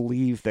people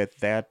believe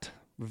that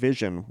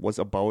vision was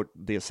about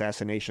the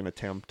assassination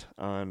attempt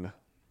on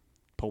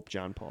Pope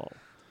John Paul.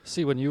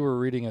 See, when you were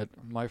reading it,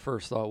 my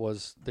first thought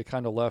was they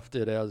kind of left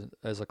it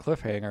as a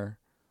cliffhanger,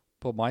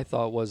 but my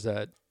thought was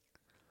that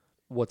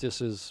what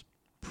this is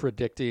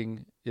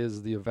predicting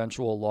is the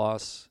eventual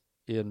loss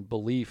in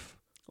belief.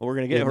 Well, we're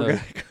gonna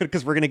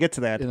get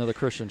to that into the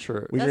Christian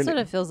church. That's what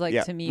it feels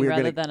like to me,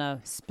 rather than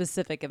a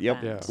specific event.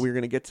 Yep, yeah. We're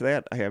gonna get to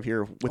that. I have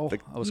here with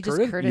I was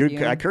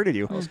curded. I curded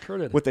you. I was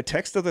curded. With the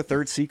text of the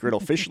third secret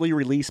officially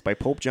released by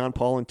Pope John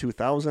Paul in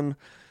 2000,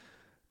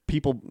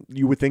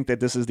 you would think that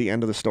this is the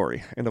end of the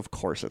story, and of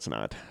course it's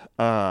not.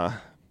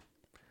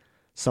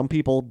 Some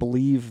people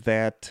believe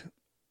that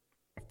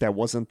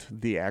wasn't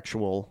the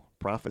actual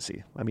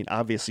prophecy. I mean,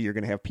 obviously you're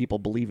going to have people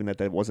believing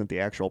that wasn't the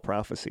actual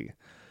prophecy.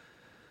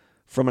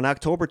 From an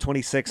October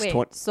 26th...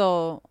 Wait,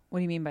 so what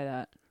do you mean by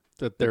that?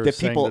 A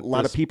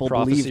lot of people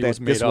believe that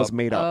this was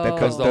made up.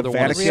 Because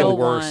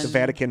the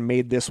Vatican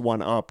made this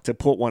one up to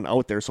put one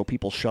out there so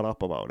people shut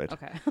up about it.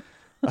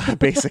 Okay.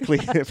 Basically,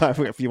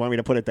 if you want me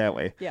to put it that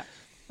way. Yeah.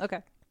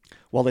 Okay.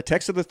 While the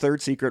text of the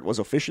third secret was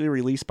officially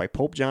released by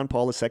Pope John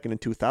Paul II in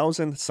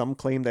 2000, some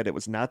claim that it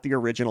was not the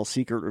original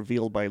secret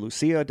revealed by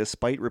Lucia,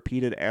 despite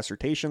repeated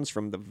assertions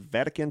from the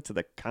Vatican to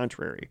the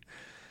contrary.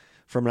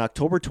 From an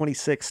October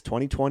 26,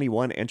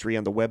 2021 entry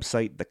on the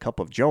website The Cup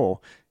of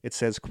Joe, it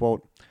says,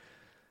 quote,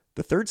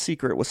 The third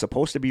secret was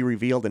supposed to be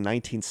revealed in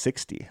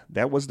 1960.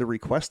 That was the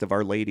request of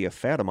Our Lady of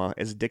Fatima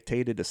as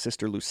dictated to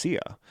Sister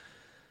Lucia.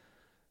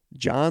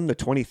 John the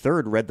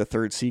 23rd read the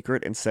third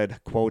secret and said,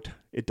 quote,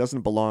 "It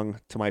doesn't belong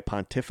to my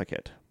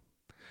pontificate."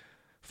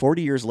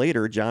 40 years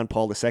later, John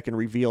Paul II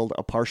revealed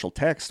a partial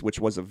text, which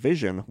was a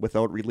vision,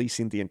 without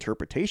releasing the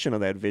interpretation of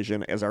that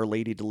vision as Our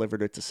Lady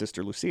delivered it to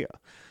Sister Lucia.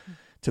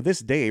 To this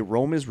day,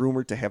 Rome is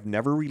rumored to have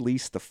never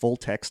released the full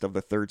text of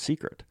the third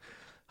secret.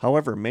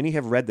 However, many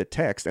have read the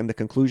text, and the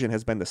conclusion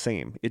has been the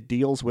same. It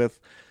deals with,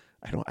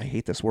 I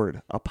hate this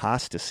word,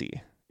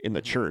 apostasy in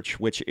the church,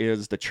 which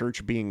is the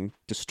church being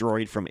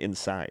destroyed from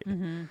inside.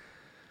 Mm-hmm.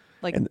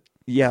 Like and,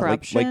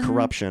 corruption? like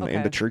corruption Okay.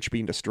 and the church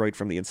being destroyed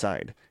from the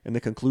inside. And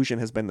the conclusion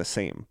has been the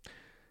same.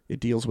 It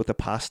deals with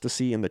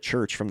apostasy in the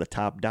church from the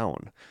top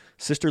down.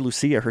 Sister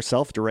Lucia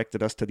herself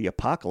directed us to the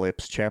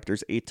Apocalypse,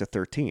 chapters 8 to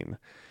 13.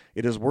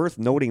 It is worth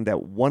noting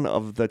that one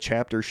of the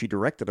chapters she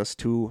directed us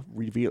to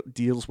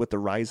deals with the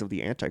rise of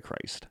the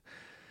Antichrist.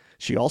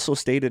 She also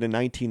stated in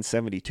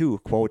 1972,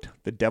 quote,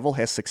 "The devil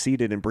has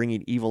succeeded in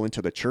bringing evil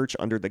into the church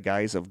under the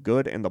guise of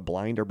good, and the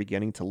blind are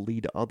beginning to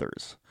lead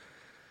others."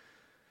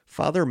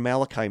 Father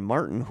Malachi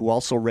Martin, who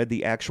also read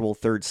the actual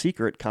third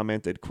secret,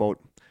 commented,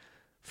 quote,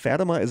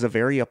 "Fatima is a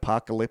very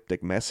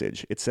apocalyptic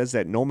message. It says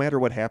that no matter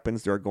what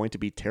happens, there are going to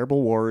be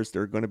terrible wars,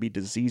 there are going to be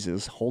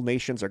diseases, whole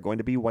nations are going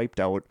to be wiped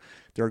out,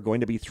 there are going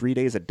to be 3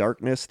 days of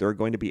darkness, there are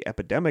going to be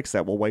epidemics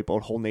that will wipe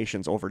out whole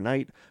nations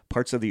overnight,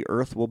 parts of the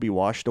earth will be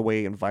washed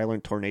away, and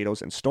violent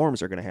tornadoes and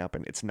storms are going to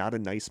happen. It's not a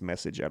nice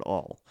message at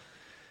all."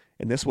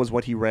 And this was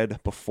what he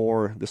read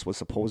before this was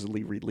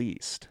supposedly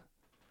released.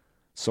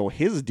 So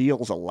his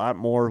deals a lot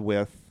more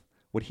with,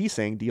 what he's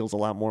saying deals a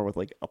lot more with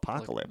like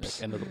apocalypse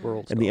like end of the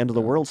world and the end of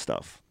the world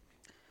stuff.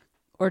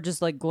 Or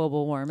just like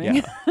global warming.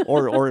 Yeah.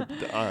 or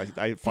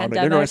I found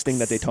it interesting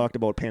that they talked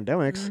about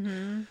pandemics.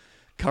 Mm-hmm.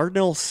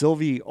 Cardinal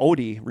Sylvie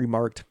Odie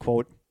remarked,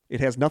 quote,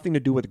 "It has nothing to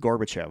do with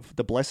Gorbachev.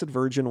 The Blessed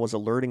Virgin was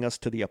alerting us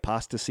to the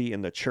apostasy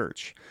in the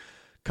church."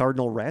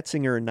 Cardinal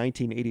Ratzinger in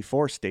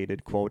 1984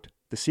 stated, quote,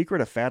 "The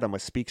secret of Fatima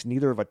speaks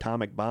neither of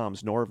atomic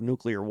bombs, nor of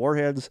nuclear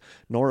warheads,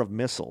 nor of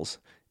missiles.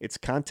 Its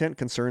content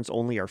concerns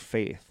only our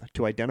faith.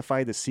 To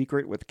identify the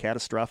secret with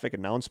catastrophic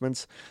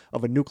announcements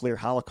of a nuclear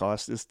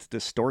holocaust is to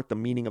distort the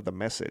meaning of the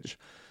message.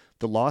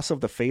 The loss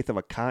of the faith of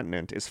a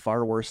continent is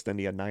far worse than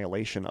the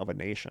annihilation of a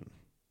nation."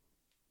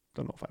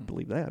 Don't know if I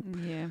believe that.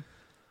 Yeah.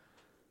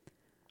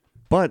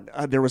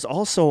 But there was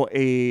also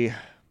a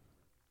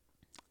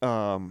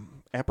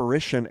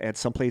apparition at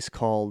some place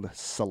called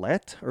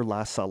Salette or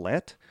La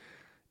Salette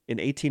in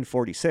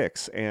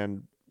 1846,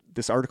 and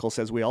this article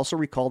says, "We also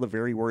recall the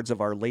very words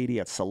of Our Lady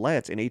at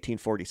Salette in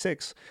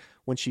 1846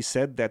 when she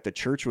said that the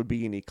church would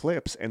be in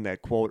eclipse and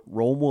that, quote,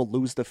 Rome will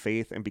lose the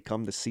faith and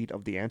become the seat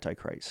of the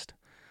Antichrist."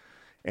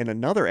 And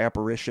another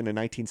apparition in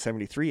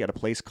 1973 at a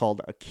place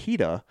called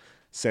Akita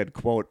said,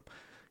 quote,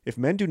 "If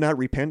men do not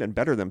repent and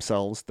better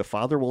themselves, the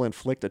Father will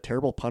inflict a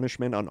terrible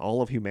punishment on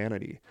all of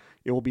humanity.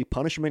 It will be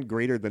punishment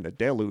greater than the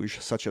deluge,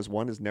 such as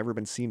one has never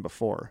been seen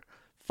before.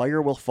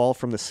 Fire will fall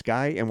from the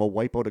sky and will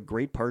wipe out a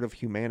great part of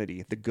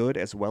humanity, the good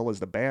as well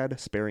as the bad,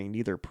 sparing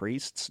neither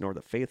priests nor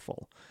the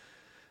faithful.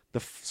 The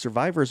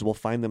survivors will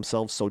find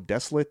themselves so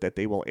desolate that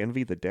they will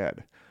envy the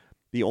dead.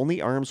 The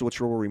only arms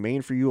which will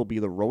remain for you will be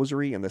the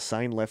rosary and the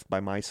sign left by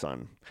my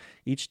son.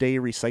 Each day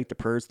recite the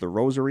prayers of the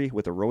rosary.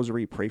 With the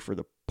rosary, pray for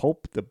the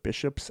Pope, the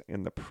bishops,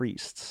 and the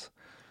priests."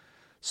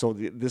 So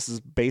this is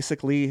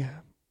basically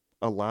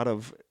a lot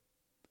of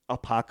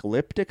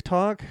apocalyptic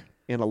talk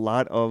and a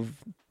lot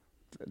of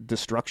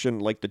destruction,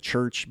 like the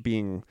church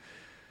being,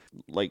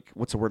 like,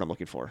 what's the word I'm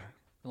looking for?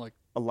 Like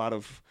A lot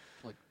of,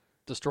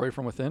 destroyed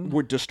from within.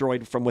 we're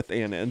destroyed from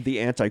within, and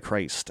the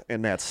Antichrist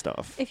and that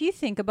stuff. If you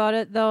think about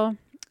it, though,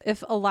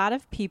 if a lot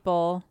of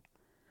people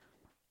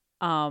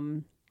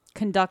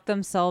conduct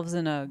themselves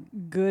in a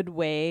good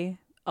way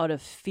out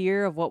of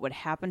fear of what would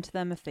happen to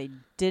them if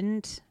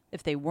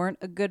they weren't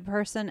a good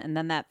person, and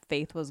then that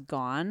faith was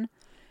gone,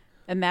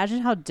 imagine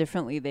how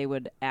differently they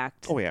would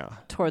act Oh, yeah.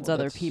 towards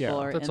other That's-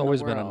 people or That's in always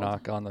the been a world.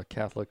 knock on the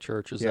Catholic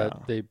Church, is Yeah.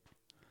 that they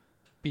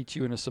beat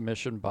you into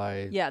submission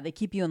by Yeah, they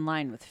keep you in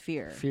line with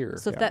fear. Fear.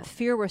 So if Yeah. that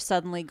fear were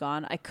suddenly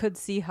gone, I could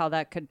see how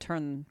that could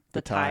turn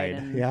the tide,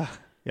 and, Yeah.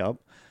 Yep.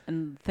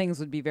 and things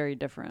would be very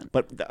different.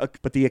 But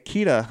the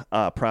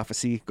Akita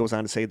prophecy goes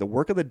on to say, "The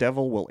work of the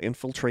devil will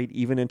infiltrate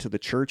even into the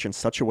church in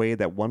such a way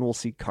that one will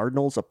see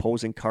cardinals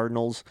opposing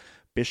cardinals,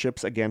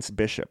 bishops against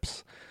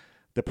bishops.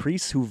 The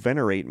priests who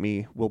venerate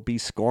me will be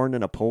scorned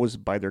and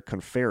opposed by their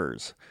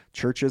confreres.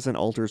 Churches and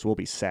altars will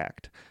be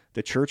sacked.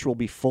 The church will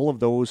be full of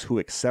those who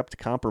accept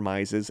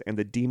compromises, and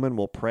the demon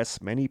will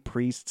press many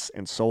priests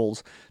and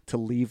souls to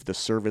leave the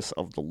service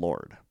of the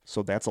Lord."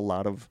 So that's a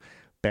lot of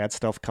bad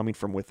stuff coming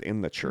from within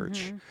the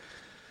church. Mm-hmm.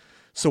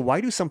 So why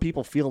do some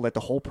people feel that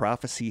the whole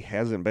prophecy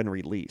hasn't been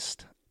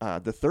released?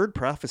 The third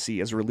prophecy,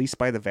 as released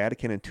by the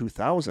Vatican in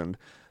 2000,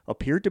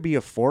 appeared to be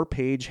a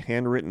 4-page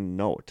handwritten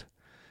note.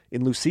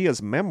 In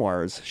Lucia's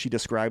memoirs, she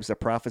describes the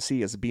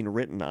prophecy as being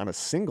written on a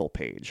single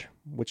page,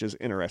 which is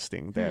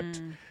interesting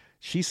that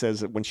She says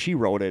that when she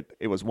wrote it,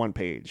 it was 1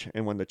 page.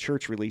 And when the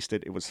church released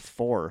it, it was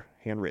 4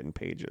 handwritten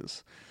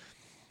pages.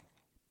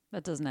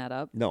 That doesn't add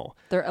up. No.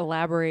 They're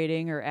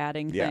elaborating or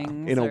adding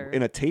things.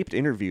 In a taped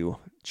interview,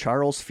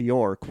 Charles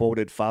Fiore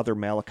quoted Father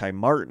Malachi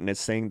Martin as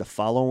saying the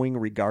following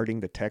regarding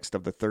the text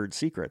of the third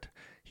secret.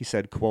 He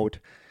said, quote,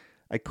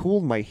 I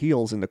cooled my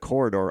heels in the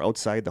corridor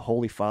outside the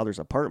Holy Father's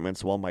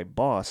apartments while my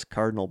boss,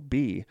 Cardinal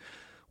B.,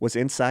 was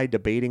inside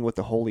debating with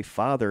the Holy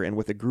Father and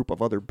with a group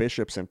of other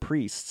bishops and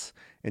priests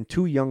and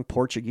 2 young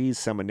Portuguese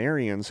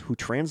seminarians who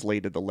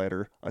translated the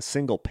letter, a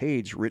single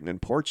page written in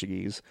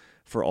Portuguese,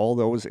 for all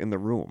those in the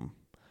room.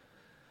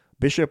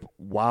 Bishop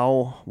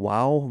Wow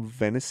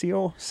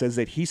Venecio says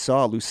that he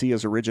saw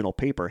Lucia's original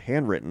paper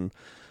handwritten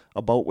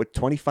about with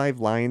 25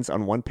 lines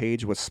on 1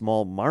 page with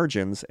small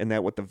margins, and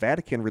that what the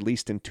Vatican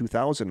released in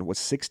 2000 was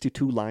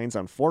 62 lines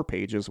on 4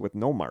 pages with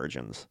no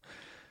margins.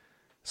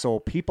 So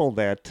people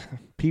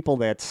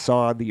that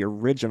saw the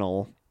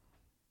original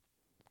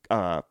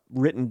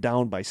written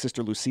down by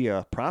Sister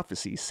Lucia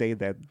Prophecies say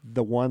that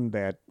the one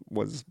that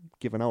was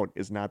given out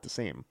is not the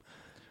same.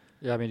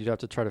 Yeah, I mean, you'd have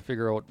to try to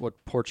figure out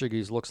what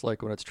Portuguese looks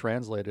like when it's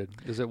translated.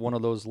 Is it one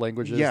of those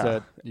languages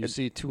that you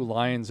see 2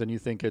 lines and you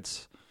think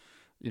it's,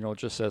 it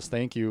just says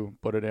thank you,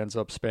 but it ends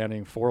up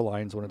spanning 4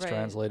 lines when it's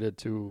translated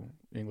to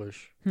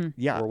English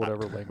or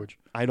whatever language?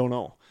 I don't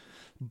know.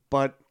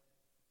 But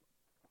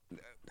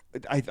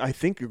I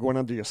think you're going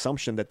under the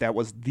assumption that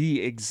was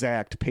the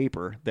exact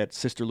paper that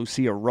Sister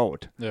Lucia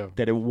wrote,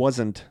 that it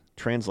wasn't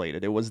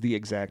translated. It was the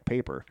exact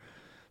paper.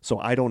 So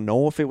I don't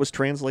know if it was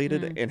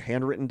translated and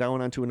handwritten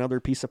down onto another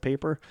piece of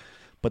paper,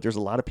 but there's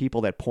a lot of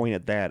people that point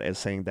at that as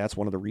saying that's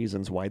one of the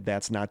reasons why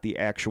that's not the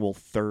actual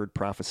third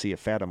prophecy of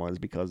Fatima, is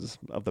because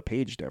of the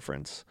page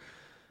difference.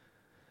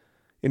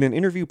 In an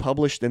interview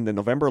published in the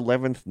November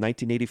 11th,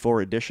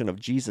 1984 edition of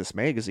Jesus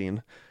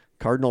magazine,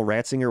 Cardinal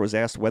Ratzinger was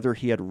asked whether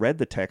he had read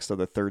the text of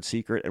the third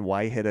secret and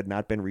why it had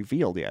not been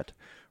revealed yet.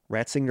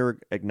 Ratzinger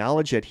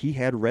acknowledged that he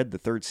had read the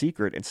third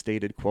secret and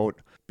stated,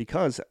 quote,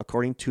 because,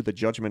 according to the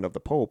judgment of the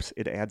popes,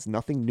 it adds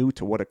nothing new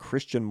to what a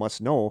Christian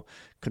must know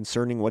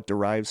concerning what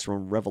derives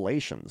from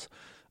revelations,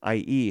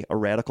 i.e., a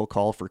radical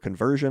call for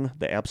conversion,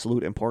 the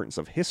absolute importance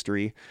of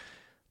history,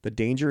 the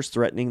dangers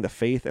threatening the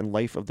faith and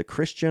life of the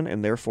Christian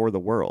and therefore the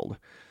world,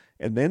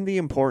 and then the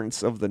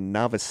importance of the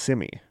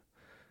novissimi.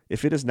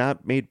 If it is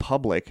not made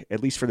public,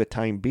 at least for the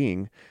time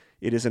being,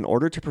 it is in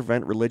order to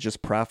prevent religious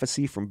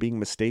prophecy from being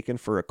mistaken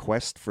for a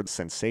quest for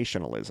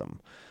sensationalism.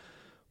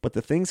 But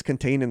the things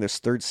contained in this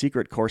third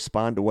secret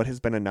correspond to what has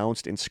been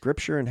announced in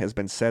Scripture and has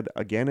been said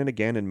again and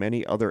again in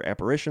many other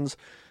apparitions,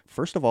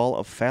 first of all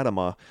of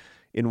Fatima,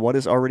 in what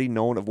is already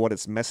known of what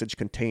its message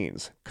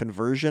contains.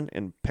 Conversion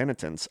and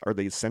penitence are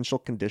the essential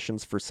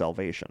conditions for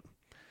salvation.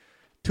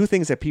 2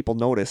 things that people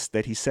notice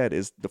that he said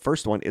is, the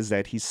first one is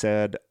that he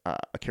said,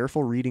 a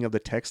careful reading of the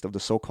text of the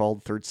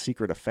so-called third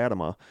secret of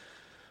Fatima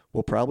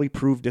will probably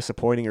prove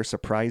disappointing or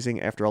surprising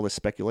after all the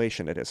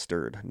speculation it has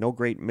stirred. No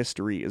great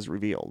mystery is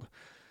revealed.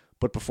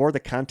 But before the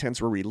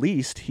contents were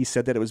released, he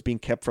said that it was being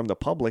kept from the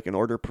public in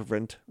order to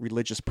prevent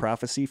religious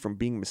prophecy from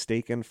being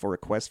mistaken for a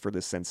quest for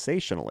the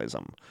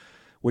sensationalism,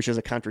 which is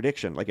a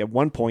contradiction. Like at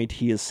one point,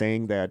 he is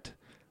saying that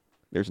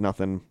there's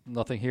nothing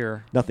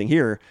here.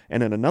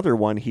 And in another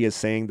one, he is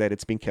saying that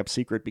it's being kept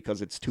secret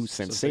because it's too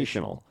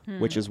sensational.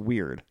 Which is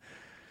weird.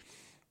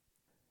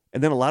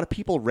 And then a lot of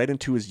people read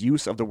into his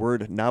use of the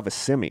word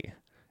novissimi,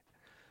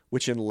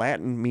 which in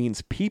Latin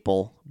means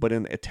people, but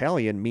in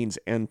Italian means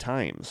end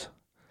times.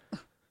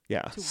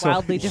 Yeah. Two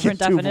wildly different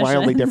definitions. 2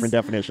 wildly different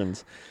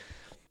definitions.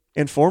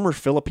 And former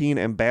Philippine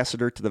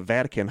ambassador to the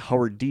Vatican,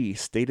 Howard D.,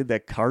 stated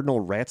that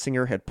Cardinal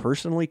Ratzinger had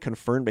personally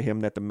confirmed to him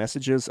that the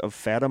messages of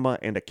Fatima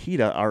and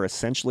Akita are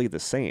essentially the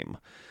same.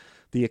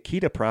 The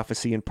Akita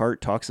prophecy in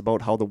part talks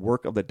about how the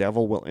work of the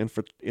devil will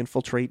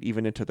infiltrate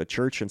even into the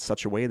church in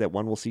such a way that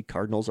one will see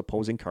cardinals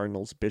opposing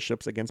cardinals,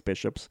 bishops against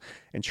bishops,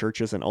 and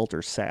churches and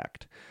altars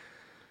sacked.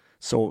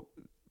 So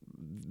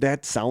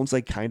that sounds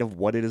like kind of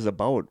what it is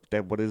about.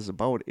 That what it is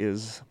about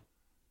is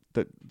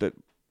the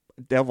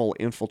devil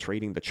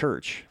infiltrating the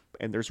church.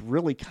 And there's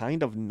really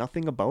kind of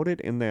nothing about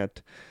it in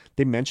that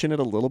they mention it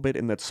a little bit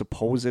in that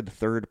supposed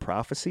third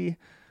prophecy,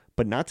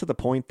 but not to the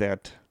point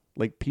that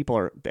like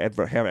people that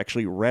have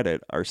actually read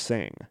it are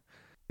saying.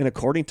 And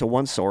according to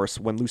one source,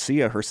 when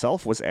Lucia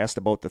herself was asked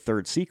about the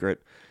third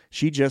secret,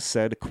 she just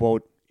said,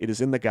 quote, it is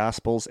in the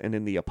Gospels and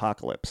in the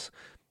Apocalypse.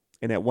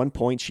 And at one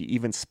point, she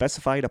even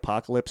specified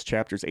Apocalypse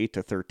chapters 8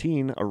 to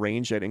 13, a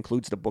range that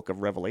includes the book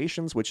of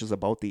Revelations, which is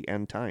about the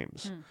end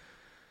times.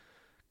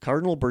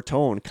 Cardinal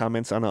Bertone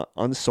comments on an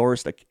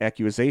unsourced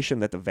accusation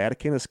that the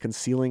Vatican is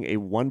concealing a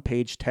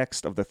 1-page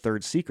text of the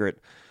third secret,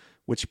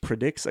 which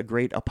predicts a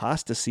great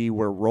apostasy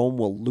where Rome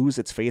will lose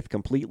its faith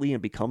completely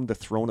and become the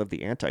throne of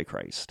the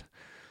Antichrist.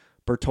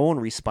 Bertone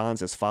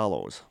responds as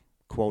follows,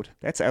 quote,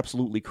 that's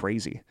absolutely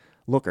crazy.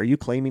 Look, are you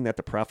claiming that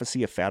the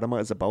prophecy of Fatima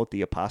is about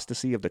the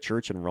apostasy of the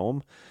church in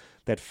Rome?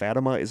 That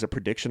Fatima is a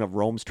prediction of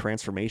Rome's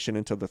transformation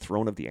into the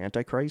throne of the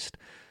Antichrist?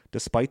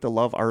 Despite the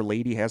love Our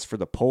Lady has for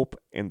the Pope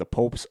and the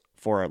Popes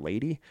for Our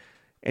Lady?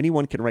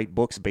 Anyone can write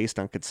books based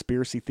on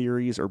conspiracy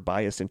theories or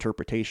biased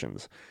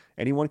interpretations.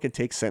 Anyone can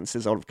take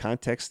sentences out of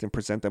context and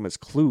present them as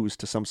clues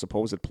to some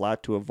supposed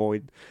plot to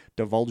avoid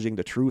divulging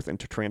the truth and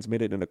to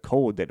transmit it in a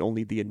code that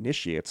only the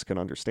initiates can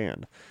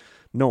understand.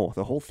 No,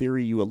 the whole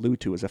theory you allude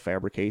to is a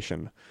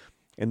fabrication.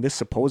 And this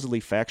supposedly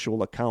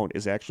factual account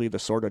is actually the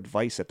sort of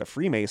device that the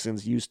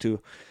Freemasons used to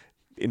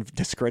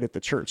discredit the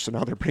church. So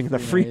now they're bringing the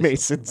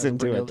Freemasons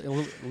into it.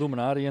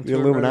 Illuminati into The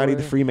it Illuminati, right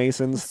the away.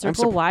 Freemasons. The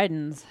circle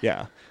widens.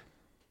 Yeah.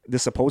 The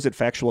supposed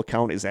factual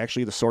account is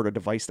actually the sort of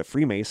device the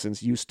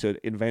Freemasons used to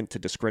invent to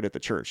discredit the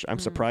church. I'm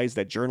surprised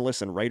that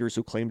journalists and writers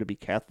who claim to be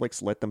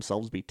Catholics let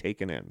themselves be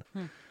taken in.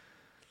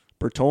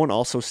 Bertone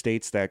also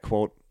states that,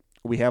 quote,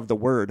 we have the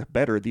word,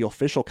 better, the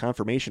official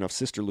confirmation of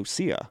Sister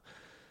Lucia.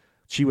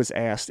 She was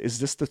asked, is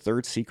this the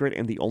third secret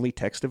and the only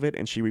text of it?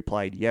 And she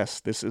replied, yes,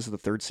 this is the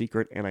third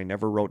secret, and I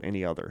never wrote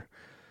any other.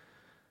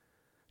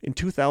 In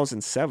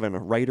 2007,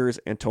 writers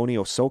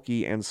Antonio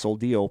Socchi and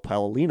Soldio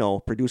Palladino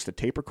produced a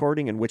tape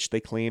recording in which they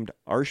claimed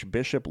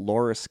Archbishop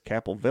Loris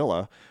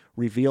Capalvilla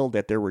revealed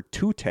that there were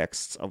 2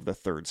 texts of the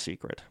third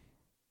secret.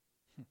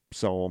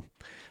 So,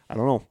 I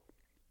don't know.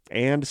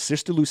 And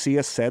Sister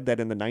Lucia said that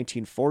in the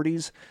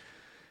 1940s,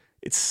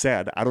 it's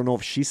said, I don't know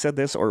if she said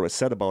this or it was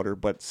said about her,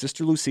 but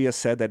Sister Lucia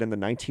said that in the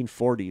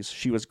 1940s,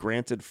 she was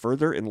granted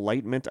further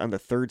enlightenment on the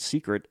third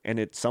secret, and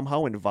it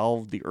somehow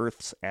involved the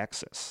Earth's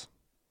axis.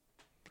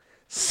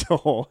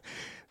 So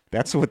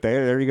that's what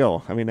there you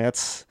go. I mean,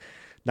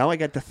 now I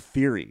got the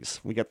theories.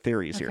 We got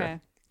theories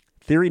here.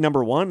 Theory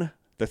number 1,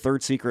 the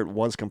third secret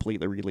was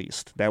completely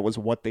released. That was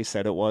what they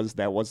said it was.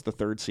 That was the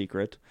third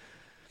secret.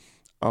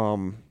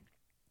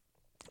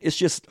 It's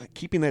just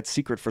keeping that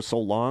secret for so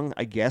long.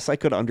 I guess I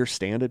could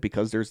understand it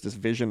because there's this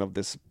vision of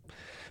this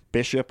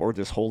bishop or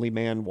this holy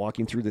man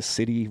walking through the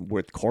city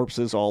with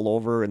corpses all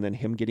over and then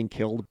him getting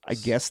killed. I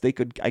guess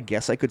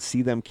I could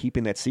see them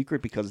keeping that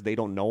secret because they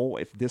don't know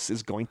if this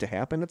is going to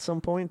happen at some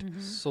point.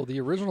 So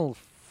the original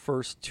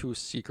first 2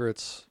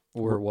 secrets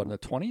were what, in the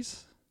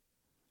 20s?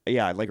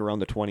 Yeah, like around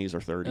the 20s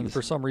or 30s. And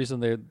for some reason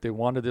they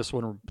wanted this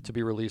one to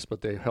be released,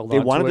 but they held on to it.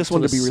 They wanted this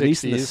one to the be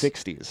released 60s. in the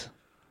 60s.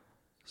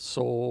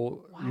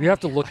 So you have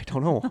to look. I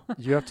don't know.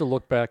 You have to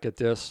look back at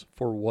this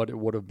for what it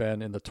would have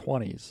been in the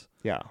 20s.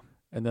 Yeah.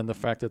 And then the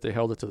fact that they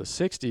held it to the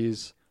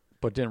 60s,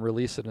 but didn't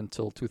release it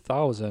until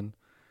 2000,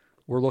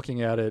 we're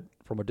looking at it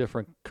from a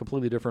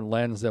completely different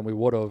lens than we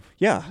would have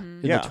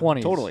in the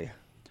 20s. Totally.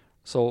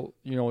 So,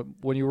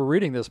 when you were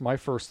reading this, my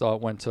first thought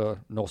went to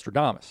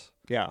Nostradamus.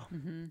 Yeah.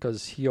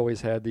 Because he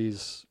always had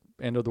these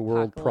end of the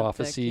world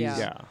prophecies.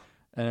 Yeah.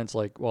 And it's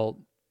like, well,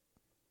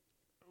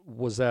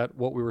 was that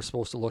what we were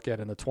supposed to look at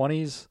in the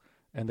 20s?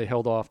 And they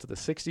held off to the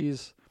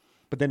 60s.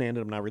 But then they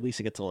ended up not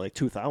releasing it till like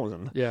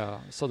 2000. Yeah.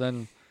 So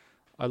then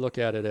I look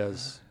at it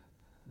as,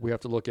 we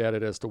have to look at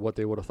it as to what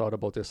they would have thought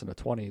about this in the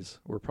 20s.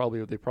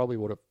 They probably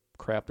would have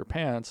crapped their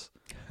pants,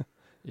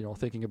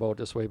 thinking about it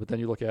this way. But then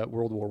you look at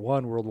World War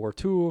I, World War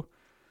II,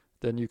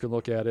 then you can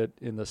look at it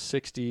in the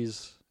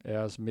 60s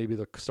as maybe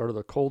the start of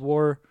the Cold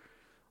War.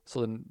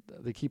 So then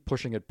they keep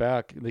pushing it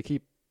back. They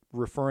keep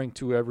referring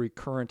to every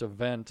current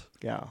event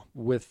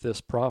with this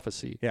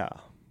prophecy. Yeah.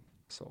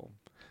 So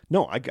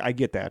no, I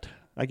get that.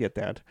 But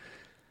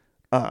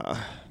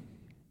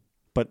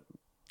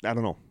I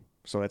don't know.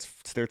 So that's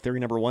their theory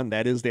number 1.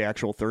 That is the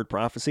actual third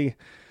prophecy.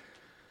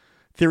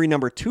 Theory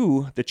number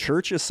 2, the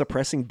church is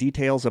suppressing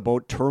details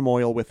about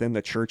turmoil within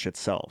the church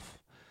itself.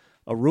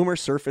 A rumor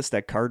surfaced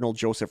that Cardinal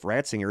Joseph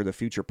Ratzinger, the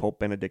future Pope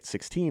Benedict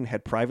XVI,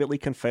 had privately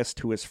confessed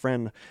to his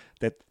friend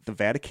that the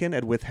Vatican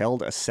had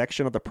withheld a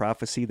section of the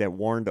prophecy that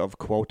warned of,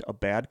 quote, a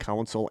bad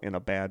council and a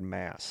bad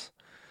mass.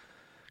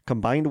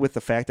 Combined with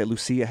the fact that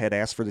Lucia had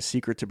asked for the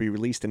secret to be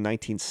released in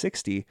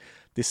 1960,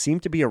 this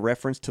seemed to be a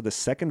reference to the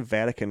Second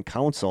Vatican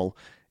Council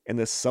and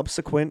the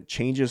subsequent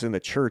changes in the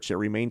church that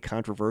remain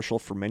controversial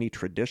for many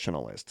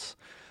traditionalists.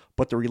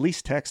 But the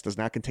released text does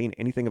not contain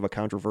anything of a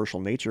controversial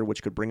nature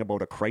which could bring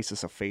about a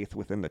crisis of faith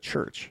within the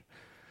church.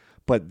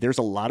 But there's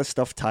a lot of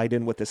stuff tied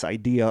in with this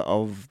idea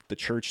of the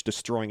church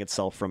destroying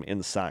itself from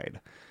inside.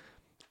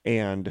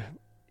 And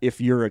if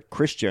you're a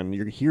Christian,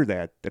 you hear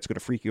that, that's going to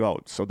freak you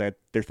out. So that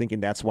they're thinking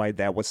that's why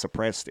that was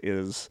suppressed,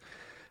 is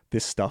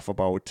this stuff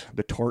about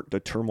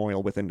the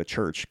turmoil within the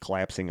church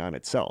collapsing on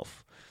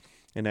itself.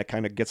 And that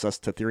kind of gets us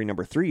to theory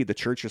number 3. The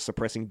church is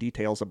suppressing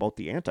details about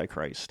the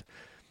Antichrist.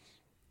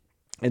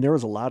 And there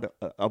was a lot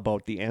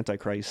about the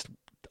Antichrist,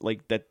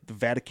 like that the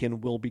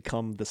Vatican will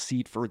become the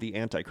seat for the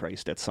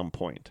Antichrist at some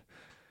point.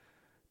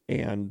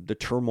 And the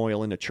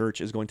turmoil in the church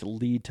is going to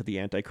lead to the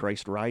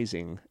Antichrist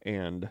rising.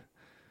 And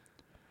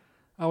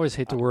I always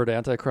hate the word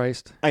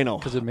Antichrist. I know.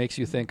 Because it makes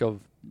you think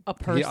of A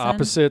person? the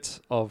opposite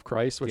of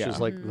Christ, which is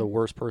like Mm-hmm. the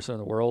worst person in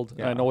the world.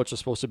 Yeah. And I know it's just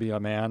supposed to be a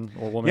man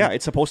or woman. Yeah,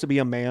 it's supposed to be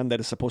a man that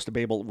is supposed to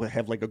be able to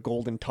have like a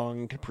golden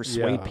tongue to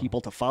persuade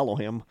people to follow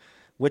him,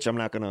 which I'm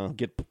not going to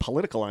get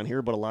political on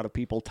here, but a lot of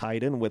people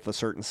tied in with a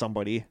certain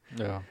somebody,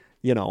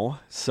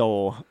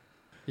 so.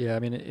 Yeah, I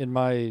mean, in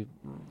my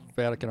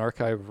Vatican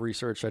archive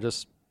research, I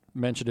just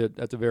mentioned it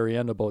at the very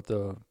end about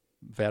the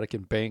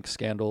Vatican bank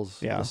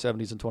scandals in the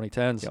 70s and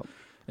 2010s. Yep.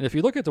 And if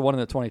you look at the one in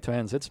the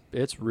 2010s,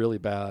 it's really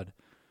bad.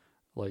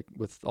 Like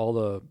with all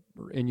the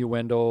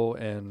innuendo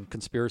and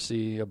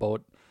conspiracy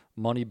about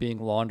money being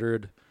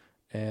laundered,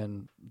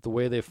 and the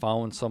way they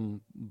found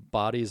some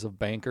bodies of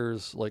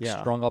bankers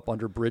strung up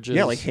under bridges.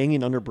 Yeah, like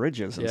hanging under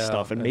bridges and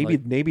stuff. And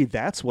maybe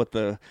that's what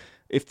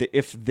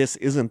if this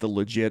isn't the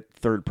legit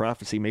third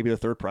prophecy, maybe the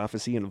third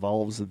prophecy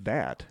involves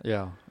that.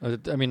 Yeah.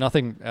 I mean,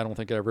 nothing, I don't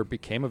think it ever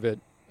became of it,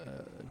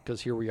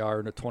 because here we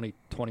are in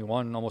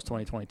 2021, almost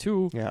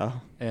 2022. Yeah.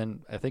 And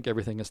I think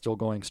everything is still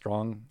going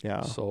strong.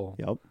 Yeah. So,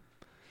 yep.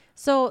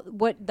 So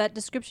what that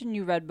description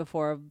you read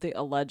before of the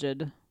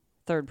alleged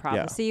third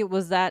prophecy,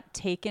 was that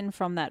taken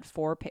from that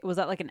was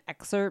that like an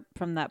excerpt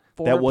from that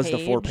 4 That was page?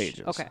 the 4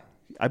 pages. Okay.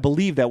 I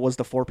believe that was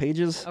the 4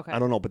 pages. Okay. I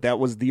don't know, but that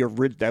was the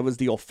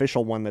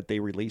official one that they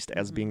released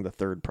as being the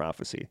third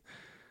prophecy.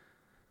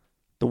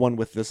 The one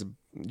with this. Do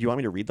you want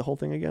me to read the whole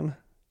thing again,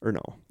 or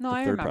no? No, the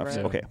I third remember prophecy.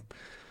 it. Okay.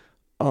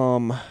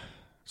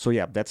 So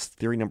yeah, that's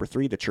theory number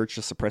 3. The church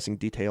is suppressing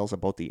details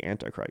about the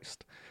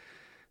Antichrist.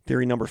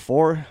 Theory number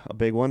 4, a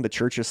big one. The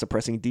church is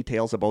suppressing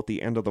details about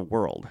the end of the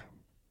world.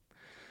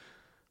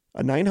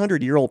 A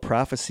 900-year-old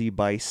prophecy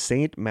by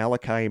Saint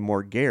Malachi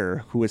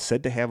Morgare, who is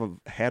said to have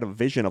had a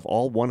vision of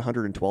all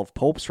 112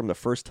 popes from the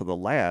first to the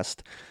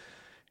last,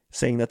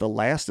 saying that the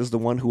last is the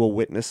one who will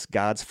witness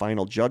God's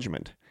final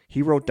judgment.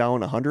 He wrote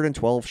down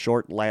 112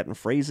 short Latin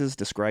phrases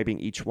describing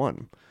each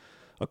one.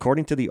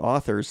 According to the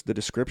authors, the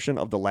description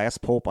of the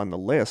last pope on the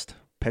list,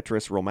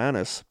 Petrus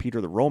Romanus,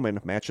 Peter the Roman,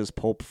 matches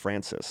Pope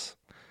Francis.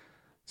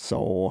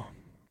 So,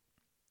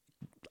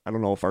 I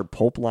don't know if our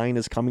pope line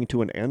is coming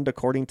to an end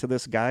according to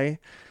this guy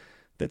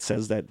that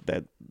says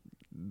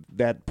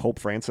that Pope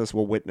Francis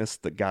will witness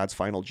God's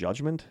final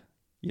judgment.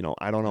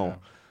 I don't know. Yeah.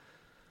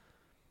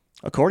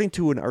 According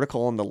to an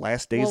article on the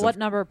last days Well, what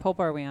number pope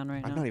are we on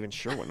right now? I'm not even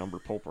sure what number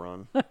pope we're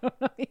on. I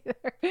don't know either.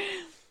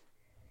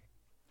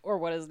 Or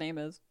what his name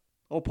is.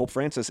 Oh, Pope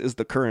Francis is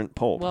the current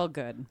pope. Well,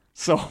 good.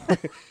 So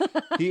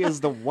he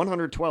is the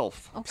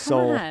 112th. Oh, come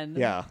so on.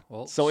 yeah.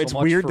 well, so it's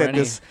weird that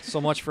this.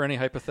 So much for any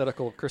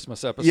hypothetical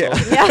Christmas episode.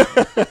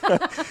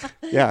 Yeah.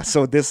 Yeah.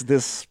 So this.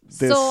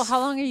 So how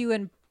long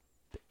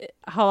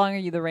are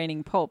you the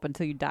reigning pope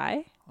until you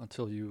die?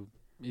 Until you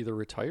either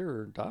retire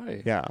or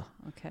die. Yeah.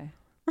 Okay.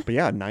 But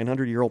yeah,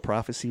 900-year-old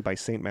prophecy by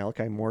Saint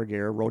Malachi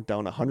Morgare wrote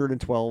down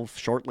 112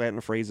 short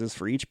Latin phrases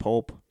for each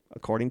pope,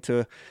 according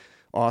to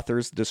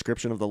authors. The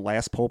description of the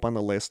last pope on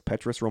the list,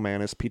 Petrus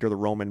Romanus, Peter the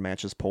Roman,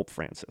 matches Pope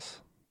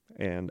Francis,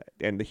 and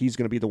he's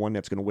going to be the one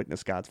that's going to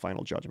witness God's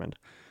final judgment.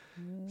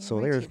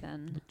 So there's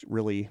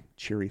really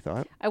cheery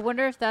thought. I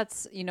wonder if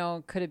that's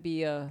could it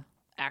be a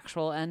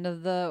actual end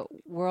of the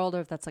world, or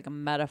if that's like a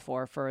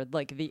metaphor for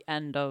like the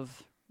end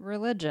of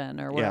religion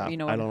or whatever. I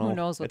don't know. Who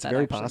knows what it's that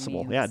very actually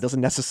possible. means. Yeah, it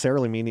doesn't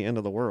necessarily mean the end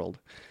of the world.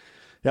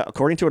 Yeah,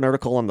 according to an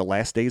article on the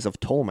Last Days of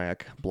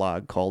Tolmac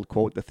blog called,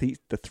 quote,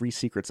 the 3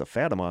 Secrets of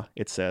Fatima,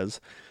 it says,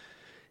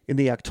 in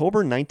the October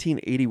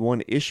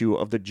 1981 issue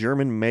of the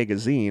German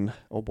magazine,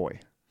 oh boy,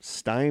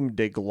 Stein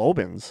des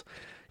Globens,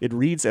 it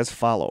reads as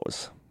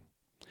follows,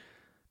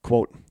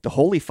 quote, the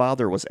Holy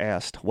Father was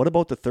asked, what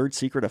about the 3rd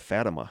Secret of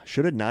Fatima?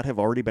 Should it not have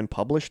already been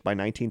published by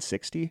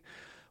 1960?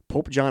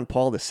 Pope John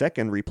Paul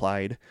II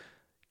replied,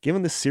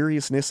 given the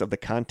seriousness of the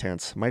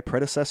contents, my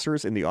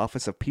predecessors in the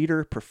office of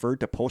Peter preferred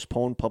to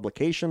postpone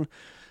publication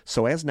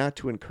so as not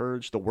to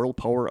encourage the world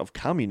power of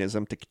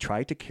communism to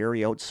try to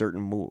carry out certain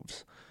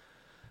moves.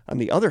 On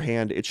the other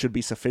hand, it should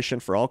be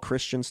sufficient for all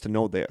Christians to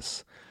know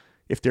this.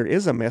 If there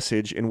is a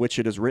message in which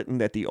it is written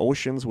that the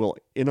oceans will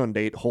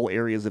inundate whole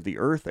areas of the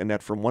earth and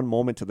that from one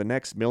moment to the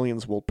next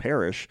millions will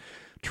perish,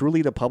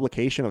 truly the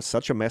publication of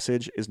such a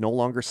message is no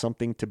longer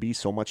something to be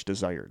so much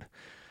desired.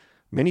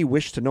 Many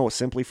wish to know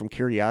simply from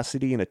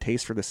curiosity and a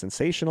taste for the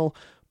sensational,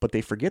 but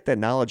they forget that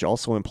knowledge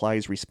also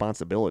implies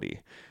responsibility.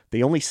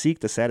 They only seek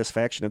the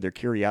satisfaction of their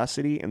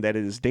curiosity, and that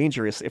it is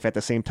dangerous if at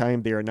the same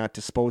time they are not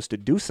disposed to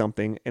do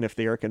something, and if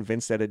they are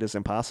convinced that it is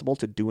impossible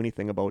to do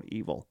anything about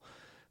evil.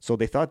 So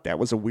they thought that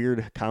was a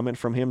weird comment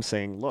from him,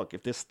 saying, look,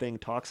 if this thing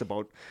talks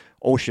about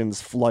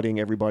oceans flooding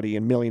everybody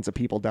and millions of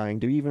people dying,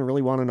 do you even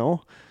really want to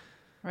know?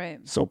 Right.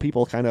 So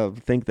people kind of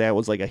think that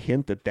was like a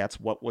hint that that's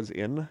what was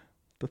in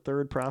the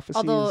 3rd prophecy.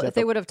 Although if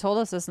they would have told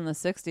us this in the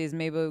 60s,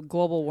 maybe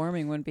global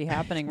warming wouldn't be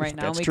happening right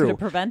now. And we could have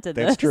prevented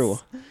this. That's true.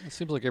 It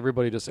seems like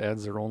everybody just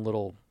adds their own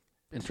little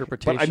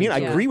interpretation. But I mean, I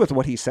agree with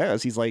what he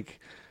says. He's like,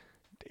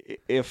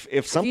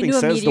 if something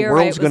says the meteorite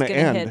world's was going to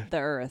gonna end, hit the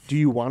Earth, do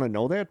you want to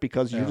know that?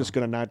 Because you're just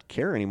going to not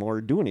care anymore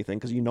or do anything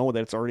because you know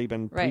that it's already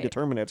been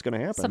predetermined that it's going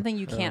to happen. Something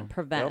you can't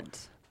prevent.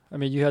 Yep. I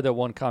mean, you had that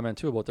one comment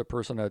too about the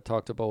person that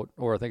talked about,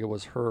 or I think it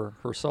was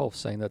herself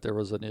saying that there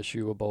was an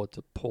issue about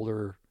the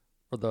polar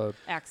or the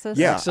axis.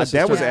 Yeah, axis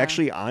that was Yeah.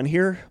 actually on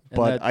here,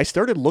 but I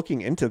started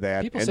looking into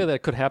that. People say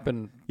that could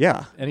happen.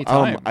 Yeah,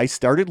 anytime. I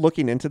started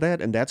looking into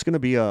that, and that's going to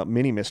be a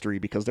mini mystery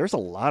because there's a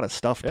lot of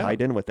stuff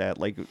tied in with that.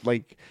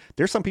 Like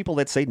there's some people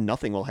that say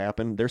nothing will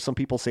happen. There's some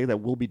people say that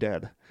we'll be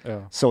dead.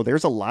 Yeah. So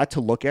there's a lot to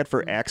look at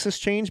for axis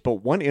change.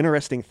 But one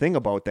interesting thing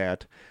about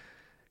that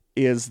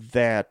is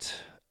that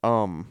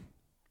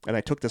and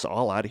I took this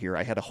all out of here.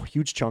 I had a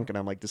huge chunk, and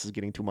I'm like, this is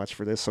getting too much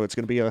for this, so it's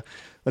going to be a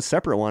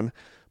separate one.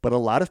 But a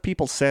lot of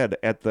people said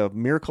at the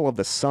miracle of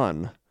the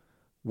sun,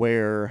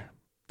 where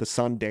the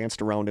sun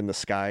danced around in the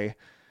sky,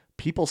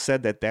 people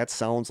said that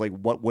sounds like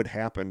what would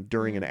happen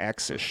during an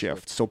axis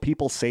shift. So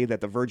people say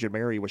that the Virgin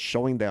Mary was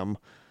showing them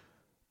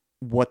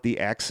what the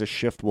axis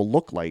shift will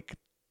look like,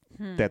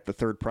 that the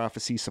third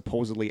prophecy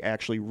supposedly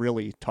actually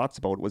really talks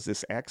about was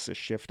this axis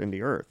shift in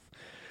the earth.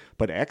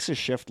 But axis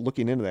shift,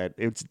 looking into that,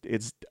 it's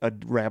a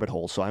rabbit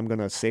hole. So I'm going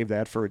to save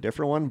that for a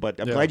different one. But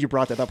I'm glad you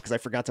brought that up, because I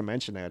forgot to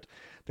mention that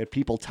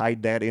people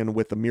tied that in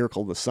with the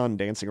miracle of the sun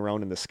dancing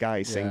around in the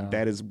sky, saying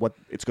that is what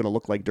it's going to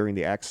look like during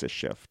the axis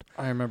shift.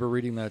 I remember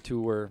reading that too,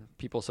 where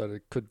people said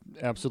it could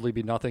absolutely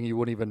be nothing. You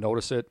wouldn't even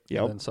notice it.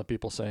 Yep. And then some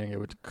people saying it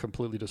would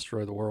completely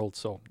destroy the world.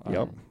 So,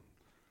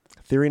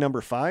 Theory number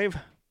 5,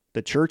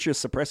 the church is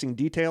suppressing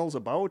details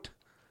about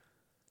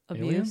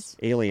Abuse?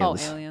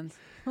 aliens. Oh, aliens.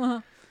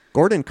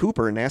 Gordon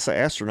Cooper, NASA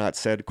astronaut,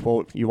 said,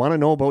 quote, "You want to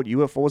know about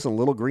UFOs and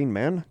little green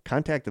men?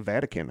 Contact the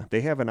Vatican.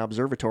 They have an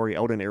observatory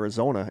out in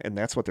Arizona, and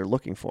that's what they're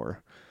looking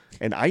for."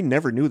 And I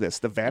never knew this.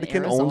 The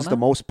Vatican owns the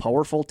most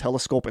powerful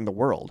telescope in the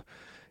world.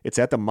 It's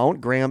at the Mount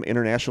Graham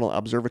International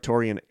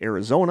Observatory in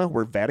Arizona,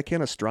 where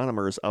Vatican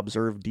astronomers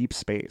observe deep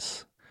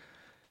space.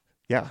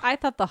 Yeah. I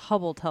thought the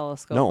Hubble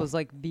telescope was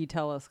like the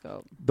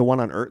telescope. The one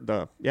on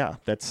Earth,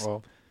 that's...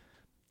 Well,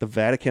 the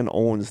Vatican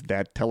owns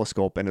that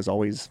telescope and is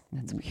always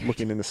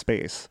looking into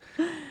space.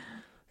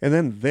 And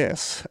then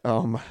this,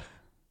 from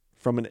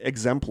an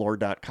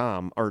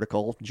exemplar.com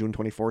article, June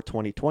 24,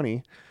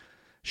 2020,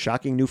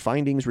 shocking new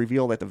findings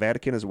reveal that the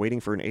Vatican is waiting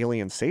for an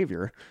alien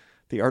savior.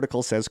 The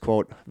article says,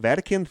 quote,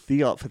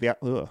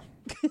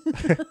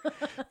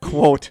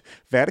 quote,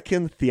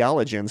 Vatican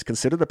theologians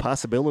consider the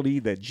possibility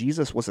that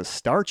Jesus was a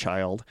star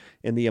child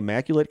and the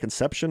Immaculate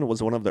Conception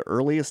was one of the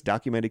earliest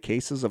documented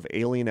cases of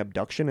alien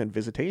abduction and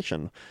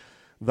visitation.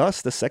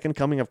 Thus, the second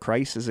coming of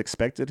Christ is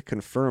expected to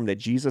confirm that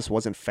Jesus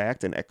was in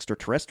fact an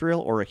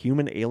extraterrestrial or a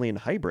human-alien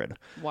hybrid.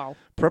 Wow.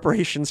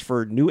 Preparations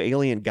for new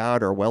alien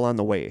God are well on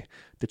the way.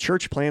 The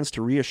church plans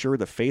to reassure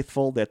the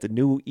faithful that the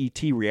new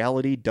ET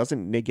reality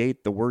doesn't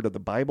negate the word of the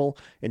Bible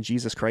and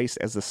Jesus Christ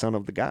as the Son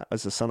of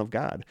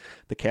God.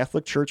 The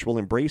Catholic Church will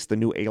embrace the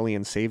new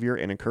alien savior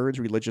and encourage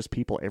religious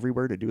people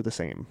everywhere to do the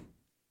same.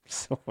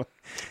 So,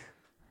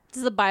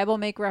 does the Bible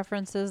make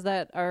references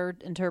that are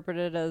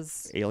interpreted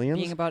as aliens?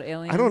 Being about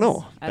aliens? I don't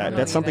know. That's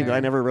That's something that I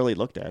never really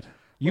looked at.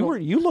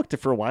 You looked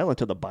for a while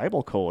into the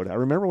Bible code. I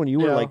remember when you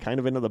were like kind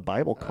of into the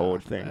Bible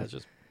code thing.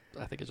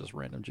 I think it's just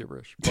random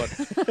gibberish. But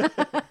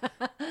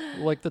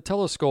like the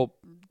telescope,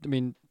 I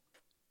mean,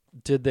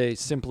 did they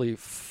simply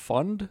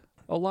fund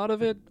a lot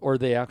of it, or are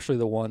they actually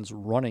the ones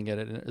running it?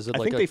 Is it?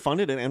 I think they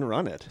funded it and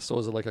run it. So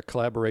is it like a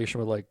collaboration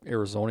with like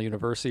Arizona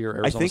University or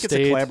Arizona State? I think it's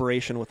a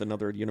collaboration with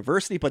another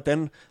university. But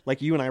then,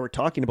 like you and I were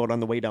talking about on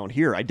the way down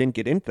here, I didn't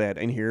get into that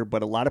in here,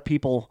 but a lot of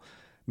people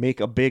make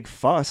a big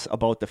fuss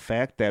about the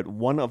fact that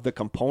one of the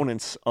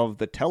components of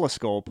the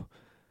telescope,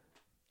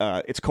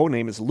 its code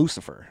name is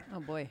Lucifer.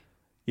 Oh boy.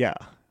 Yeah.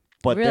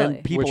 But really?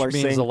 Then people Which are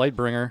means saying the light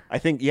bringer. I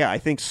think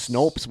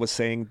Snopes was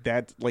saying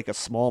that like a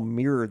small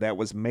mirror that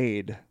was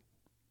made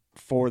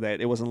for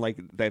that. It wasn't like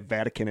that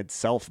Vatican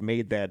itself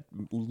made that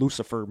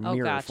Lucifer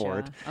mirror for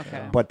it.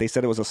 Okay. But they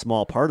said it was a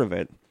small part of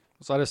it.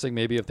 So I just think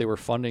maybe if they were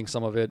funding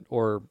some of it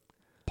or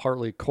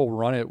partly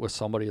co-run it with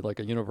somebody like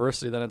a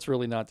university, then it's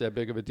really not that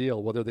big of a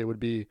deal. Whether they would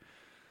be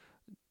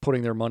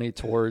putting their money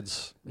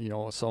towards,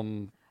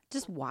 some...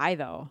 Just why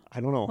though?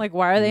 I don't know. Like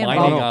why are they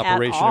mining involved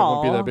operation? At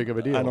all? It wouldn't be that big of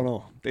a deal. I don't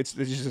know. It's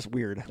just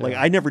weird. Yeah. Like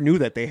I never knew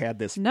that they had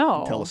this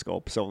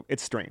telescope, so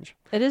it's strange.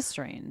 It is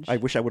strange. I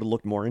wish I would have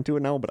looked more into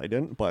it now, but I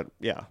didn't. But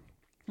yeah.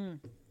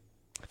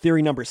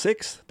 Theory number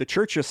 6: the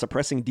church is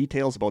suppressing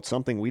details about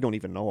something we don't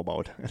even know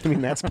about. I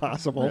mean, that's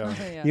possible.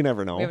 Yeah. You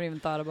never know. We haven't even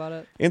thought about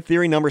it. And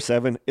theory number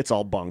 7: it's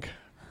all bunk.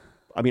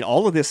 I mean,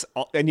 all of this,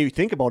 and you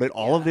think about it,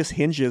 all of this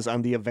hinges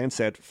on the events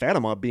at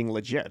Fatima being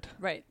legit.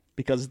 Right.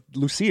 Because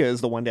Lucia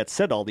is the one that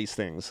said all these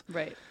things.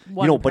 Right.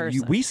 But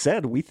we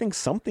said we think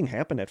something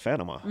happened at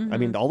Fatima. I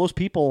mean, all those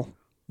people,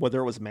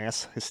 whether it was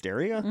mass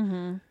hysteria,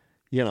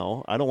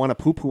 I don't want to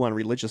poo-poo on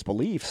religious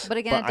beliefs. But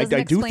again, but it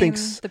doesn't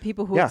explain the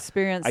people who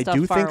experienced stuff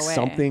far away. I do think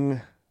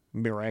something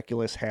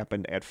miraculous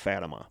happened at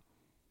Fatima.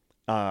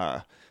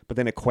 But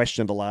then it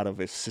questioned a lot of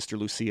if Sister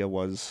Lucia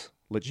was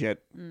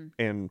legit.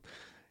 And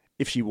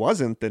if she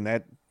wasn't,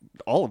 then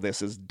all of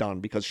this is done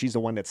because she's the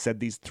one that said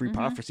these 3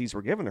 prophecies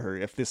were given to her.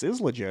 If this is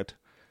legit,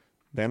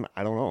 then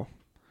I don't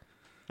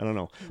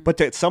know. But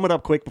to sum it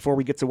up quick before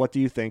we get to what do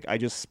you think, I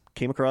just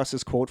came across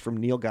this quote from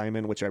Neil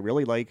Gaiman, which I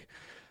really like,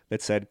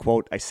 that said,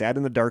 quote, "I sat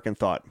in the dark and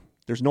thought,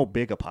 there's no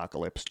big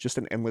apocalypse, just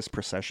an endless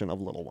procession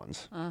of little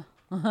ones."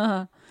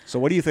 So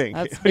what do you think?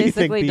 That's what do you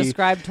basically think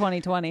described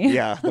 2020.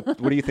 Yeah.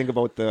 What do you think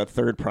about the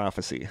third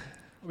prophecy?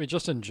 I mean,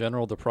 just in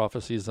general, the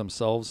prophecies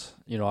themselves,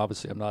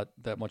 obviously I'm not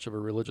that much of a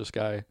religious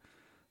guy.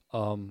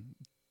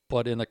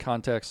 But in the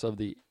context of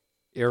the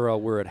era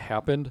where it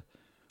happened,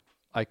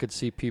 I could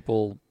see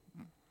people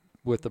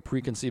with the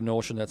preconceived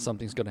notion that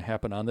something's going to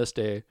happen on this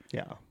day.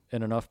 Yeah.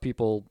 And enough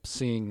people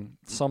seeing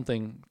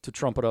something to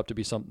trump it up to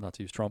be something, not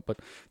to use Trump, but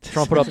to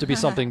trump it up to be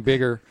something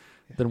bigger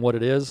than what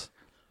it is.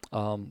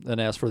 And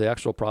as for the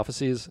actual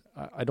prophecies,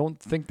 I don't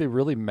think they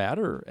really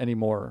matter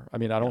anymore. I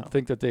mean, I don't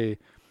think that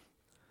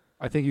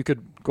I think you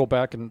could go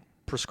back and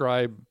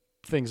prescribe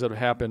things that have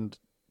happened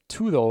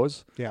to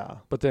those. Yeah.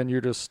 But then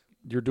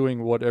you're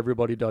doing what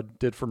everybody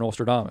did for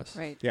Nostradamus.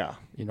 Right. Yeah.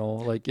 You know,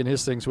 like in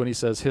his things when he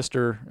says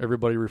Hister,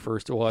 everybody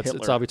refers to, it's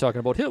Hitler. obviously talking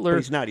about Hitler. But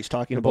he's not. He's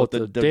talking about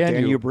the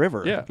Danube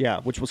River. Yeah.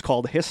 Yeah, which was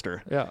called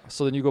Hister. Yeah.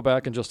 So then you go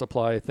back and just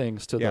apply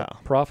things to Yeah.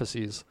 the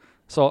prophecies.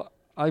 So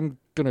I'm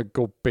going to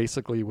go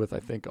basically with, I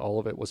think all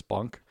of it was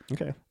bunk.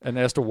 Okay. And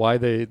as to why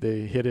they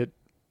hid it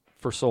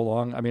for so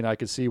long, I mean, I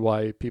could see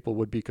why people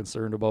would be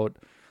concerned about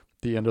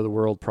the end of the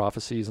world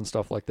prophecies and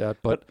stuff like that.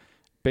 But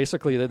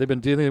basically, they've been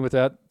dealing with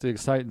that the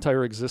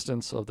entire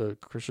existence of the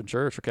Christian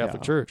church or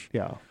Catholic Church.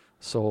 Yeah.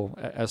 So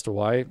as to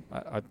why,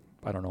 I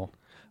don't know.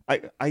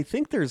 I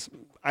think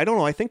I don't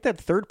know. I think that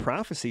third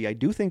prophecy, I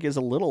do think is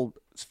a little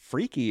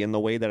freaky in the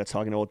way that it's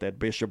talking about that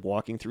bishop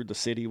walking through the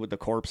city with the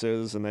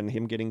corpses and then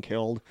him getting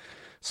killed.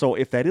 So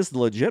if that is the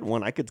legit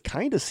one, I could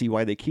kind of see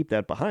why they keep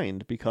that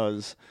behind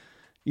because,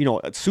 you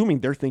know, assuming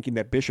they're thinking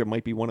that bishop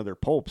might be one of their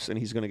popes and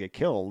he's going to get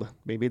killed,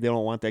 maybe they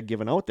don't want that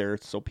given out there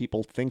so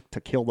people think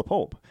to kill the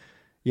pope,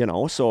 you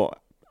know? So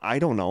I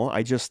don't know.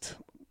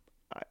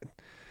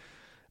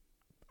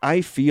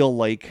 I feel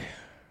like,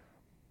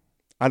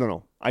 I don't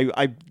know.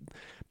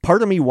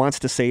 Part of me wants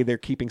to say they're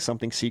keeping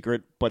something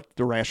secret, but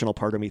the rational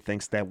part of me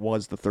thinks that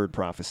was the third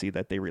prophecy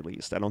that they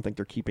released. I don't think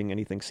they're keeping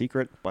anything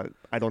secret, but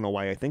I don't know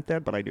why I think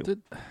that, but I do. It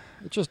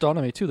just dawned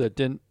on me too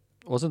that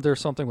wasn't there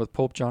something with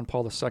Pope John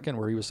Paul II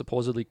where he was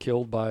supposedly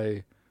killed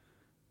by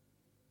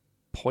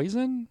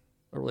poison,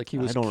 or like he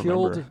was killed?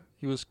 Remember.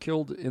 He was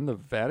killed in the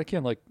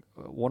Vatican. Like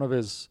one of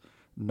his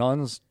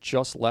nuns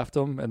just left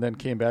him and then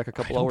came back a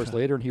couple hours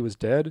later and he was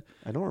dead.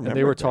 I don't remember. And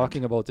they were that.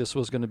 talking about this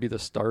was going to be the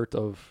start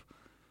of.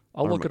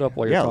 I'll look it up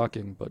while you're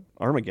talking, but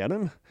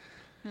Armageddon.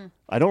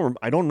 I don't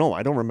know.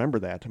 I don't remember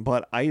that,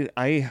 but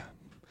I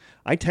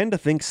tend to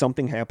think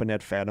something happened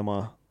at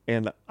Fatima,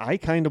 and I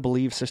kind of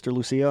believe Sister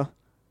Lucia.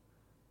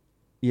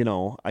 You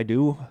know, I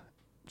do.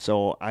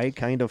 So I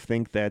kind of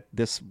think that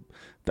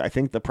I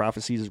think the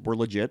prophecies were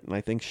legit, and I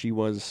think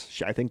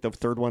I think the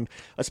third one,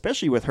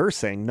 especially with her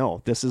saying,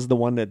 no, this is the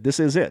one this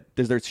is it.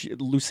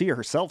 Lucia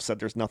herself said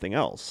there's nothing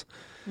else.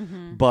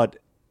 Mm-hmm. But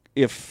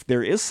if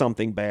there is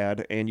something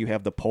bad and you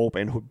have the Pope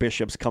and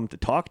bishops come to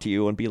talk to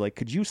you and be like,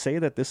 could you say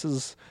that this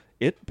is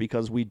it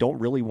because we don't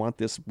really want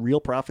this real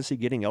prophecy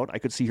getting out? I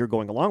could see her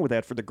going along with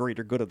that for the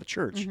greater good of the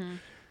church. Mm-hmm.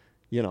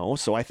 You know,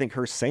 so I think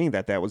her saying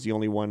that was the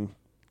only one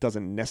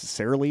doesn't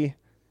necessarily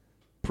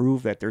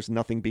prove that there's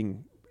nothing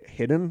being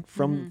hidden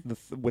from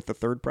with the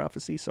third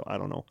prophecy. So I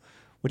don't know.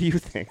 What do you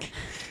think?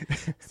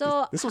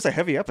 So this was a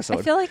heavy episode.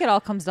 I feel like it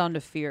all comes down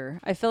to fear.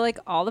 I feel like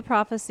all the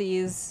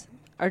prophecies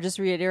are just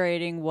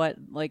reiterating what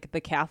like the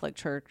Catholic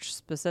Church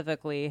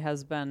specifically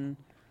has been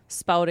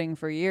spouting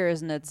for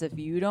years, and it's if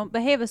you don't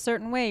behave a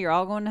certain way, you're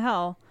all going to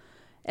hell.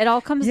 It all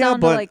comes down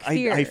to like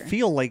fear. I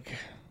feel like.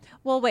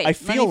 Well, wait. I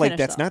feel like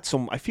that's not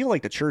so. I feel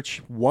like the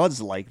church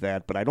was like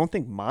that, but I don't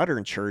think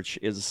modern church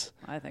is.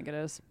 I think it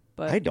is,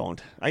 but I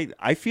don't.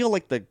 I feel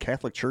like the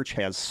Catholic Church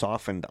has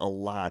softened a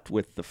lot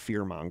with the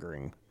fear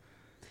mongering.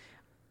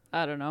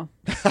 I don't know.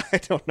 I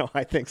don't know.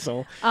 I think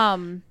so.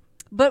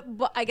 But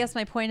I guess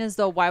my point is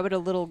though, why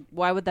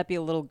would that be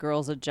a little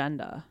girl's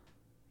agenda?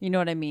 You know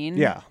what I mean?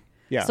 Yeah.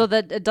 Yeah. So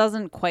that it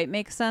doesn't quite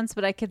make sense,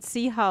 but I could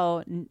see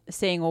how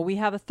saying, well, we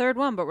have a third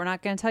one, but we're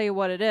not going to tell you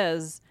what it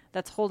is.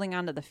 That's holding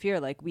on to the fear.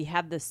 Like we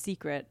have this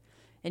secret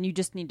and you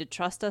just need to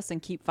trust us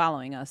and keep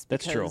following us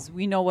because that's true.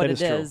 We know what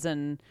it is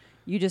and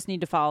you just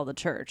need to follow the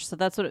church. So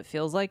that's what it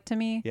feels like to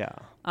me. Yeah.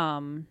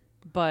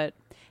 But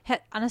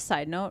on a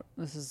side note,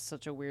 this is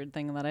such a weird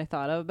thing that I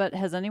thought of, but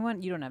has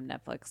anyone, you don't have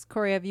Netflix.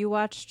 Kory, have you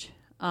watched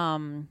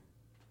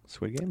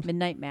Squid Game?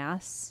 Midnight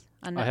Mass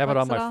on Netflix? I have it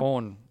on my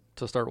phone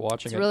to start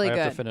watching. It's really I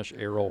have good. to finish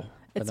Arrow.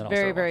 It's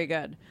very, very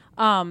good.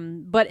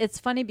 But it's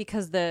funny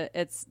because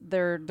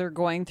they're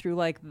going through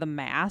like the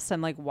mass.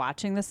 I'm like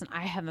watching this, and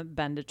I haven't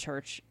been to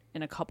church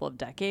in a couple of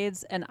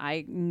decades, and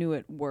I knew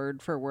it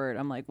word for word.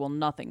 I'm like, well,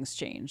 nothing's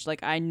changed.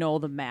 Like I know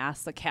the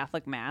mass, the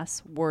Catholic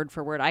mass, word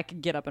for word. I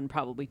could get up and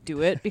probably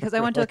do it because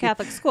I went to a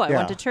Catholic school. I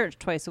went to church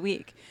twice a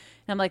week,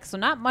 and I'm like, so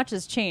not much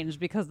has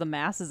changed because the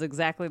mass is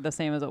exactly the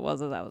same as it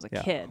was as I was a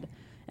kid.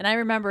 And I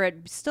remember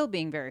it still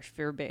being very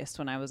fear-based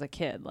when I was a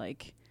kid.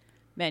 Like,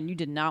 man, you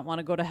did not want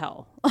to go to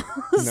hell.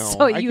 No,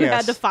 so you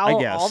had to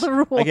follow all the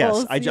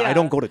rules. I guess. I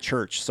don't go to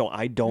church, so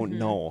I don't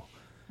know.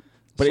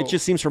 But it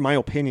just seems, from my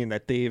opinion,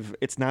 that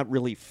it's not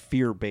really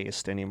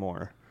fear-based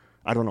anymore.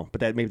 I don't know,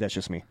 but maybe that's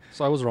just me.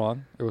 So I was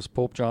wrong. It was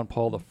Pope John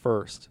Paul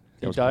I.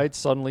 He died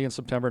suddenly in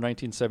September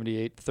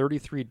 1978,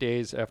 33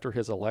 days after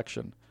his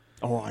election.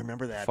 Oh, I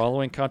remember that.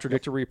 Following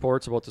contradictory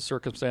reports about the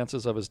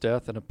circumstances of his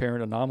death and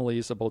apparent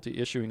anomalies about the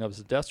issuing of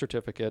his death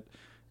certificate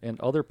and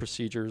other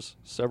procedures,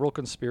 several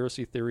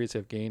conspiracy theories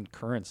have gained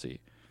currency.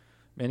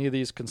 Many of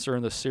these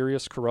concern the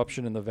serious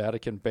corruption in the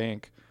Vatican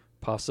bank,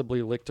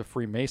 possibly linked to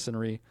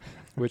Freemasonry,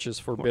 which is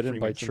forbidden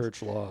by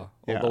church law,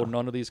 although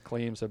none of these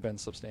claims have been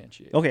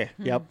substantiated. Okay,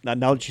 yep.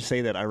 Now that you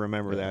say that, I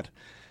remember that.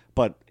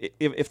 But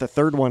if the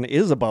third one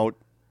is about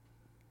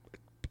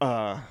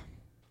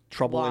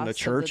trouble in the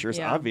church, there's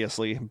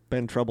obviously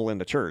been trouble in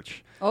the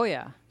church. Oh,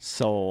 yeah.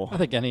 So I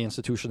think any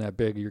institution that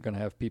big, you're going to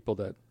have people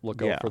that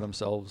look out for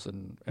themselves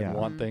and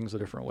want things a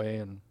different way.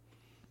 And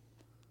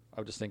I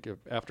would just think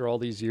after all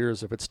these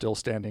years, if it's still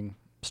standing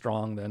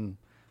strong, then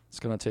it's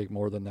going to take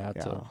more than that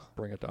to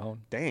bring it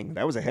down. Dang,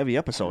 that was a heavy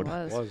episode.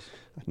 It was.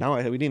 Now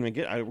we didn't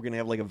even we're going to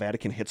have like a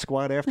Vatican hit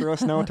squad after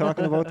us now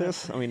talking about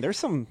this. I mean,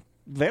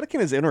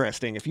 Vatican is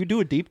interesting. If you do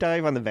a deep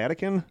dive on the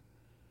Vatican.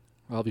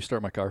 I'll have you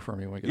start my car for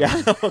me when we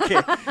get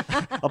okay.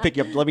 I'll pick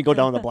you up. Let me go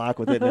down the block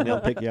with it and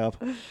they'll pick you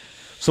up.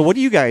 So what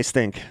do you guys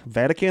think?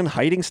 Vatican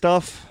hiding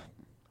stuff?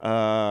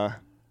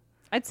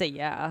 I'd say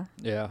yeah.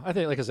 Yeah, I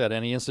think, like I said,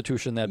 any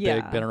institution that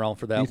big, been around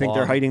for that long. Do you think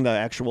they're hiding the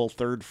actual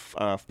third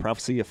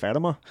prophecy of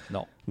Fatima?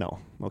 No.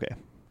 Okay.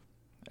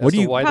 As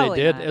to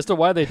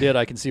why they did,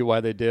 I can see why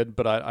they did,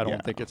 but I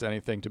don't think it's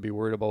anything to be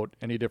worried about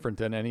any different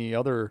than any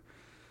other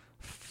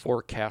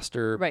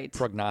forecaster,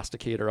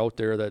 prognosticator out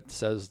there that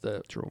says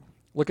that. True.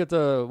 Look at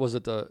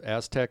the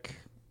Aztec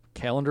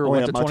calendar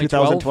went to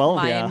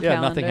 2012.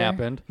 Yeah, nothing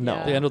happened. No.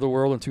 The end of the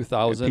world in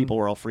 2000. People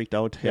were all freaked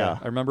out. Yeah.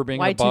 I remember being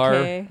Y2K. in a bar.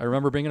 I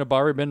remember being in a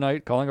bar at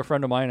midnight, calling a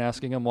friend of mine,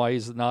 asking him why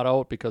he's not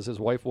out because his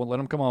wife won't let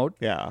him come out.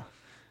 Yeah.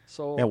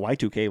 So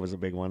Y2K was a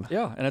big one.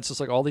 Yeah, and it's just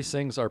like all these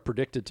things are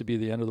predicted to be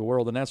the end of the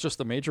world, and that's just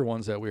the major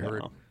ones that we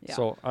heard. Yeah.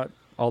 So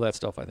all that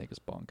stuff I think is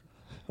bunk.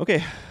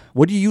 Okay.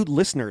 What do you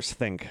listeners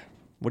think?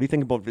 What do you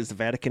think about, is the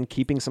Vatican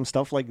keeping some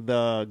stuff like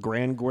the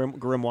Grand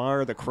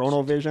Grimoire, the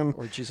Chronovision?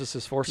 Or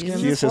Jesus' foreskin?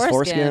 Jesus'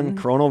 foreskin,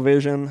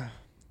 Chronovision.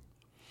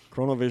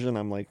 Chronovision,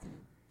 I'm like,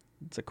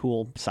 it's a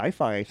cool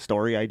sci-fi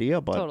story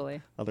idea,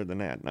 but other than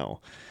that, no.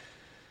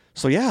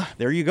 So yeah,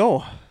 there you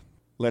go.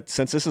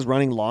 Since this is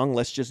running long,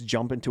 let's just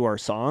jump into our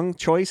song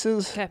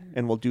choices,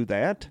 and we'll do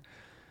that.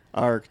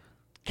 Our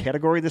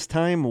category this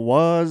time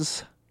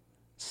was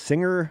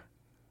singer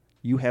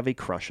you have a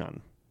crush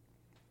on.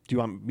 Do you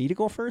want me to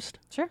go first?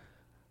 Sure.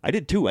 I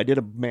did too. I did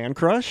a man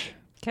crush.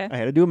 Okay. I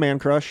had to do a man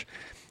crush,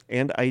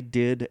 and I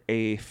did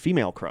a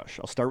female crush.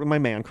 I'll start with my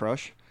man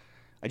crush.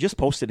 I just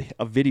posted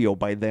a video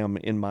by them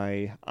on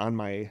my.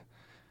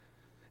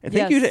 And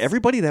thank you to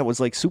everybody that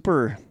was like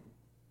super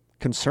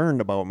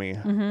concerned about me.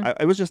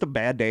 Mm-hmm. It was just a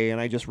bad day,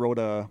 and I just wrote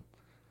That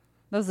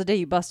was the day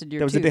you busted your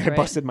tooth, That was the day right? I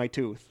busted my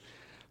tooth.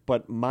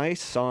 But my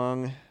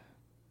song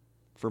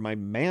for my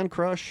man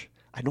crush,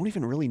 I don't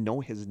even really know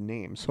his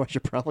name, so I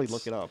should probably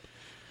look it up.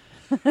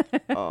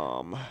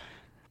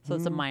 So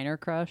it's a minor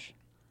crush?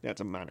 Yeah, it's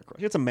a minor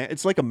crush.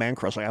 It's like a man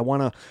crush. Like I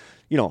want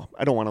to,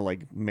 I don't want to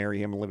like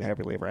marry him and live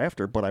happily ever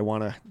after, but I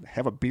want to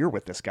have a beer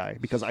with this guy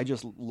because I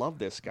just love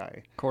this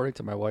guy. According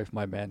to my wife,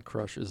 my man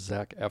crush is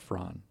Zac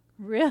Efron.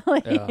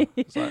 Really? Yeah.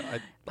 So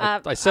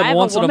I said I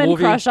once have a in a woman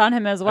movie. Crush on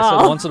him as well. I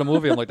said once in a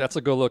movie, I'm like, that's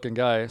a good-looking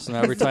guy. So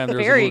now every time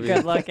there's very a movie,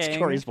 good looking. That's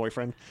Kory's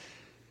boyfriend.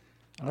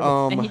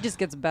 And he just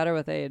gets better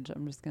with age.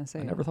 I'm just gonna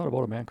say. I never thought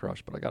about a man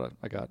crush, but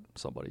I got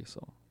somebody.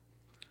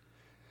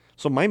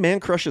 So my man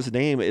crush's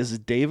name is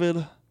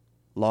David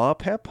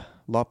Lawpeppe.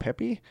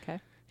 Okay.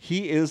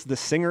 He is the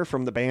singer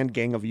from the band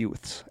Gang of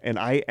Youths, and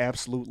I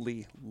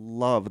absolutely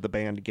love the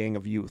band Gang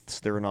of Youths.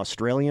 They're an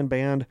Australian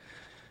band,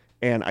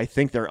 and I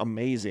think they're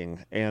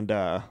amazing. And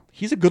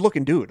he's a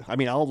good-looking dude. I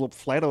mean, I'll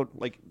flat out,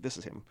 like, this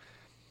is him.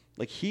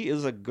 Like, he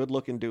is a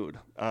good-looking dude.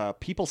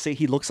 People say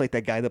he looks like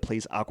that guy that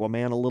plays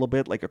Aquaman a little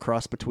bit, like a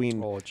cross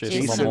between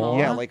Jason Momoa.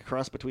 Yeah, like a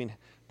cross between.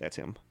 That's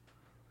him.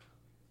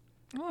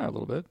 Oh, a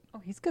little bit. Oh,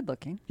 he's good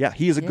looking. Yeah,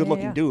 he is a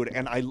good-looking dude,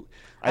 and I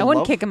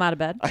wouldn't kick him out of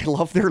bed. I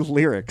love their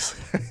lyrics,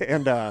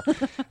 and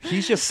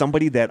he's just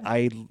somebody that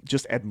I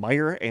just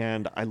admire,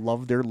 and I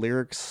love their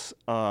lyrics.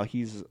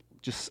 He's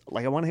just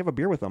like, I want to have a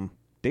beer with him.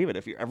 David,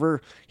 if you ever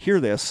hear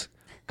this,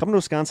 come to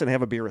Wisconsin and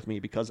have a beer with me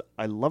because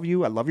I love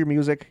you. I love your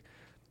music,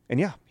 and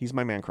yeah, he's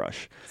my man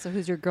crush. So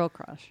who's your girl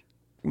crush?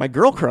 My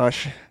girl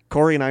crush,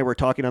 Kory and I were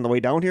talking on the way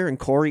down here, and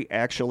Kory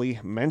actually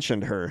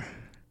mentioned her.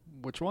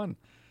 Which one?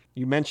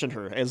 You mentioned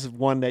her as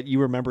one that you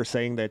remember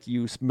saying that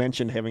you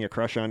mentioned having a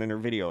crush on in her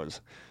videos.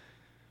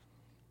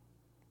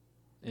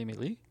 Amy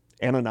Lee?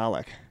 Anna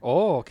Nalick.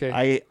 Oh, okay.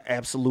 I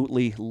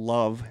absolutely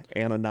love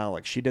Anna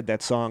Nalick. She did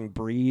that song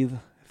Breathe,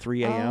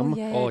 3 a.m.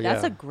 Oh, yeah.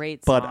 That's a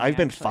great song. But I've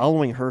been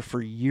following her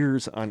for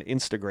years on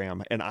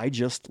Instagram, and I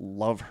just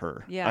love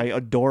her. Yeah. I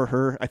adore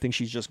her. I think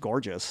she's just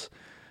gorgeous.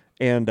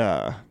 And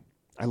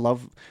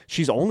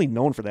she's only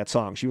known for that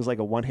song. She was like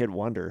a one-hit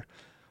wonder.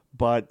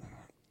 But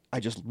I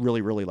just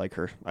really, really like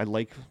her. I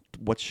like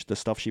the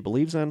stuff she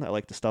believes in. I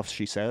like the stuff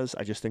she says.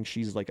 I just think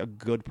she's like a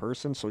good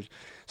person.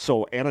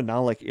 So Anna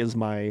Nalick is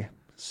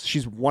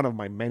she's one of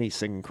my many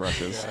singing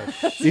crushes.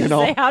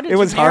 It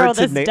was hard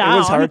to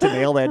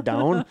nail that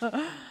down.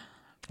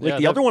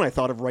 The other one I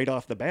thought of right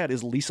off the bat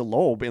is Lisa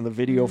Loeb in the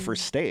video for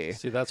Stay.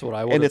 See, that's what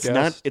I would have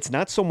guessed. It's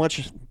not so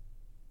much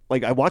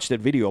like I watched that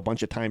video a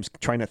bunch of times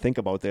trying to think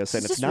about this,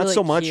 and She's it's just not really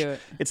so much. cute.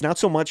 It's not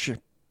so much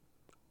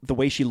the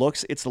way she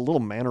looks. It's the little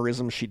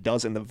mannerisms she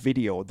does in the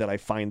video that I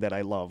find that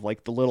I love,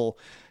 like the little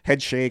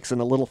head shakes and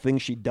the little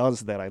things she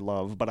does that I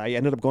love. But I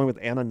ended up going with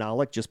Anna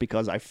Nolick just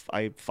because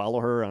I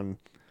follow her on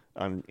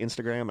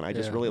Instagram, and I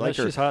just really like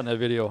her. She's hot in that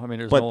video. I mean,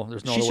 there's But no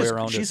other way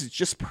around it. She's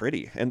just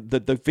pretty. And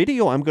the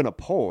video I'm going to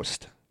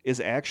post is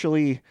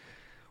actually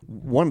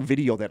one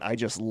video that I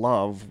just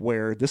love,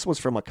 where this was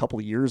from a couple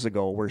of years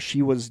ago, where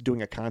she was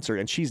doing a concert,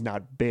 and she's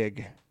not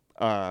big,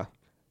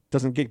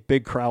 doesn't get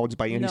big crowds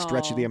by any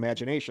stretch of the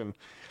imagination.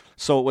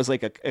 So it was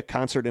like a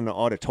concert in an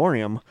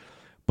auditorium,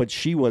 but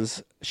she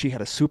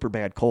had a super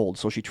bad cold.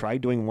 So she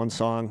tried doing one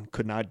song,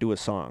 could not do a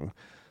song.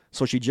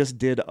 So she just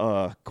did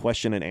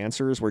question and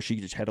answers where she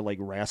just had to like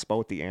rasp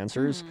out the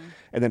answers.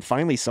 And then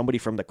finally somebody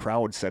from the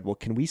crowd said, well,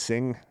 can we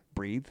sing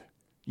Breathe?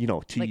 You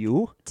know, to Like,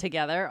 you?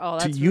 Together? Oh,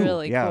 that's To you,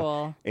 really yeah.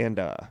 cool. And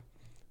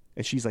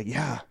she's like,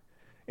 yeah.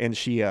 And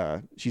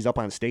she's up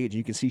on stage and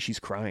you can see she's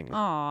crying.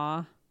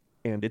 Aw.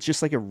 And it's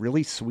just like a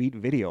really sweet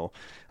video.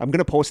 I'm going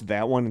to post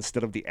that one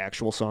instead of the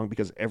actual song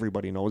because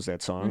everybody knows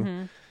that song.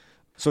 Mm-hmm.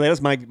 So that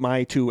is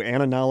my two,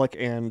 Anna Nolick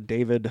and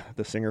David,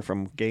 the singer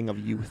from Gang of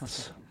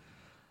Youths.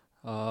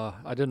 I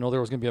didn't know there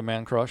was going to be a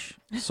man crush.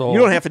 So You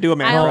don't have to do a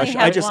man I only crush.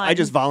 have I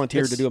just one.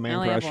 volunteered to do a I man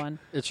only crush. have one.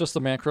 It's just a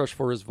man crush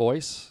for his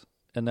voice,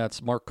 and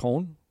that's Mark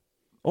Cohn.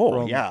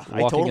 Oh from yeah,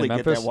 I Walking totally in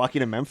get Memphis. that.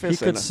 Walking in Memphis.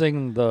 He could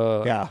sing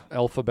the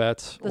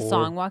alphabet. The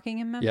song Walking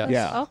in Memphis?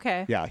 Yeah.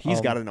 Okay. Yeah,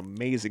 he's got an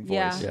amazing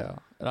voice. Yeah. Yeah,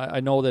 and I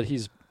know that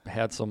he's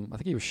had some. I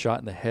think he was shot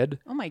in the head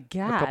Oh my a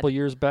God. couple of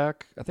years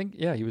back. I think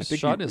he was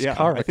shot in his yeah,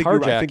 car. I think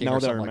carjacking I think now or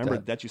that I something remember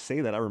like that you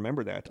say that, I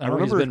remember that. I know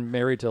remember he's been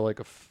married to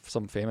like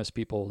some famous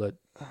people. That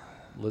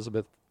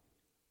Elizabeth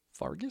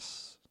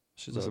Vargas.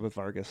 She's Elizabeth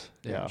Vargas.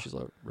 Yeah. she's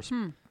a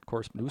of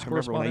course news I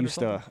remember when I correspondent or used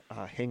to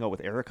something. hang out with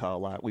Erica a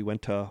lot. We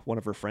went to one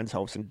of her friend's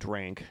house and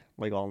drank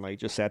like all night.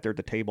 Just sat there at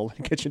the table,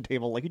 kitchen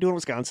table, like you do in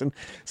Wisconsin.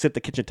 Sit at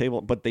the kitchen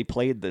table, but they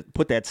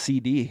put that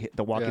CD,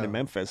 the Walking in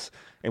Memphis,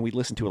 and we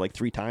listened to it like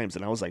 3 times.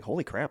 And I was like,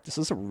 holy crap, this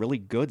is a really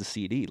good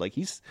CD. Like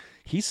he's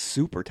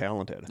super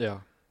talented. Yeah.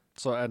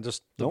 So and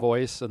just the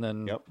voice, and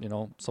then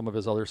some of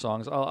his other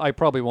songs. I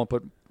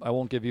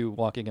won't give you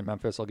Walking in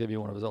Memphis. I'll give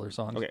you one of his other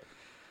songs. Okay.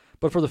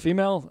 But for the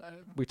female,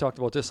 we talked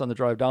about this on the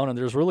drive down, and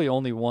there's really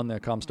only one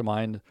that comes to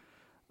mind.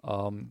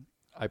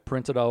 I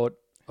printed out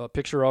a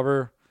picture of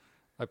her.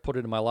 I put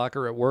it in my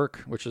locker at work,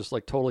 which is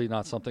like totally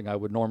not something I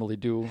would normally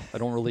do. I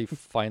don't really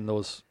find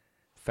those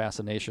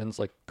fascinations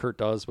like Kurt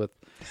does with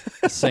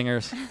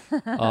singers.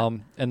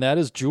 And that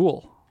is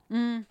Jewel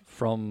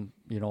from,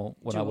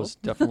 when I was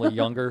definitely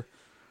younger.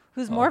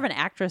 Who's more of an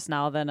actress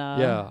now than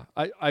a...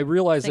 Yeah. I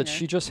realized that singer.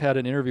 she just had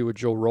an interview with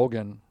Joe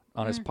Rogan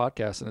on his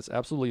podcast, and it's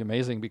absolutely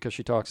amazing because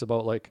she talks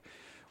about like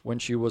when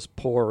she was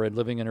poor and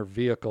living in her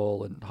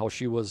vehicle and how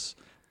she was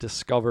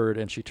discovered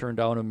and she turned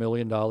down $1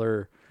 million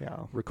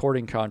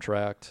recording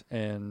contract,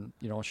 and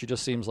she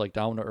just seems like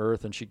down to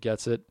earth and she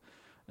gets it,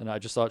 and I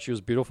just thought she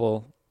was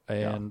beautiful.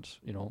 And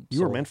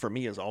You Were Meant for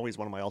Me is always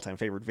one of my all-time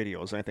favorite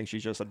videos, and I think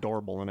she's just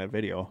adorable in that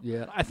video.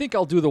 Yeah, I think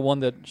I'll do the one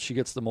that she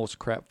gets the most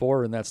crap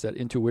for, and that's that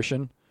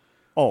Intuition.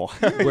 Oh,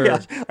 Where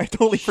yeah, I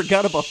totally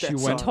forgot about that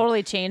song.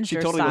 Totally changed her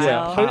totally was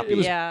style.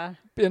 poppy.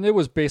 And it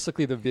was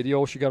basically the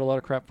video she got a lot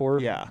of crap for.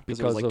 Yeah,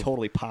 because it was like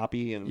totally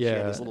poppy, and she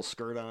had this little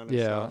skirt on. And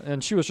stuff.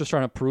 And she was just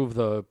trying to prove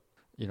the,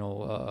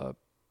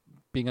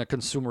 being a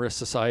consumerist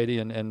society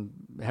and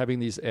having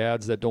these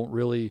ads that don't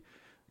really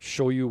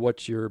show you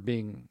what you're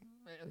being,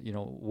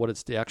 what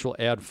it's the actual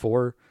ad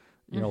for.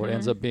 It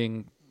ends up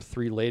being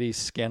 3 ladies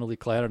scantily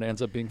clad, and it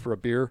ends up being for a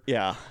beer.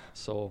 Yeah.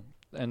 So,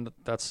 and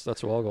that's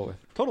what I'll go with.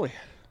 Totally.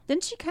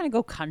 Didn't she kind of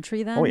go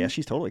country then? Oh yeah,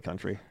 she's totally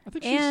country. I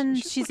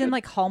think she's in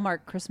like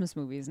Hallmark Christmas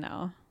movies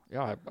now.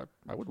 Yeah,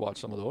 I would watch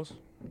some of those.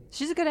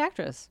 She's a good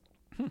actress.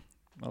 I'll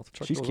have to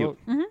check She's those cute.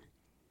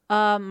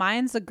 out.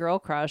 Mine's a girl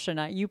crush,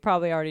 and you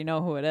probably already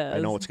know who it is. I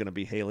know it's going to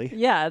be Haley.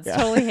 Yeah, it's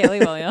totally Haley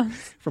Williams.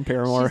 From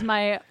Paramore. She's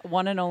my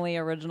one and only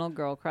original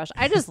girl crush.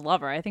 I just love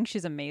her. I think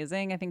she's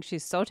amazing. I think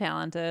she's so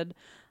talented.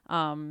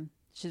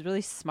 She's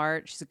really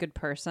smart. She's a good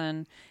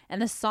person.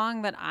 And the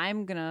song that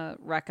I'm going to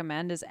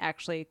recommend is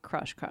actually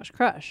Crush, Crush,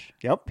 Crush.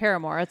 Yep.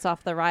 Paramore. It's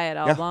off the Riot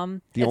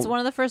album. It's one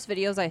of the first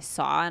videos I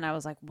saw, and I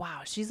was like,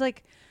 wow, she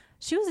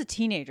was a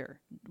teenager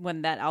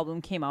when that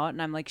album came out,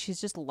 and I'm like, she's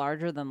just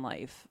larger than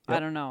life. Yep. I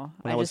don't know.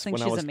 When I just think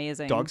when she's I was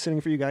amazing. Dog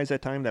sitting for you guys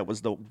that time, that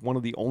was one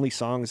of the only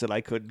songs that I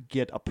could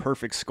get a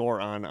perfect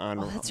score on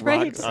that's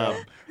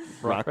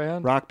rock,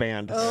 right. rock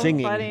band Oh,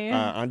 singing funny.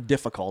 on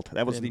Difficult.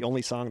 That was the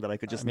only song that I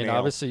could just nail.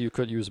 Obviously you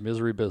could use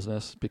Misery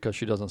Business because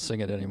she doesn't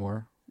sing it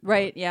anymore.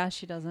 Right, yeah,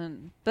 she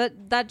doesn't.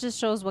 But that just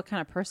shows what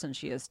kind of person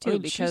she is, too.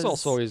 Because she's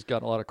also always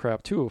gotten a lot of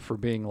crap, too, for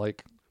being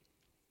like,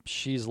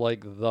 she's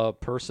like the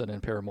person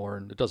in Paramore,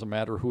 and it doesn't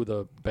matter who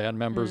the band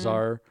members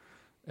are.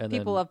 And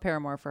people love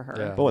Paramore for her.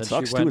 Yeah. But what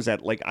sucks, too, is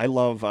that like I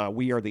love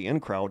We Are the In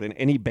Crowd, and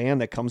any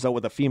band that comes out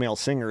with a female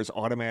singer is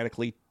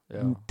automatically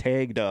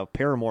tagged a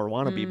Paramore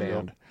wannabe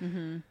band.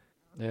 Mm-hmm.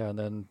 Yeah, and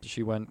then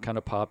she went kind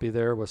of poppy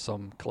there with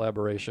some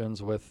collaborations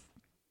with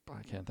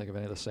I can't think of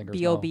any of the singers.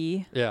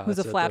 B.O.B. now. Yeah, who's a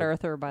that's it, flat the-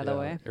 earther, by the yeah,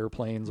 way.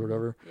 Airplanes or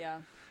whatever. Yeah.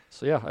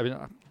 So yeah, I mean,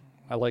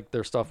 I like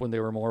their stuff when they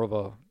were more of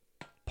a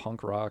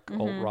punk rock,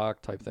 Mm-hmm. alt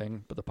rock type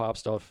thing. But the pop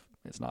stuff,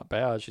 it's not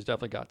bad. She's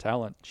definitely got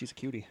talent. She's a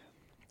cutie.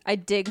 I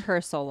dig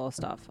her solo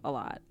stuff a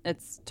lot.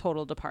 It's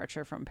total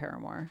departure from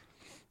Paramore.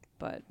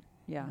 But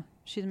yeah,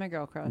 she's my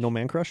girl crush. No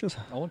man crushes?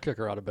 I won't kick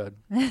her out of bed.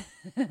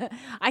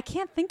 I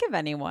can't think of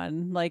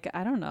anyone. Like,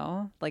 I don't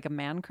know. Like a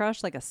man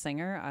crush, like a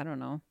singer. I don't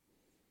know.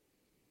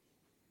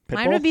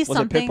 Mine would be Was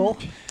something. it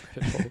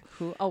Pitbull?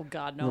 Who? Oh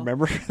God, no.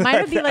 Remember?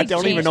 Mine would be like I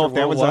don't even James- know if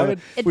that was Worldwide?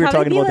 It'd we were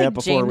probably talking be about like that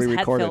before James we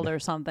recorded. Hetfield or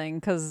something,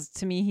 because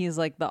to me he's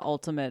like the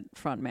ultimate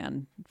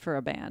frontman for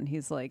a band.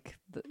 He's like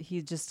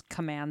he just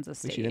commands a At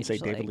stage. least you didn't say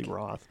David like- Lee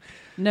Roth.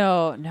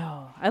 No.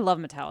 I love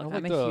Metallica. like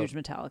I'm a the- huge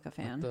Metallica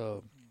fan.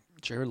 The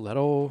Jared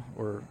Leto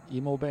or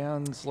emo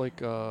bands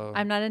like.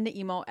 I'm not into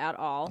emo at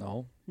all.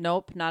 No.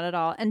 Nope, not at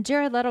all. And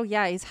Jared Leto,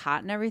 yeah, he's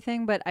hot and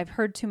everything, but I've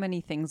heard too many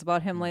things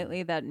about him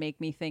lately that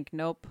make me think,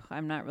 nope,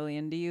 I'm not really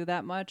into you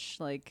that much.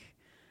 Like,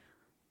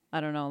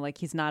 I don't know, like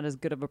he's not as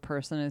good of a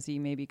person as he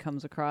maybe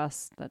comes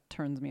across. That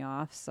turns me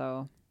off.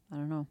 So I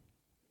don't know.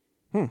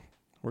 We're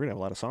going to have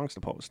a lot of songs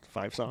to post.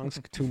 5 songs,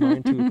 2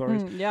 mine, 2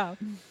 Kory's. Yeah.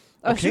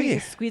 Oh, should we Okay.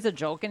 squeeze a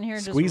joke in here?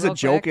 Squeeze just a real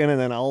joke quick? in and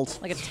then I'll...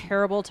 Like a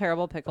terrible,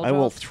 terrible pickle I joke.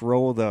 will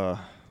throw the...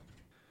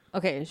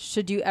 Okay,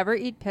 should you ever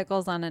eat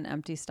pickles on an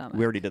empty stomach?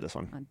 We already did this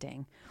one. Oh,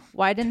 dang.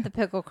 Why didn't the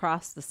pickle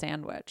cross the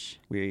sandwich?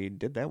 We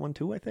did that one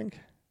too, I think.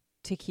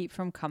 To keep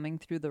from coming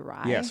through the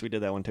rye? Yes, we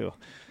did that one too.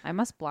 I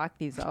must block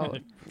these out.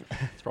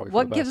 It's probably for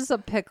What the best. gives a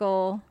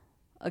pickle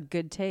a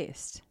good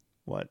taste?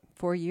 What?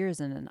 4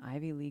 years in an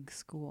Ivy League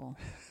school.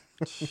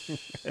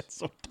 It's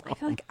so I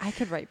feel like I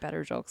could write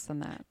better jokes than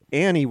that.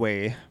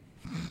 Anyway,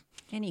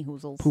 Any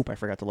hoozles. poop, I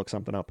forgot to look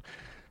something up.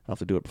 I'll have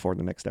to do it before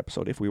the next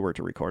episode if we were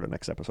to record a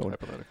next episode.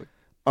 Hypothetically.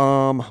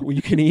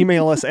 You can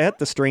email us at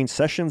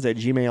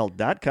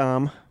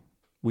thestrangesessions@gmail.com.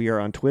 We are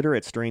on Twitter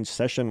at Strange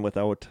Session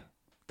without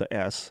the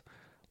S.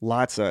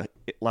 Lots of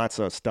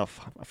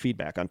stuff,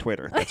 feedback on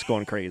Twitter. That's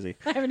going crazy.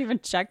 I haven't even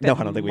checked it. No,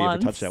 I don't think we ever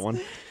touched that one.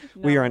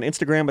 We No. are on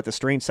Instagram at The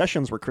Strange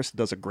Sessions, where Krista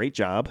does a great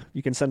job.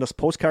 You can send us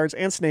postcards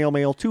and snail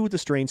mail to The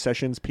Strange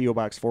Sessions, P.O.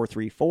 Box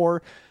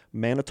 434,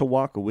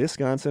 Manitowoc,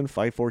 Wisconsin,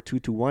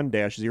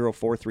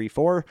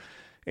 54221-0434.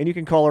 And you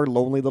can call our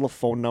lonely little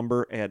phone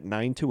number at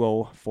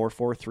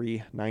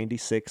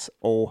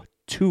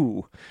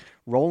 920-443-9602.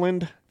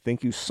 Roland,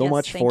 thank you so Yes,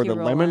 much thank for you,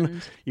 the lemon,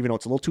 Roland. even though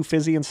it's a little too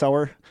fizzy and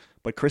sour.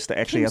 But Krista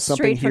actually Came has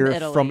something straight from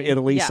here from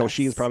Italy, so Yes.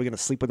 she is probably going to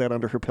sleep with that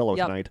under her pillow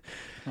Yep. tonight.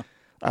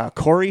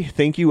 Kory,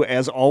 thank you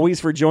as always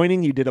for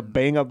joining. You did a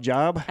bang-up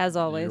job. As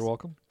always. You're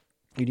welcome.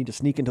 You need to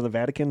sneak into the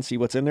Vatican, see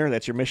what's in there.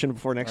 That's your mission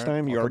before next All right,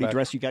 time. You I'll come already back.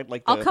 dressed. You got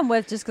like the, I'll come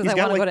with just because I he's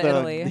got want to like go to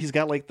the Italy. he's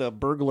got like the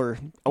burglar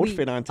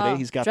outfit on today.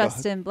 He's got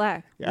dressed the in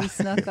black. Yeah. We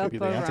snuck up Be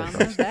the around the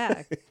Antichrist.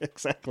 back.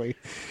 exactly.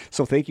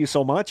 So thank you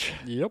so much.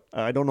 Yep.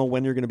 I don't know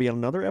when you're going to be on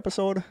another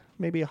episode.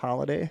 Maybe a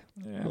holiday.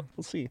 Yeah.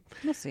 We'll see.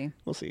 We'll see.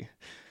 We'll see. We'll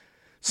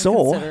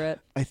So consider it.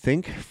 I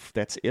think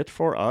that's it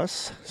for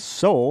us.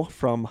 So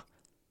from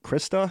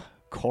Krista,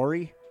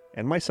 Kory,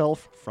 and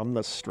myself from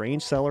the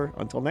Strange Cellar.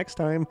 Until next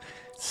time,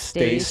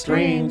 stay Stay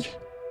strange.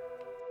 strange.